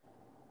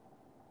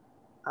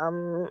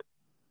 I'm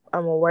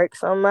going to work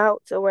something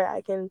out to where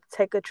I can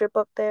take a trip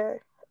up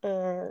there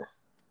and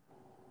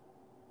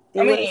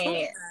I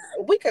mean,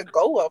 we could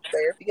go up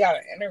there if you got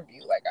an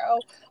interview. Like,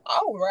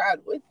 I'll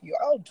ride with you.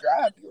 I'll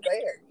drive you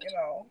there,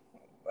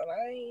 But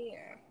I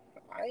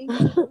ain't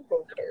gonna move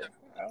over there.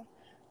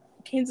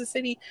 Kansas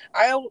City.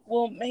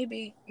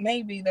 Maybe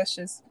that's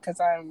just because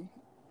I'm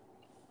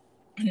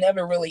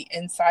never really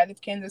inside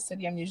of Kansas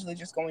City. I'm usually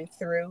just going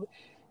through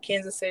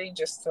Kansas City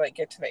just to like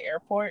get to the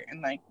airport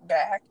and like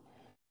back.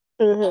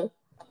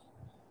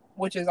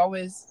 Which is I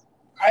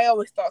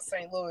always thought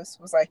St. Louis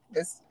was like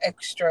this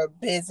extra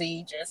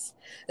busy, just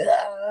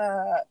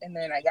and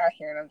then I got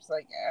here and I'm just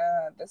like,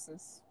 this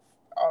is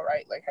all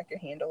right. Like I can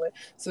handle it.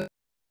 So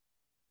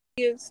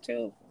it is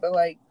too, but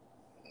like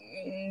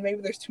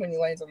maybe there's too many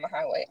lanes on the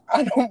highway.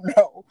 I don't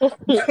know.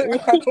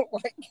 I don't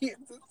like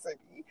Kansas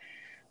City.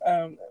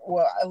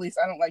 Well, at least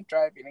I don't like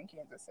driving in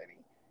Kansas City.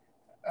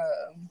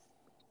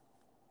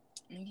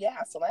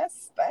 Yeah, so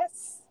that's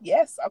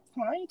yes,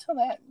 applying to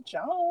that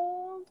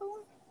job.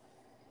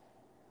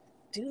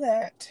 Do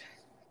that.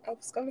 I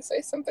was gonna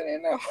say something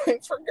and now I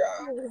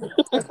forgot.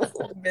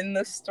 It's been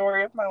the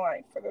story of my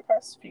life for the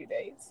past few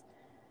days.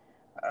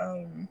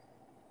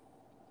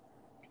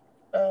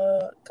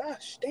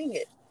 Gosh dang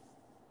it.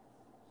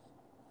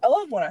 I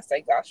love when I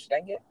say gosh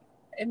dang it.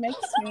 It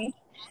makes me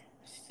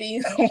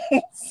feel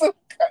some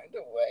kind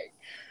of way.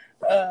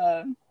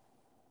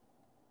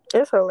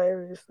 It's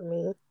hilarious to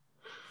me.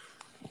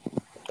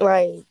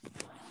 Like,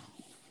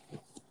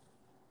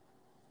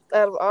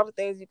 out of all the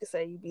things you could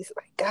say, you'd be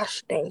like,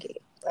 gosh dang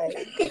it. Like,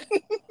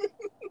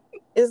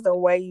 it's the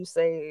way you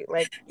say it,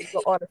 like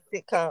you're on a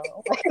sitcom.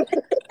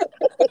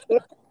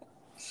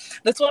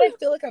 That's what I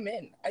feel like I'm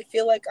in. I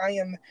feel like I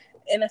am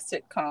in a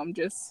sitcom,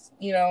 just,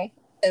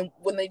 and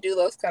when they do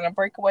those kind of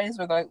breakaways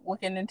where they're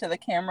looking into the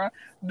camera,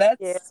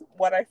 that's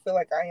what I feel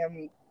like I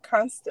am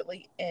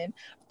constantly in.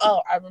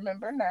 Oh, I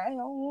remember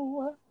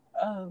now.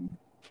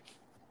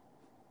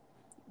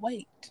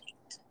 Wait.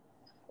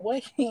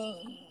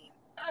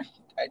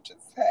 I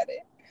just had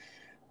it.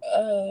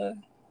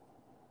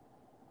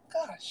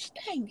 Gosh,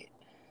 dang it.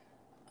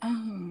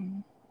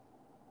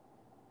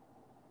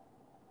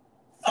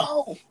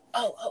 Oh,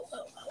 oh, oh,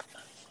 oh,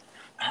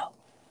 oh,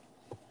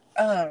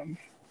 oh.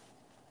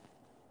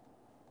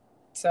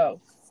 So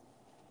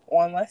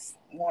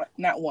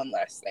not one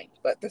last thing,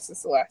 but this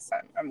is the last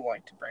time I'm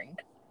going to bring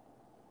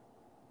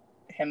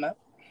him up.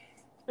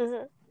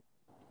 Mm-hmm.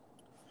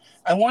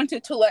 I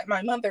wanted to let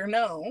my mother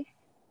know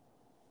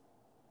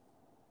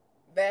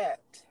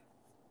that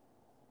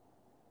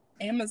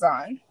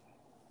Amazon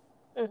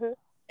Mm-hmm.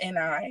 and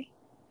I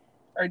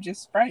are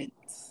just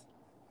friends.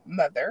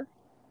 Mother,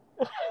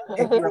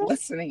 if you're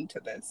listening to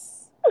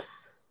this,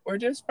 we're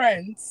just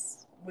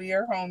friends. We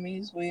are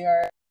homies. We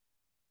are.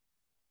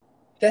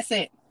 That's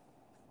it.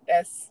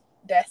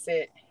 That's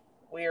it.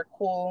 We are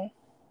cool.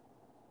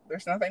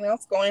 There's nothing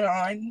else going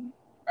on.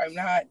 I'm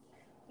not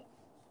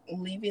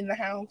leaving the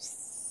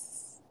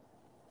house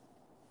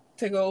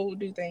to go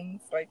do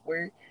things. Like,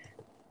 we're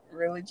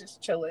really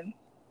just chilling,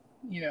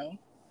 you know.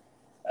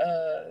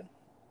 Uh,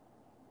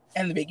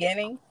 in the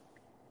beginning,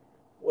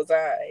 was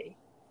I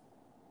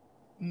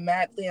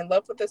madly in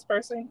love with this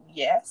person?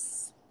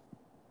 Yes.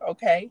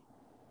 Okay.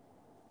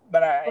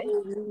 But Oh,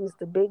 you used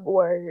the big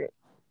word.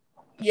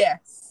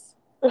 yes.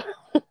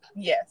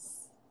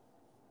 Yes,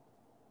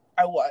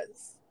 I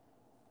was.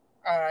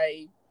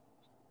 I,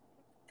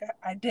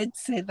 I did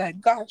say that.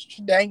 Gosh,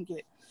 dang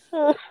it.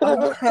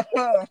 Oh,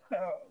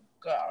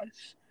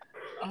 gosh.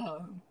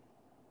 Um,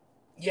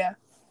 yeah,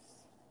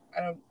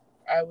 I don't,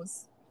 I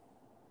was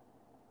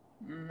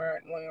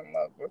madly in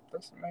love with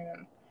this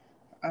man.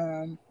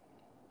 Um,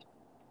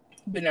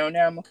 but no,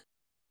 now I'm,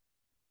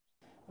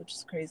 which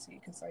is crazy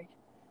because, like,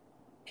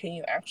 can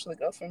you actually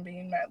go from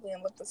being madly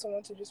in love with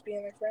someone to just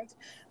being their friends?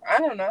 I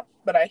don't know,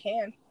 but I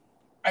can.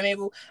 I'm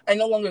able. I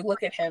no longer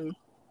look at him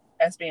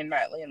as being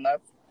madly in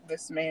love.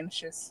 This man's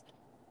just.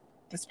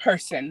 This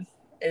person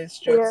is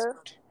just Yeah.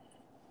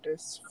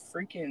 this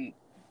freaking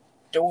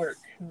dork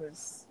who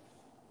is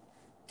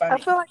I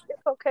funny. feel like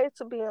it's okay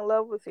to be in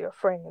love with your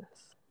friends.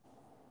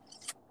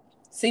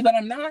 See, but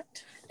I'm not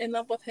in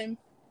love with him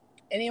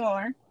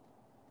anymore.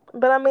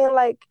 But I mean,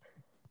 like,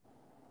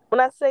 when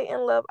I say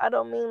in love, I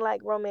don't mean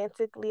like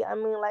romantically. I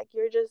mean like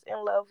you're just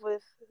in love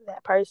with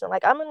that person.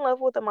 Like I'm in love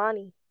with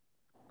Amani.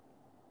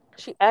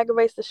 She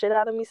aggravates the shit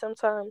out of me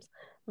sometimes,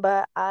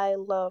 but I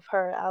love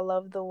her. I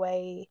love the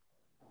way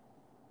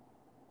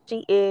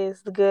she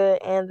is, the good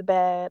and the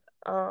bad.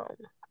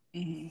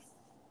 Mm-hmm.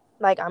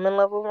 Like I'm in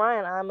love with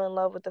Ryan. I'm in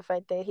love with the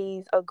fact that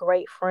he's a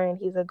great friend.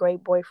 He's a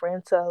great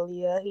boyfriend to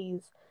Aaliyah.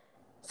 He's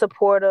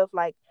supportive.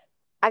 Like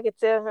I could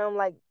tell him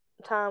like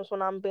times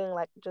when I'm being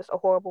like just a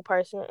horrible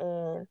person,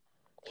 and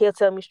he'll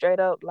tell me straight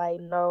up like,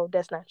 "No,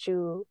 that's not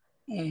you."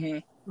 Mm-hmm.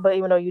 But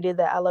even though you did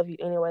that, I love you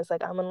anyways.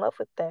 Like I'm in love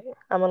with that.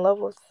 I'm in love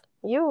with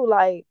you.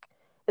 Like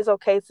it's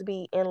okay to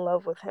be in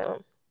love with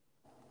him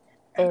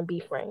and be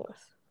friends.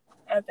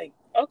 I think,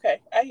 okay,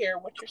 I hear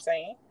what you're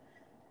saying.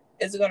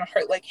 Is it going to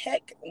hurt like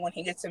heck when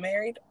he gets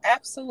married?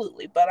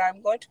 Absolutely. But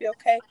I'm going to be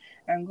okay.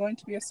 I'm going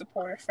to be a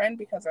supportive friend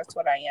because that's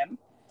what I am.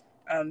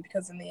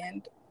 Because in the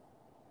end,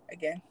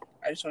 again,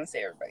 I just want to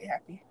say everybody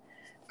happy.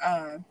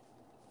 Um,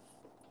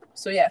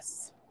 so,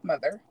 yes,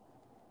 mother,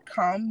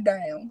 calm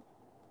down.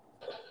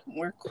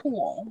 We're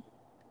cool.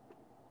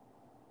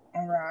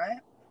 All right.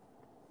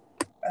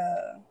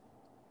 Uh,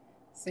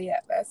 so, yeah,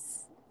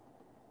 that's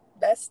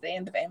the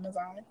end of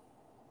Amazon.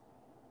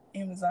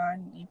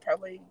 Amazon, you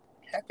probably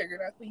have figured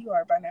out who you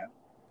are by now.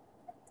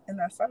 And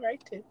that's all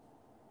right, too.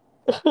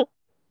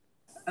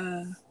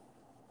 Uh,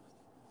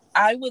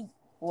 I would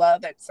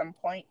love at some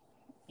point,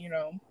 you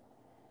know,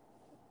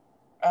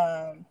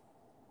 um,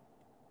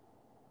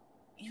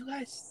 you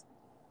guys,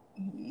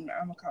 I'm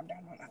gonna calm down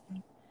on that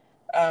one.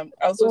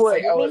 I was gonna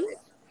What say, oh, me?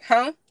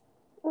 huh?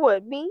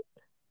 What me?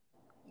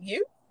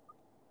 You?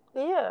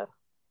 Yeah.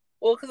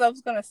 Well, because I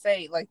was gonna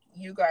say, like,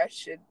 you guys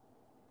should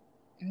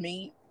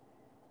meet,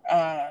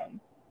 um,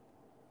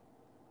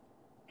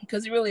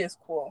 because he really is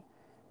cool,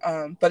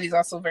 but he's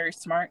also very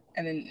smart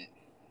and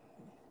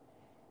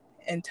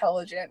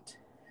intelligent,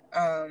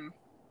 um,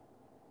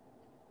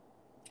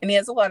 and he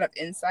has a lot of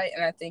insight,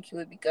 and I think he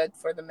would be good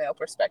for the male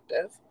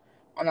perspective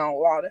on a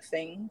lot of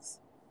things.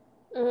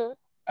 Mhm.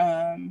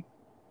 Um,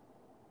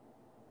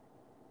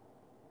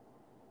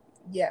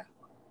 yeah,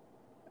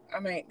 I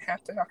might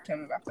have to talk to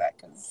him about that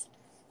because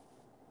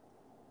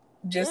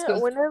just Yeah.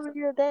 because, Whenever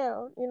you're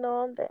down,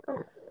 I'm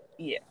down.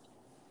 yeah.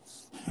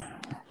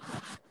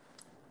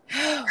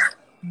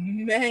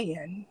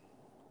 Man,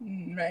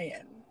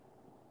 man,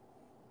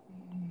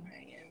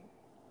 man.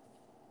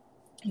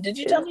 Did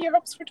you tell Yeah. me your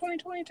hopes for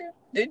 2022?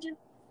 Did you?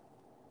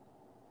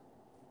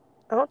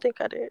 I don't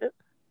think I did.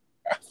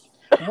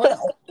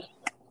 Well,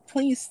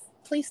 please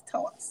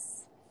tell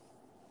us.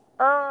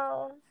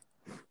 um,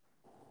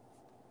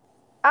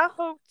 I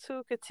hope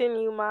to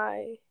continue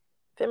my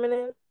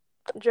feminine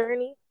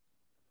journey.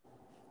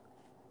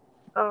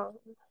 Um,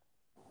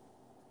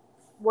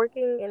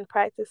 Working and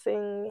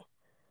practicing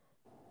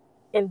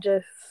and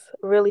just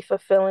really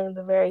fulfilling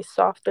the very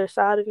softer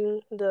side of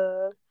me,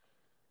 the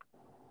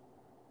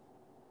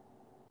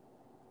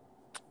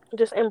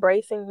just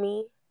embracing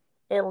me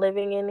and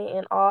living in it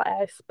in all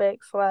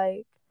aspects,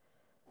 like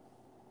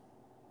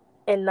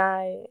and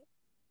not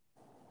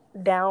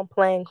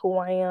downplaying who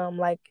I am.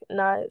 Like,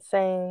 not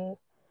saying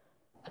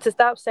to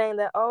stop saying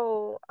that,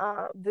 oh,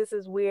 this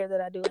is weird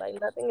that I do. Like,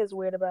 nothing is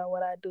weird about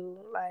what I do.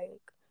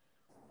 Like,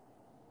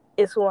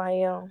 it's who I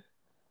am.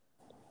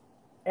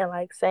 And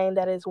like saying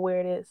that it's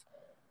weird is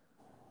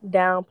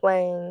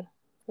downplaying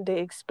the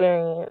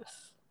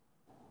experience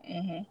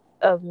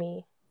of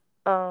me.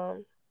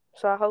 So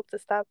I hope to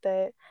stop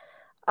that.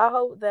 I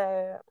hope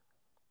that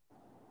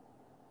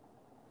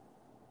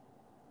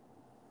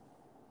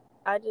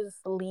I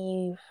just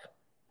leave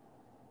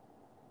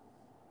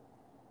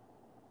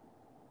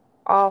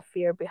all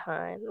fear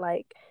behind,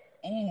 like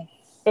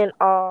in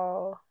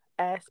all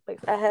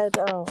aspects. I had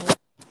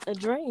a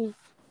dream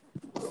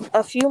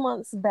a few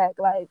months back,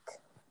 like,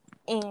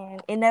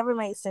 and it never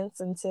made sense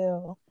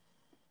until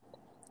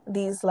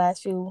these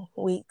last few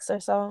weeks or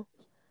so.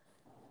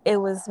 It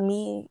was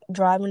me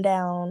driving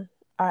down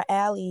our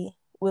alley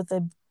with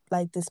a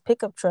like this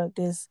pickup truck,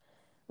 this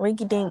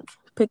rinky dink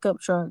pickup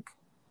truck,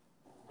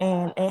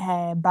 and it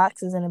had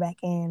boxes in the back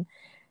end.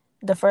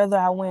 The further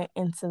I went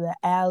into the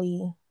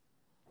alley,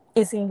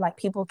 it seemed like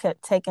people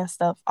kept taking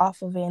stuff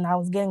off of it, and I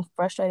was getting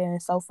frustrated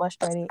and so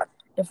frustrated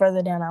the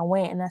further down I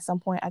went. And at some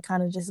point, I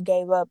kind of just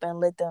gave up and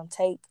let them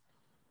take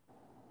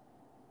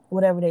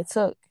whatever they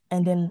took.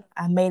 And then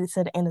I made it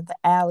to the end of the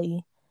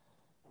alley,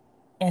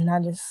 and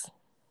I just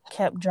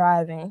kept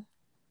driving.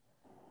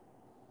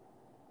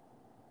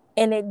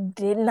 And it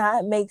did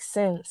not make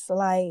sense.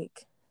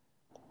 Like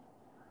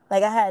I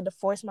had to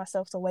force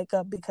myself to wake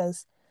up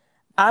because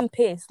I'm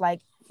pissed.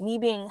 Like, me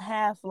being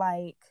half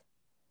like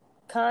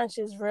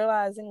conscious,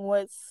 realizing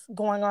what's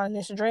going on in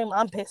this dream,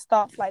 I'm pissed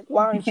off. Like,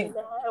 why aren't you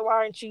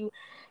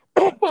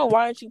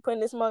why aren't you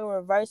putting this mug in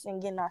reverse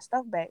and getting our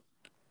stuff back?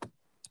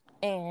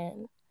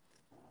 And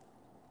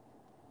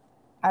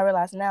I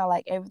realize now,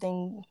 like,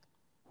 everything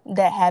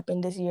that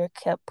happened this year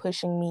kept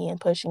pushing me and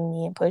pushing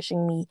me and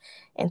pushing me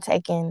and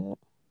taking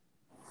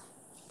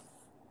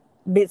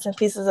bits and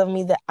pieces of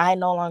me that I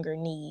no longer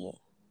need.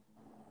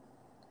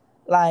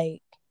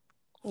 Like,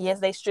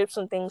 yes, they stripped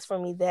some things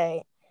from me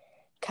that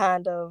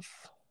kind of,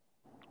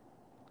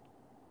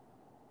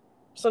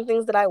 some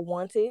things that I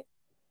wanted,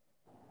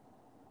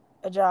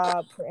 a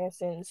job, for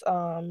instance,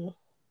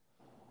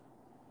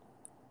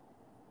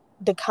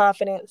 the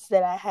confidence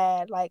that I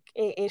had, like,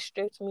 it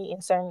stripped me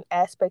in certain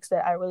aspects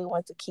that I really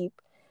want to keep.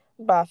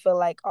 But I feel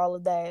like all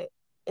of that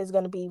is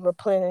going to be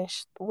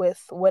replenished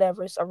with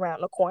whatever's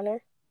around the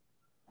corner.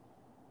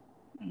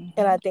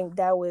 And I think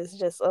that was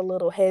just a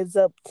little heads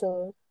up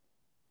to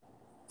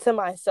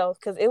myself,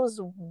 because it was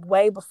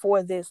way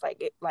before this,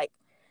 like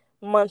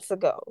months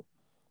ago,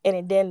 and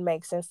it didn't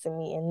make sense to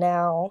me. And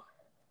now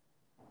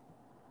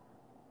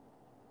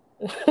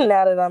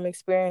now that I'm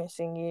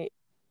experiencing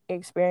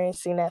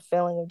that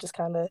feeling of just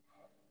kind of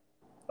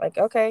like,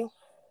 okay,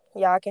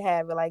 y'all can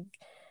have it. Like,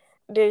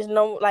 there's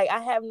no, like, I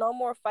have no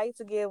more fight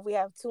to give. We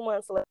have 2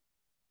 months left.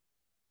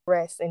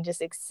 Rest and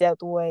just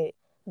accept what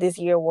this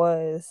year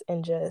was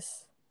and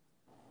just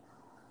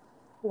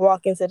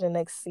walk into the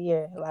next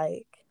year,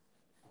 like,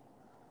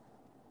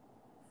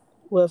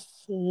 with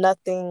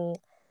nothing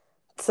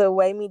to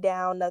weigh me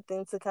down,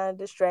 nothing to kind of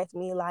distract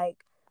me. Like,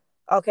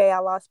 okay, I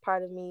lost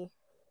part of me.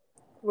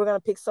 We're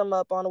gonna pick some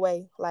up on the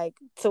way, like,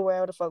 to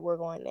wherever the fuck we're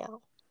going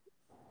now.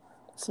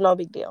 It's no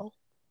big deal.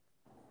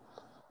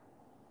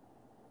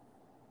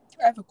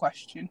 I have a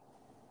question.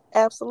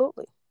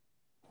 Absolutely.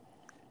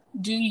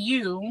 Do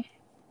you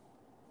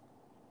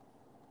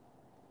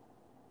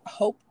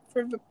hope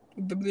for the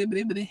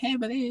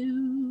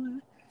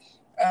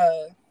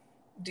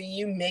do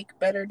you make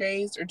better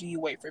days, or do you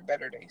wait for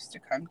better days to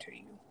come to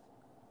you?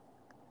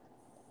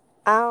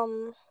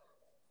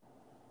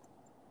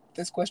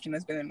 This question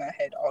has been in my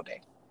head all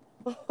day.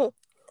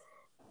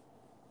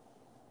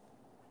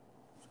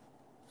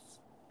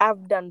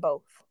 I've done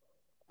both.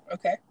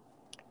 Okay.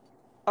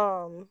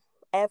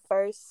 At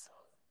first,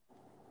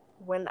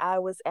 when I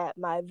was at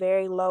my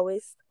very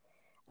lowest,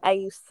 I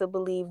used to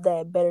believe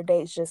that better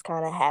days just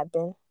kind of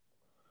happen.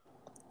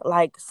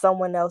 Like,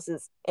 someone else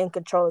is in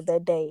control of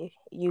that day,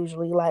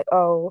 usually. Like,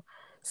 oh,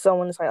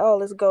 someone is like, oh,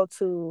 let's go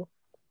to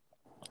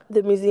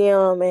the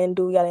museum and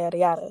do yada, yada,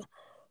 yada.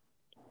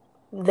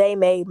 They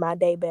made my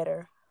day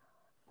better.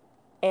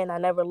 And I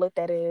never looked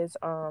at it as,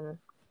 the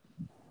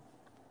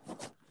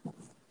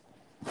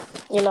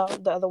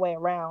other way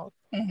around.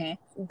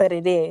 Mm-hmm. But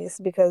it is,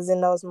 because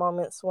in those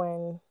moments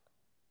when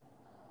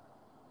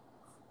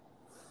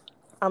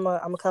I'm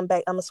gonna come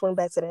back, I'm gonna swing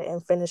back to that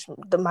and finish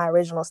my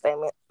original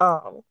statement.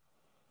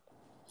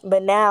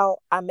 But now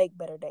I make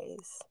better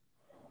days.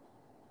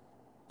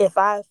 If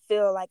I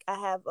feel like I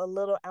have a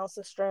little ounce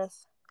of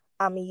strength,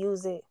 I'm gonna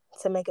use it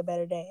to make a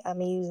better day. I'm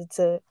gonna use it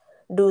to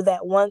do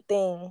that one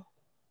thing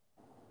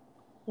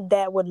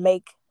that would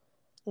make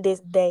this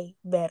day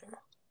better.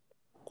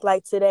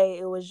 Like, today,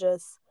 it was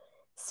just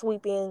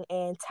sweeping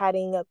and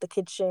tidying up the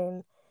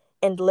kitchen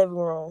and the living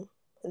room.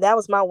 That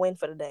was my win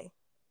for the day.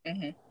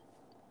 Mm-hmm.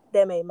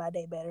 That made my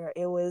day better.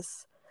 It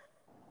was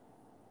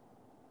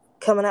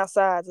coming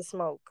outside to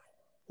smoke,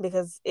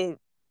 because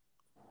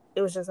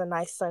it was just a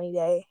nice sunny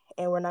day,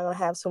 and we're not gonna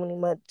have too many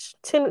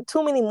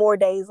more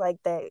days like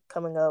that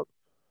coming up.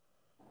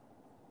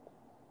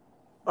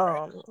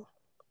 Right.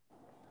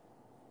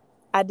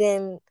 I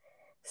didn't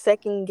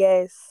second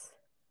guess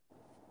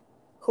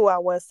who I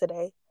was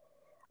today.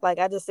 Like,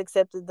 I just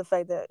accepted the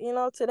fact that,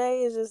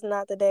 today is just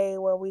not the day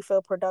where we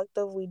feel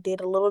productive. We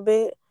did a little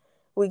bit.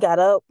 We got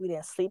up. We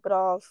didn't sleep it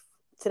off.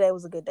 Today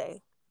was a good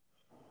day.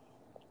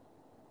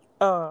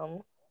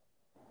 So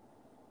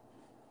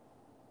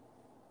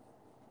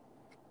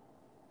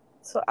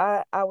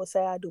I would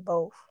say I do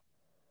both.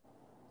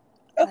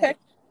 Okay.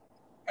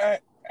 I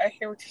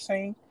hear what you're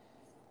saying.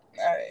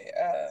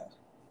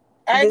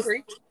 I this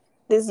agree.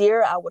 this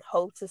year I would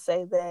hope to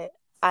say that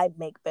I'd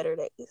make better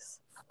days.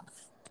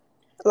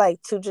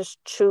 Like, to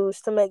just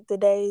choose to make the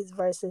days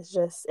versus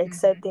just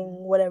accepting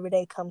whatever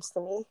day comes to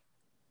me.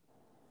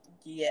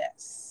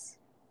 Yes,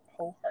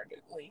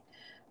 wholeheartedly.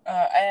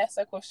 I asked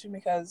that question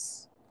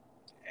because,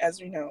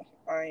 as we know,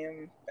 I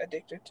am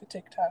addicted to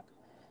TikTok.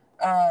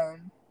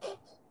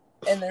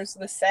 And there's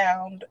the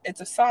sound.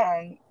 It's a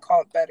song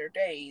called "Better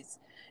Days,"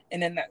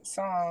 and in that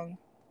song,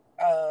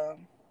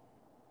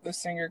 the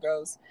singer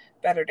goes,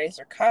 "Better days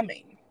are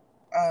coming."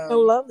 I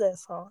love that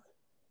song.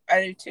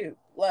 I do too.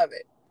 Love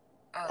it.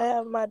 I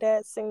have my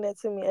dad sing that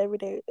to me every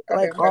day. Okay,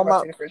 Like, we're talking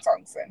about two different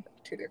songs then.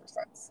 Two different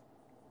songs.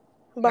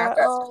 But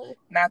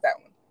Not that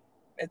one.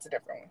 It's a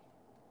different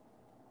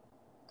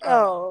one.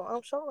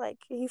 I'm sure like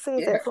he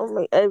sings that for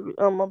me every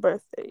on my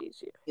birthday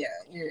each year. Yeah,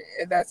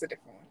 that's a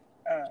different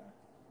one.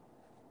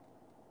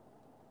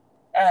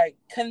 I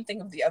couldn't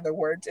think of the other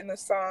words in the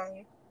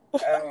song.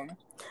 I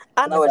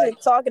know what you're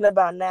talking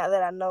about now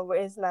that I know, but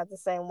it's not the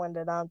same one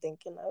that I'm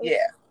thinking of.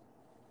 Yeah.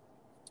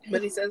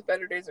 But he says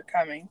better days are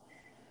coming.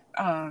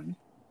 And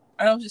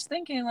I was just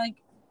thinking, like,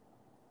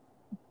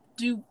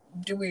 do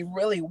we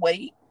really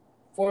wait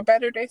for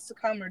better days to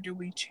come, or do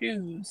we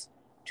choose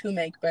to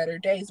make better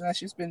days? And that's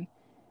just been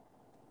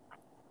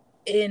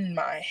in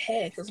my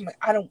head because I'm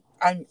like,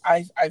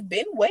 I've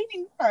been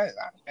waiting. I've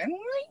been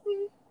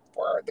waiting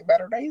for the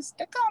better days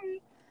to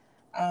come.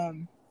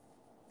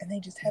 And they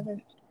just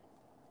haven't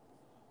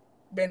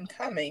been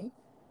coming,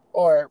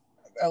 or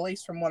at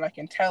least from what I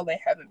can tell, they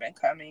haven't been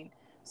coming.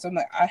 So I'm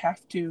like,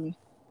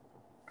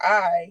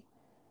 I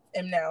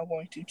am now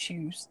going to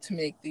choose to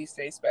make these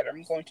days better.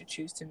 I'm going to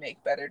choose to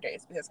make better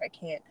days because I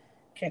can't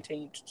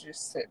continue to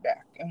just sit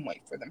back and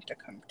wait for them to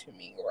come to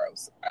me, or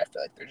else I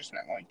feel like they're just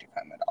not going to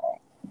come at all.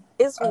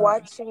 It's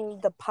watching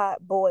the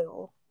pot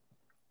boil.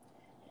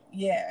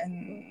 Yeah,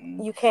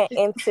 and you can't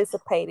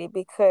anticipate it,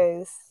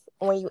 because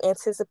when you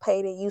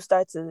anticipate it, you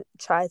start to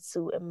try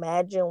to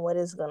imagine what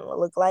it's going to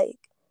look like.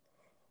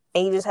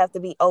 And you just have to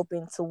be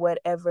open to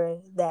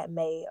whatever that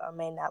may or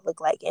may not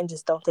look like, and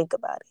just don't think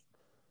about it.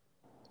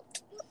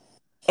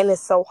 And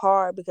it's so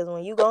hard because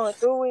when you going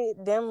through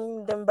it,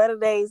 them better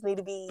days need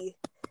to be,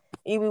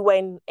 you be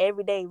waiting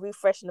every day,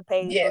 refreshing the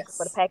page, looking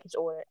for the package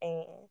order,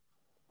 and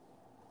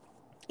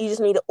you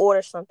just need to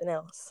order something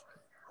else.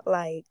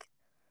 Like,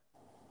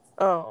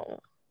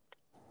 for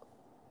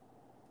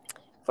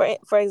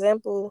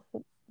example,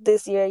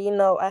 this year,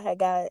 I had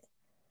got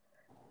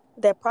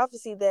that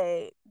prophecy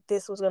that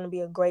this was going to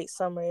be a great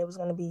summer. It was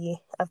going to be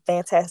a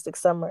fantastic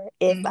summer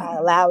if I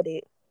allowed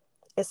it.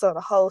 And so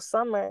the whole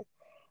summer,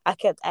 I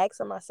kept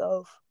asking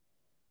myself,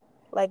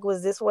 like,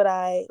 was this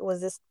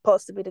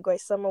supposed to be the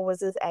great summer? Was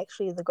this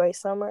actually the great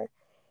summer?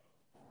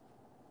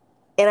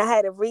 And I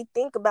had to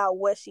rethink about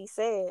what she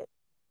said.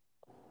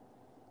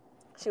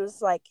 She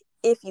was like,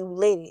 if you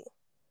let it.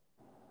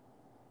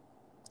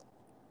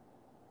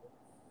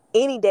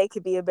 Any day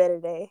could be a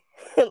better day.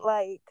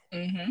 Like,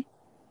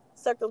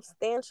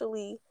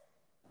 circumstantially,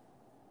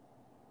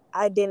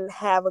 I didn't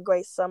have a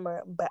great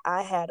summer, but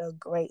I had a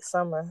great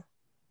summer.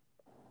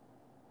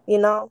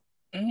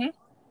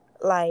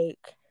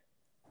 Like,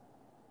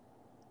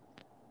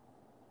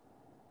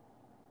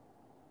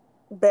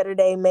 better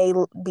day may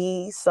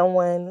be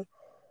someone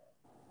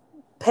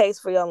pays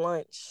for your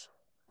lunch,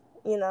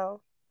 even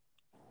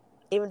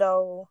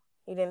though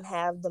you didn't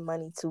have the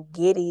money to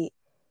get it,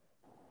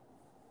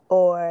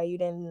 or you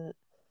didn't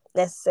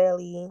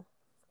necessarily,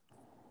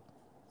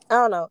 I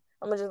don't know,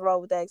 I'm gonna just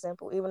roll with that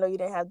example. Even though you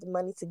didn't have the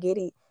money to get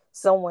it,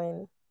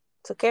 someone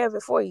took care of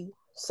it for you.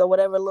 So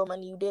whatever little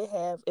money you did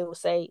have, it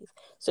was saved.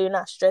 So you're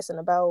not stressing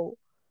about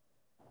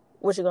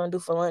what you're gonna do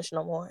for lunch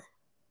no more.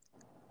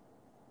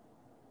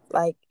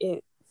 Like,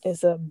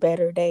 it's a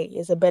better day.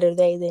 It's a better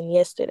day than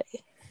yesterday.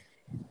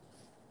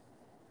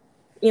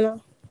 Yeah.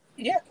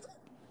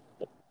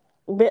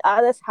 But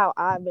that's how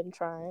I've been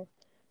trying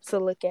to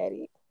look at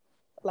it.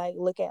 Like,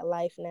 look at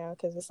life now,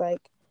 because it's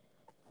like,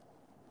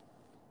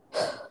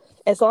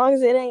 as long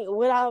as it ain't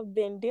what I've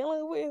been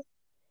dealing with,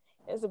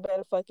 it's a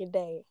better fucking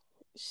day.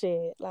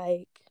 Shit,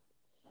 like,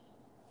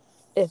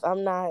 if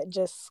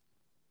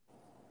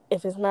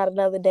it's not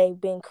another day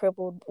being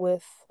crippled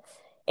with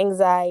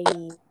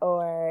anxiety,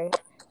 or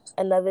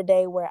another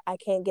day where I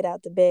can't get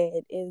out the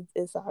bed,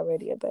 it's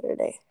already a better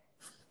day.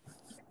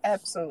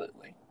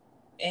 Absolutely.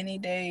 Any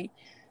day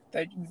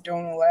that you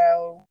don't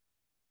allow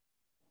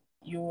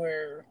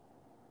your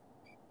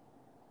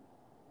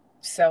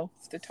self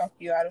to talk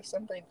you out of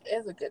something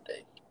is a good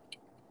thing.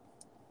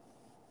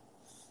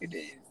 It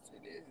is.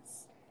 It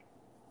is.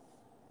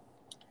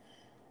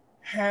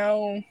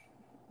 How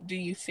do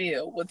you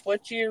feel with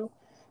what you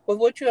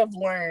have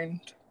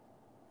learned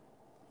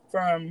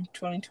from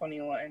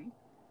 2021?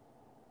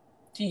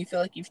 Do you feel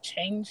like you've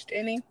changed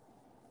any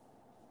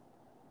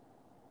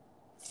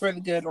for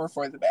the good or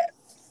for the bad?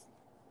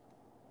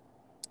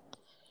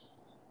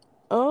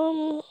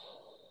 Um,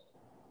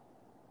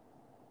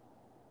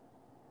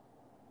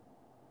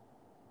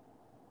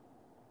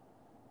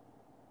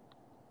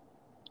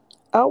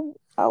 I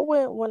I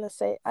wouldn't want to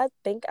say I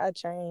think I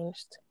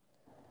changed.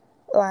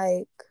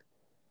 Like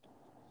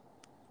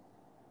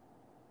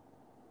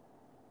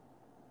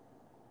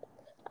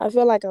I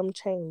feel like I'm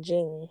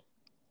changing.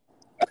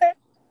 Okay.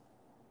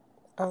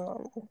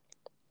 Um,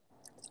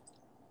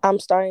 I'm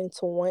starting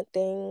to want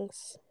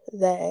things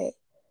that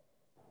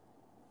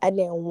I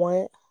didn't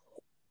want.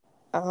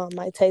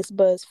 My taste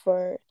buds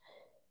for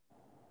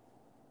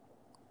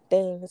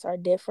things are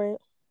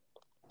different.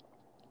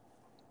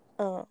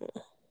 Um,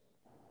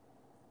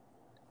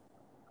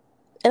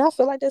 and I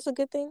feel like that's a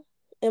good thing.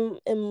 And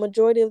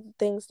majority of the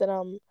things that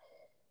I'm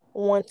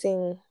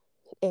wanting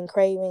and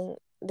craving,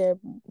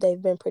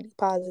 they've been pretty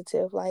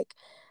positive. Like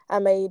I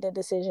made a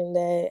decision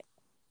that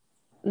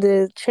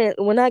the chance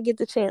when I get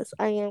the chance,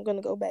 I am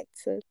gonna go back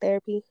to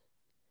therapy.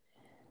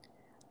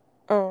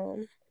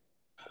 Um,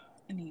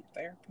 I need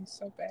therapy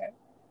so bad.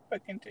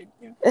 But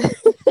continue.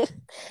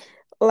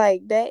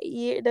 like that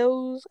year,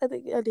 those I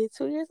think I did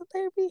 2 years of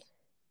therapy.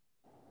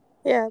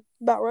 Yeah,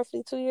 about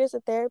roughly 2 years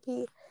of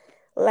therapy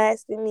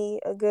lasted me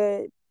a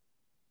good,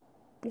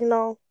 you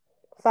know,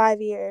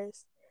 5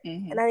 years.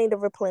 Mm-hmm. And I need to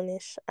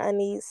replenish. I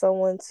need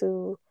someone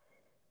to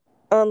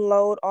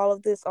unload all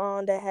of this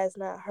on that has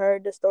not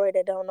heard the story,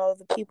 that don't know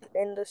the people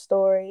in the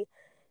story,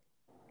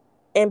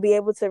 and be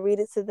able to read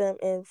it to them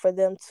and for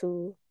them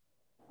to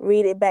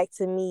read it back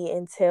to me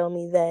and tell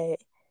me that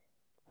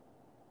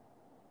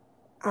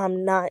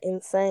I'm not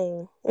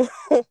insane.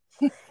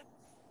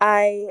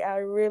 I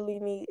really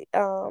need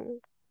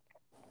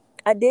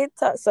I did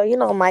talk, so you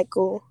know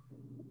Michael,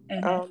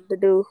 Mm-hmm. the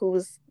dude who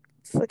was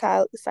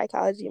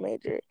psychology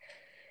major.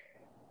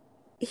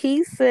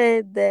 He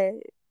said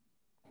that,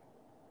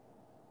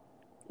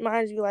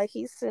 mind you, like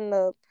he's sitting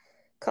up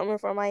coming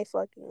from my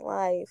fucking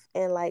life,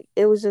 and like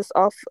it was just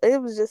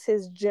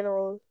his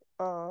general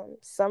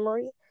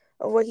summary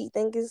of what he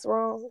think is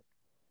wrong.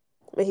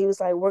 But he was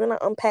like, we're gonna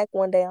unpack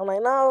one day. I'm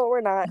like, no,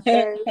 we're not,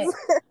 because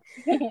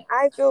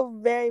I feel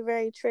very,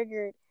 very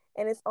triggered,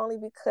 and it's only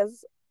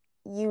because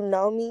you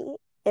know me,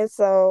 and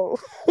so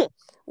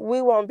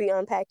we won't be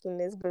unpacking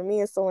this, but me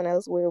and someone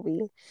else will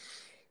be.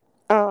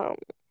 Um,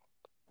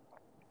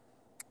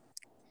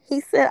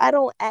 he said I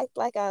don't act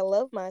like I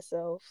love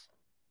myself,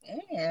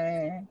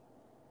 mm.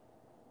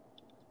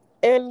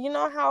 and you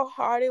know how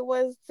hard it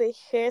was to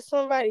hear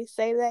somebody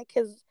say that,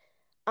 because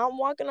I'm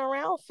walking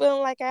around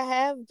feeling like I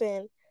have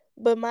been,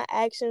 but my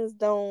actions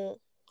don't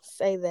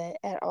say that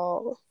at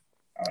all.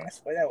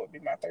 Honestly, that would be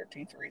my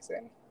 13th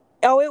reason.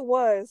 Oh, it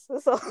was.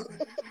 So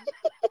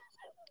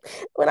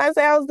when I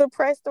say I was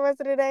depressed the rest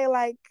of the day,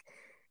 like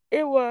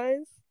it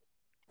was.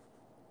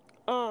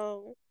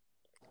 Um,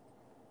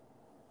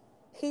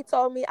 he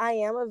told me I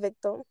am a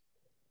victim,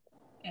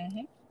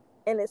 Mm-hmm.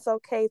 and it's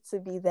okay to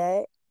be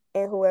that.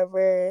 And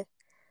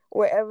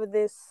wherever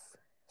this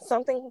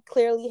something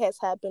clearly has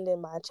happened in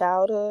my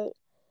childhood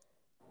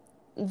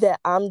that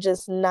I'm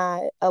just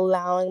not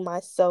allowing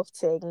myself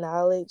to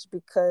acknowledge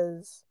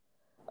because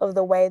of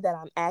the way that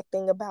I'm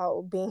acting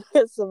about being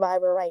a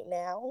survivor right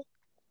now,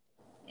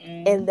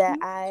 and that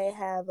Mm-hmm. I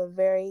have a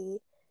very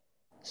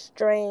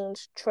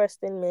strange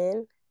trust in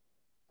men,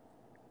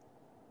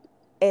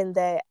 and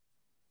that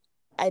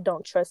I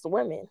don't trust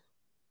women.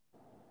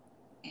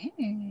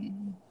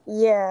 Mm.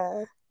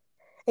 Yeah.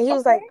 And Okay. he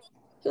was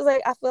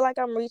like, I feel like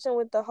I'm reaching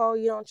with the whole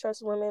you don't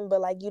trust women,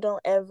 but like you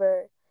don't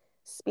ever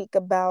speak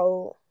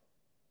about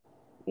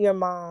your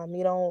mom.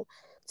 You don't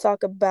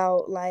talk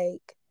about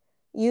like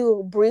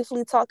you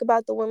briefly talk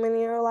about the women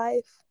in your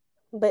life,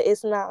 but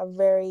it's not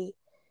very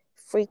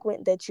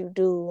frequent that you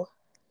do.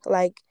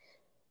 Like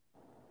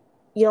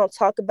you don't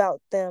talk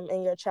about them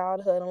in your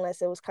childhood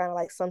unless it was kind of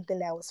like something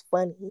that was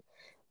funny.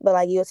 But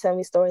like you'll tell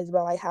me stories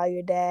about like how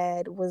your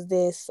dad was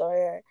this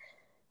or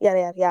yada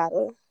yada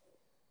yada.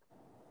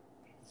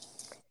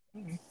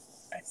 Mm.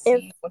 I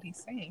And see what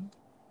he's saying.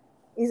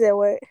 you said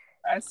what?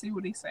 I see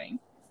what he's saying.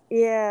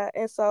 Yeah,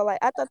 and so like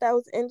I thought that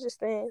was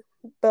interesting,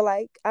 but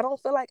like I don't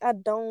feel like I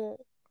don't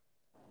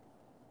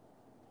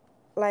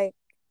like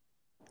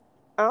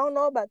I don't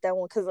know about that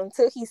one because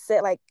until he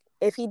said like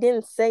if he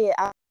didn't say it,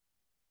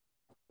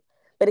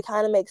 but it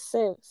kind of makes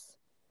sense.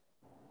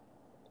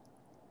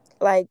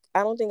 Like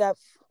I don't think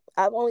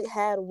I've only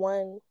had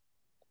one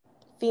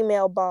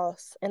female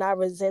boss, and I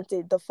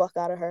resented the fuck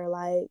out of her.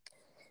 Like,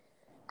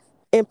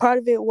 and part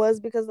of it was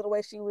because of the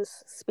way she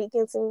was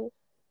speaking to me,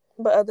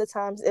 but other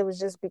times it was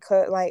just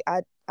because like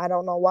I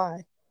don't know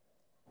why.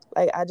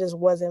 Like I just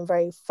wasn't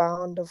very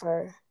fond of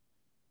her.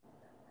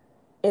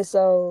 And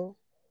so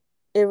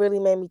it really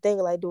made me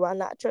think, like, do I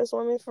not trust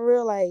women for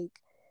real? Like,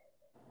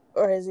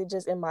 or is it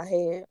just in my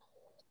head?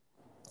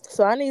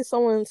 So I need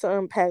someone to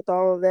unpack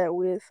all of that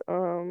with.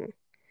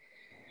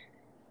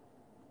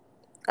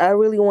 I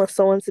really want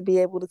someone to be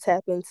able to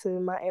tap into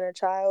my inner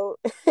child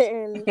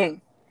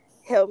and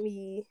help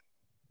me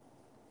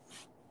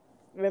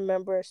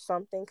remember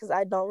something, because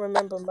I don't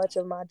remember much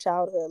of my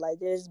childhood. Like,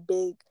 there's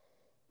big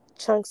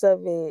chunks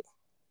of it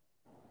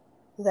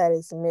that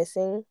is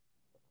missing.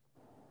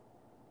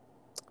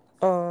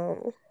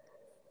 So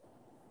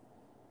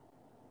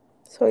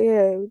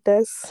yeah,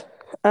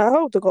 I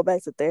hope to go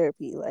back to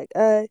therapy. Like,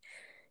 I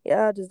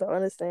just don't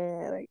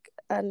understand. Like,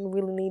 I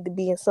really need to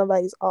be in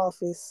somebody's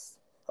office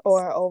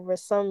or over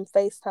some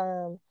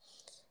FaceTime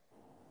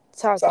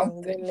talking,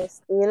 Something.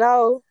 goodness, you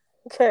know?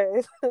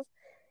 Because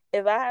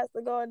if I have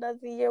to go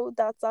another year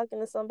without talking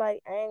to somebody,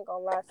 I ain't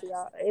gonna lie to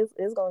y'all.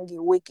 It's gonna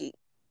get wicked.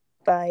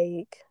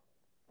 Like,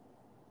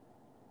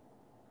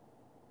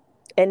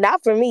 and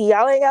not for me.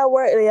 Y'all ain't got to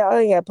worry. Y'all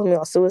ain't got to put me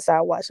on suicide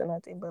watch or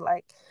nothing. But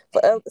like,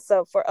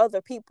 for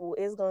other people,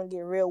 it's gonna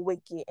get real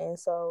wicked. And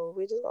so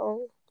we just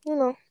gonna, you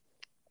know.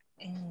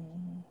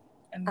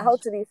 I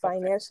hope to be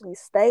financially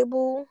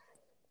stable.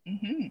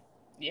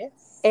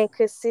 Yes. And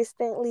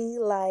consistently,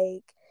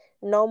 like,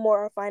 no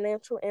more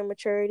financial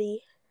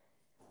immaturity.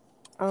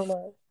 I'm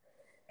gonna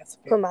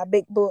put my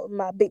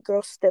big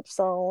girl steps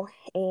on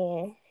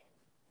and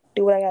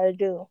do what I gotta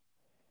do.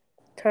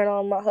 Turn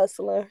on my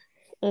hustler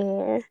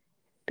and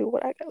do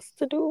what I got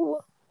to do.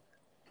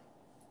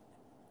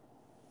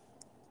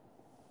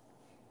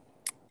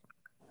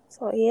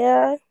 So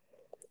yeah,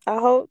 I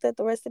hope that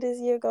the rest of this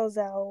year goes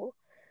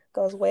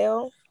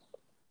well.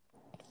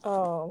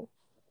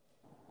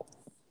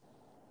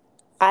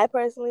 I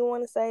personally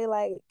want to say,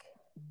 like,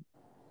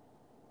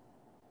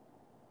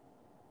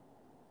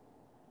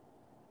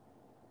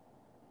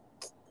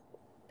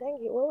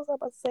 dang it, what was I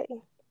about to say?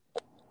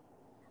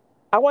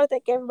 I want to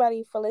thank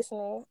everybody for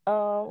listening.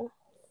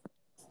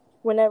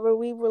 Whenever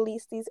we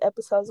release these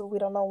episodes, we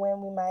don't know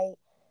when, we might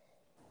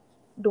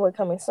do it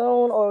coming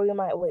soon, or we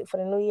might wait for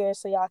the new year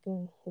so y'all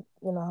can,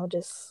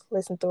 just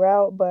listen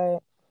throughout.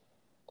 But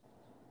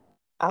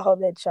I hope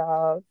that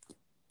y'all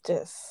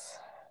just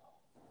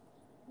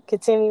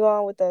continue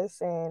on with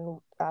us, and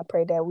I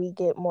pray that we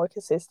get more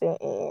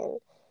consistent. And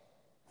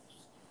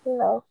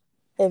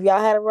if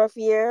y'all had a rough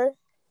year,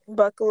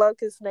 buckle up,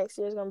 because next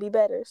year is gonna be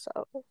better.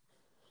 So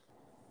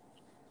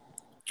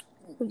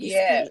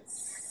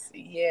Yes.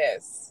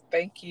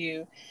 Thank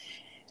you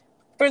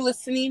for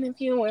listening.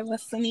 If you were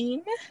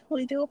listening,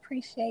 we do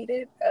appreciate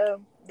it.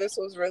 This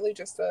was really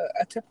just a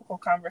typical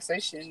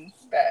conversation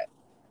that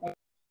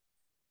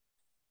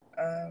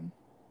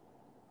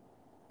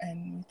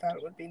and we thought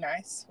it would be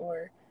nice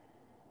for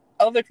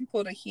other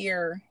people to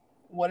hear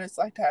what it's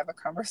like to have a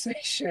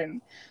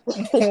conversation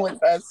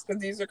with us,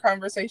 because these are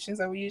conversations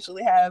that we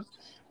usually have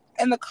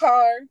in the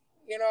car,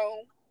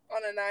 on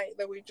a night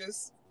that we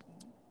just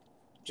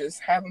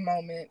have a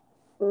moment.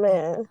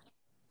 Man.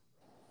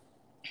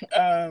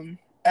 And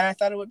I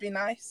thought it would be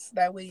nice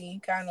that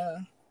we kind of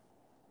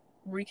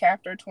recap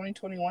our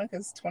 2021,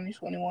 because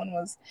 2021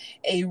 was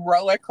a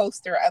roller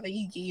coaster of a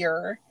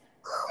year.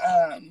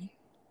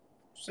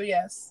 So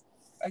yes,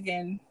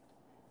 again,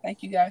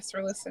 thank you guys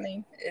for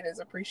listening. It is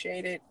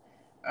appreciated.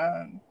 Be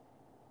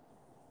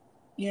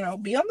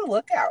on the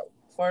lookout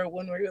for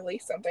when we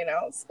release something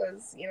else,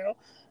 because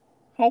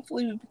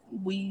hopefully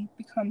we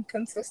become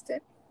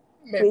consistent.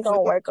 We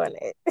gonna work on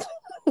it.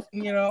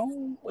 We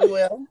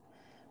will.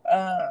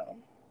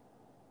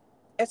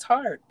 It's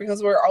hard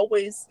because we're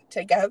always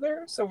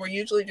together, so we're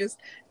usually just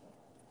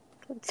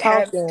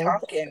talking,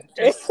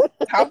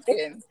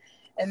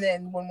 and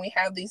then when we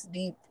have these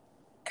deep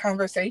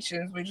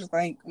conversations, we just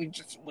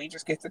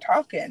get to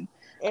talking,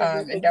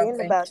 and don't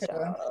think about to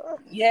y'all.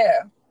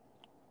 Yeah.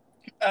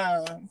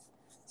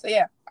 So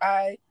yeah,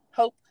 I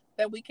hope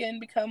that we can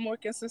become more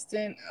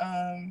consistent,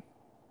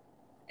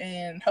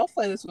 and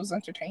hopefully this was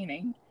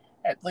entertaining,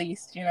 at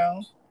least,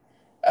 at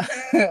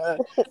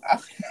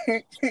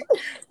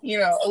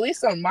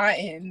least on my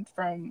end,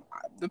 from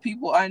the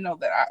people I know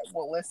that I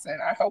will listen.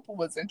 I hope it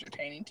was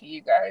entertaining to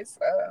you guys.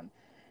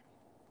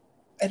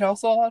 And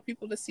also a lot of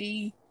people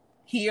to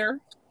hear,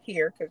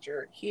 because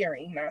you're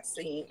hearing, not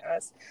seeing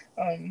us.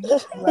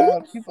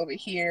 Allow people to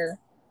hear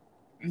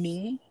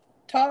me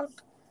talk.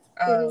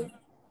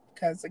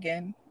 Because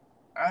again,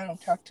 I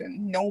don't talk to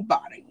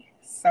nobody.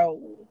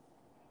 So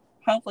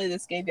hopefully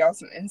this gave y'all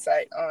some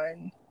insight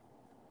on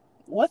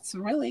what's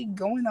really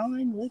going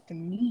on with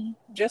me,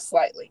 just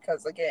slightly,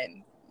 because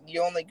again,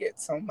 you only get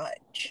so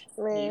much.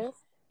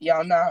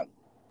 Y'all not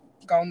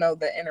gonna know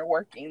the inner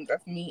workings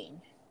of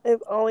me.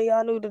 If only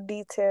y'all knew the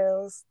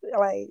details.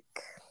 Like,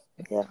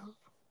 yeah.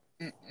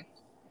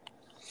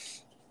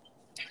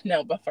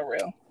 No, but for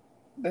real,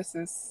 this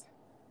was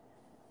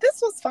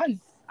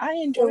fun. I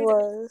enjoyed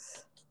it.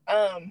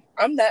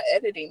 I'm not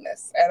editing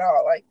this at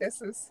all. Like,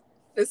 this is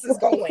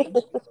going,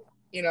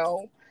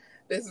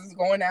 this is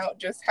going out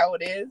just how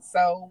it is.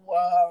 So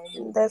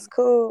that's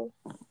cool.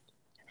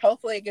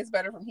 hopefully it gets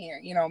better from here.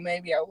 You know,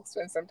 maybe I will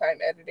spend some time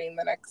editing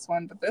the next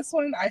one, but this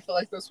one, I feel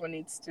like this one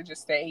needs to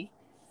just stay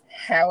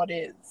how it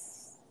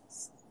is.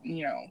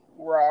 You know,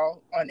 raw,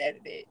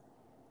 unedited,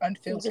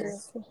 unfiltered.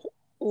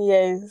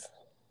 Yes.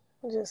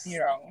 You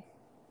know,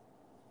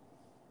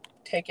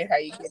 take it how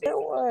you get it. It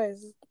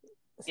was.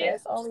 So Yeah.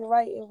 it's only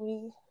right if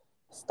we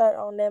start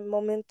on that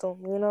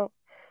momentum, you know?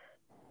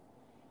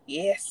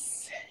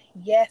 Yes.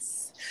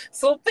 Yes.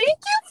 So thank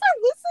you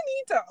for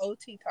listening to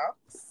OT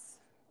Talks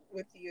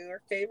with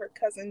your favorite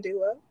cousin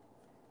duo,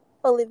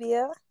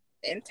 Olivia.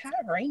 and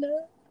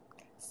Tyrena.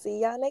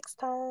 See y'all next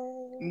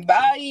time.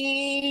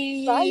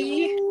 Bye.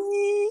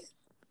 Bye.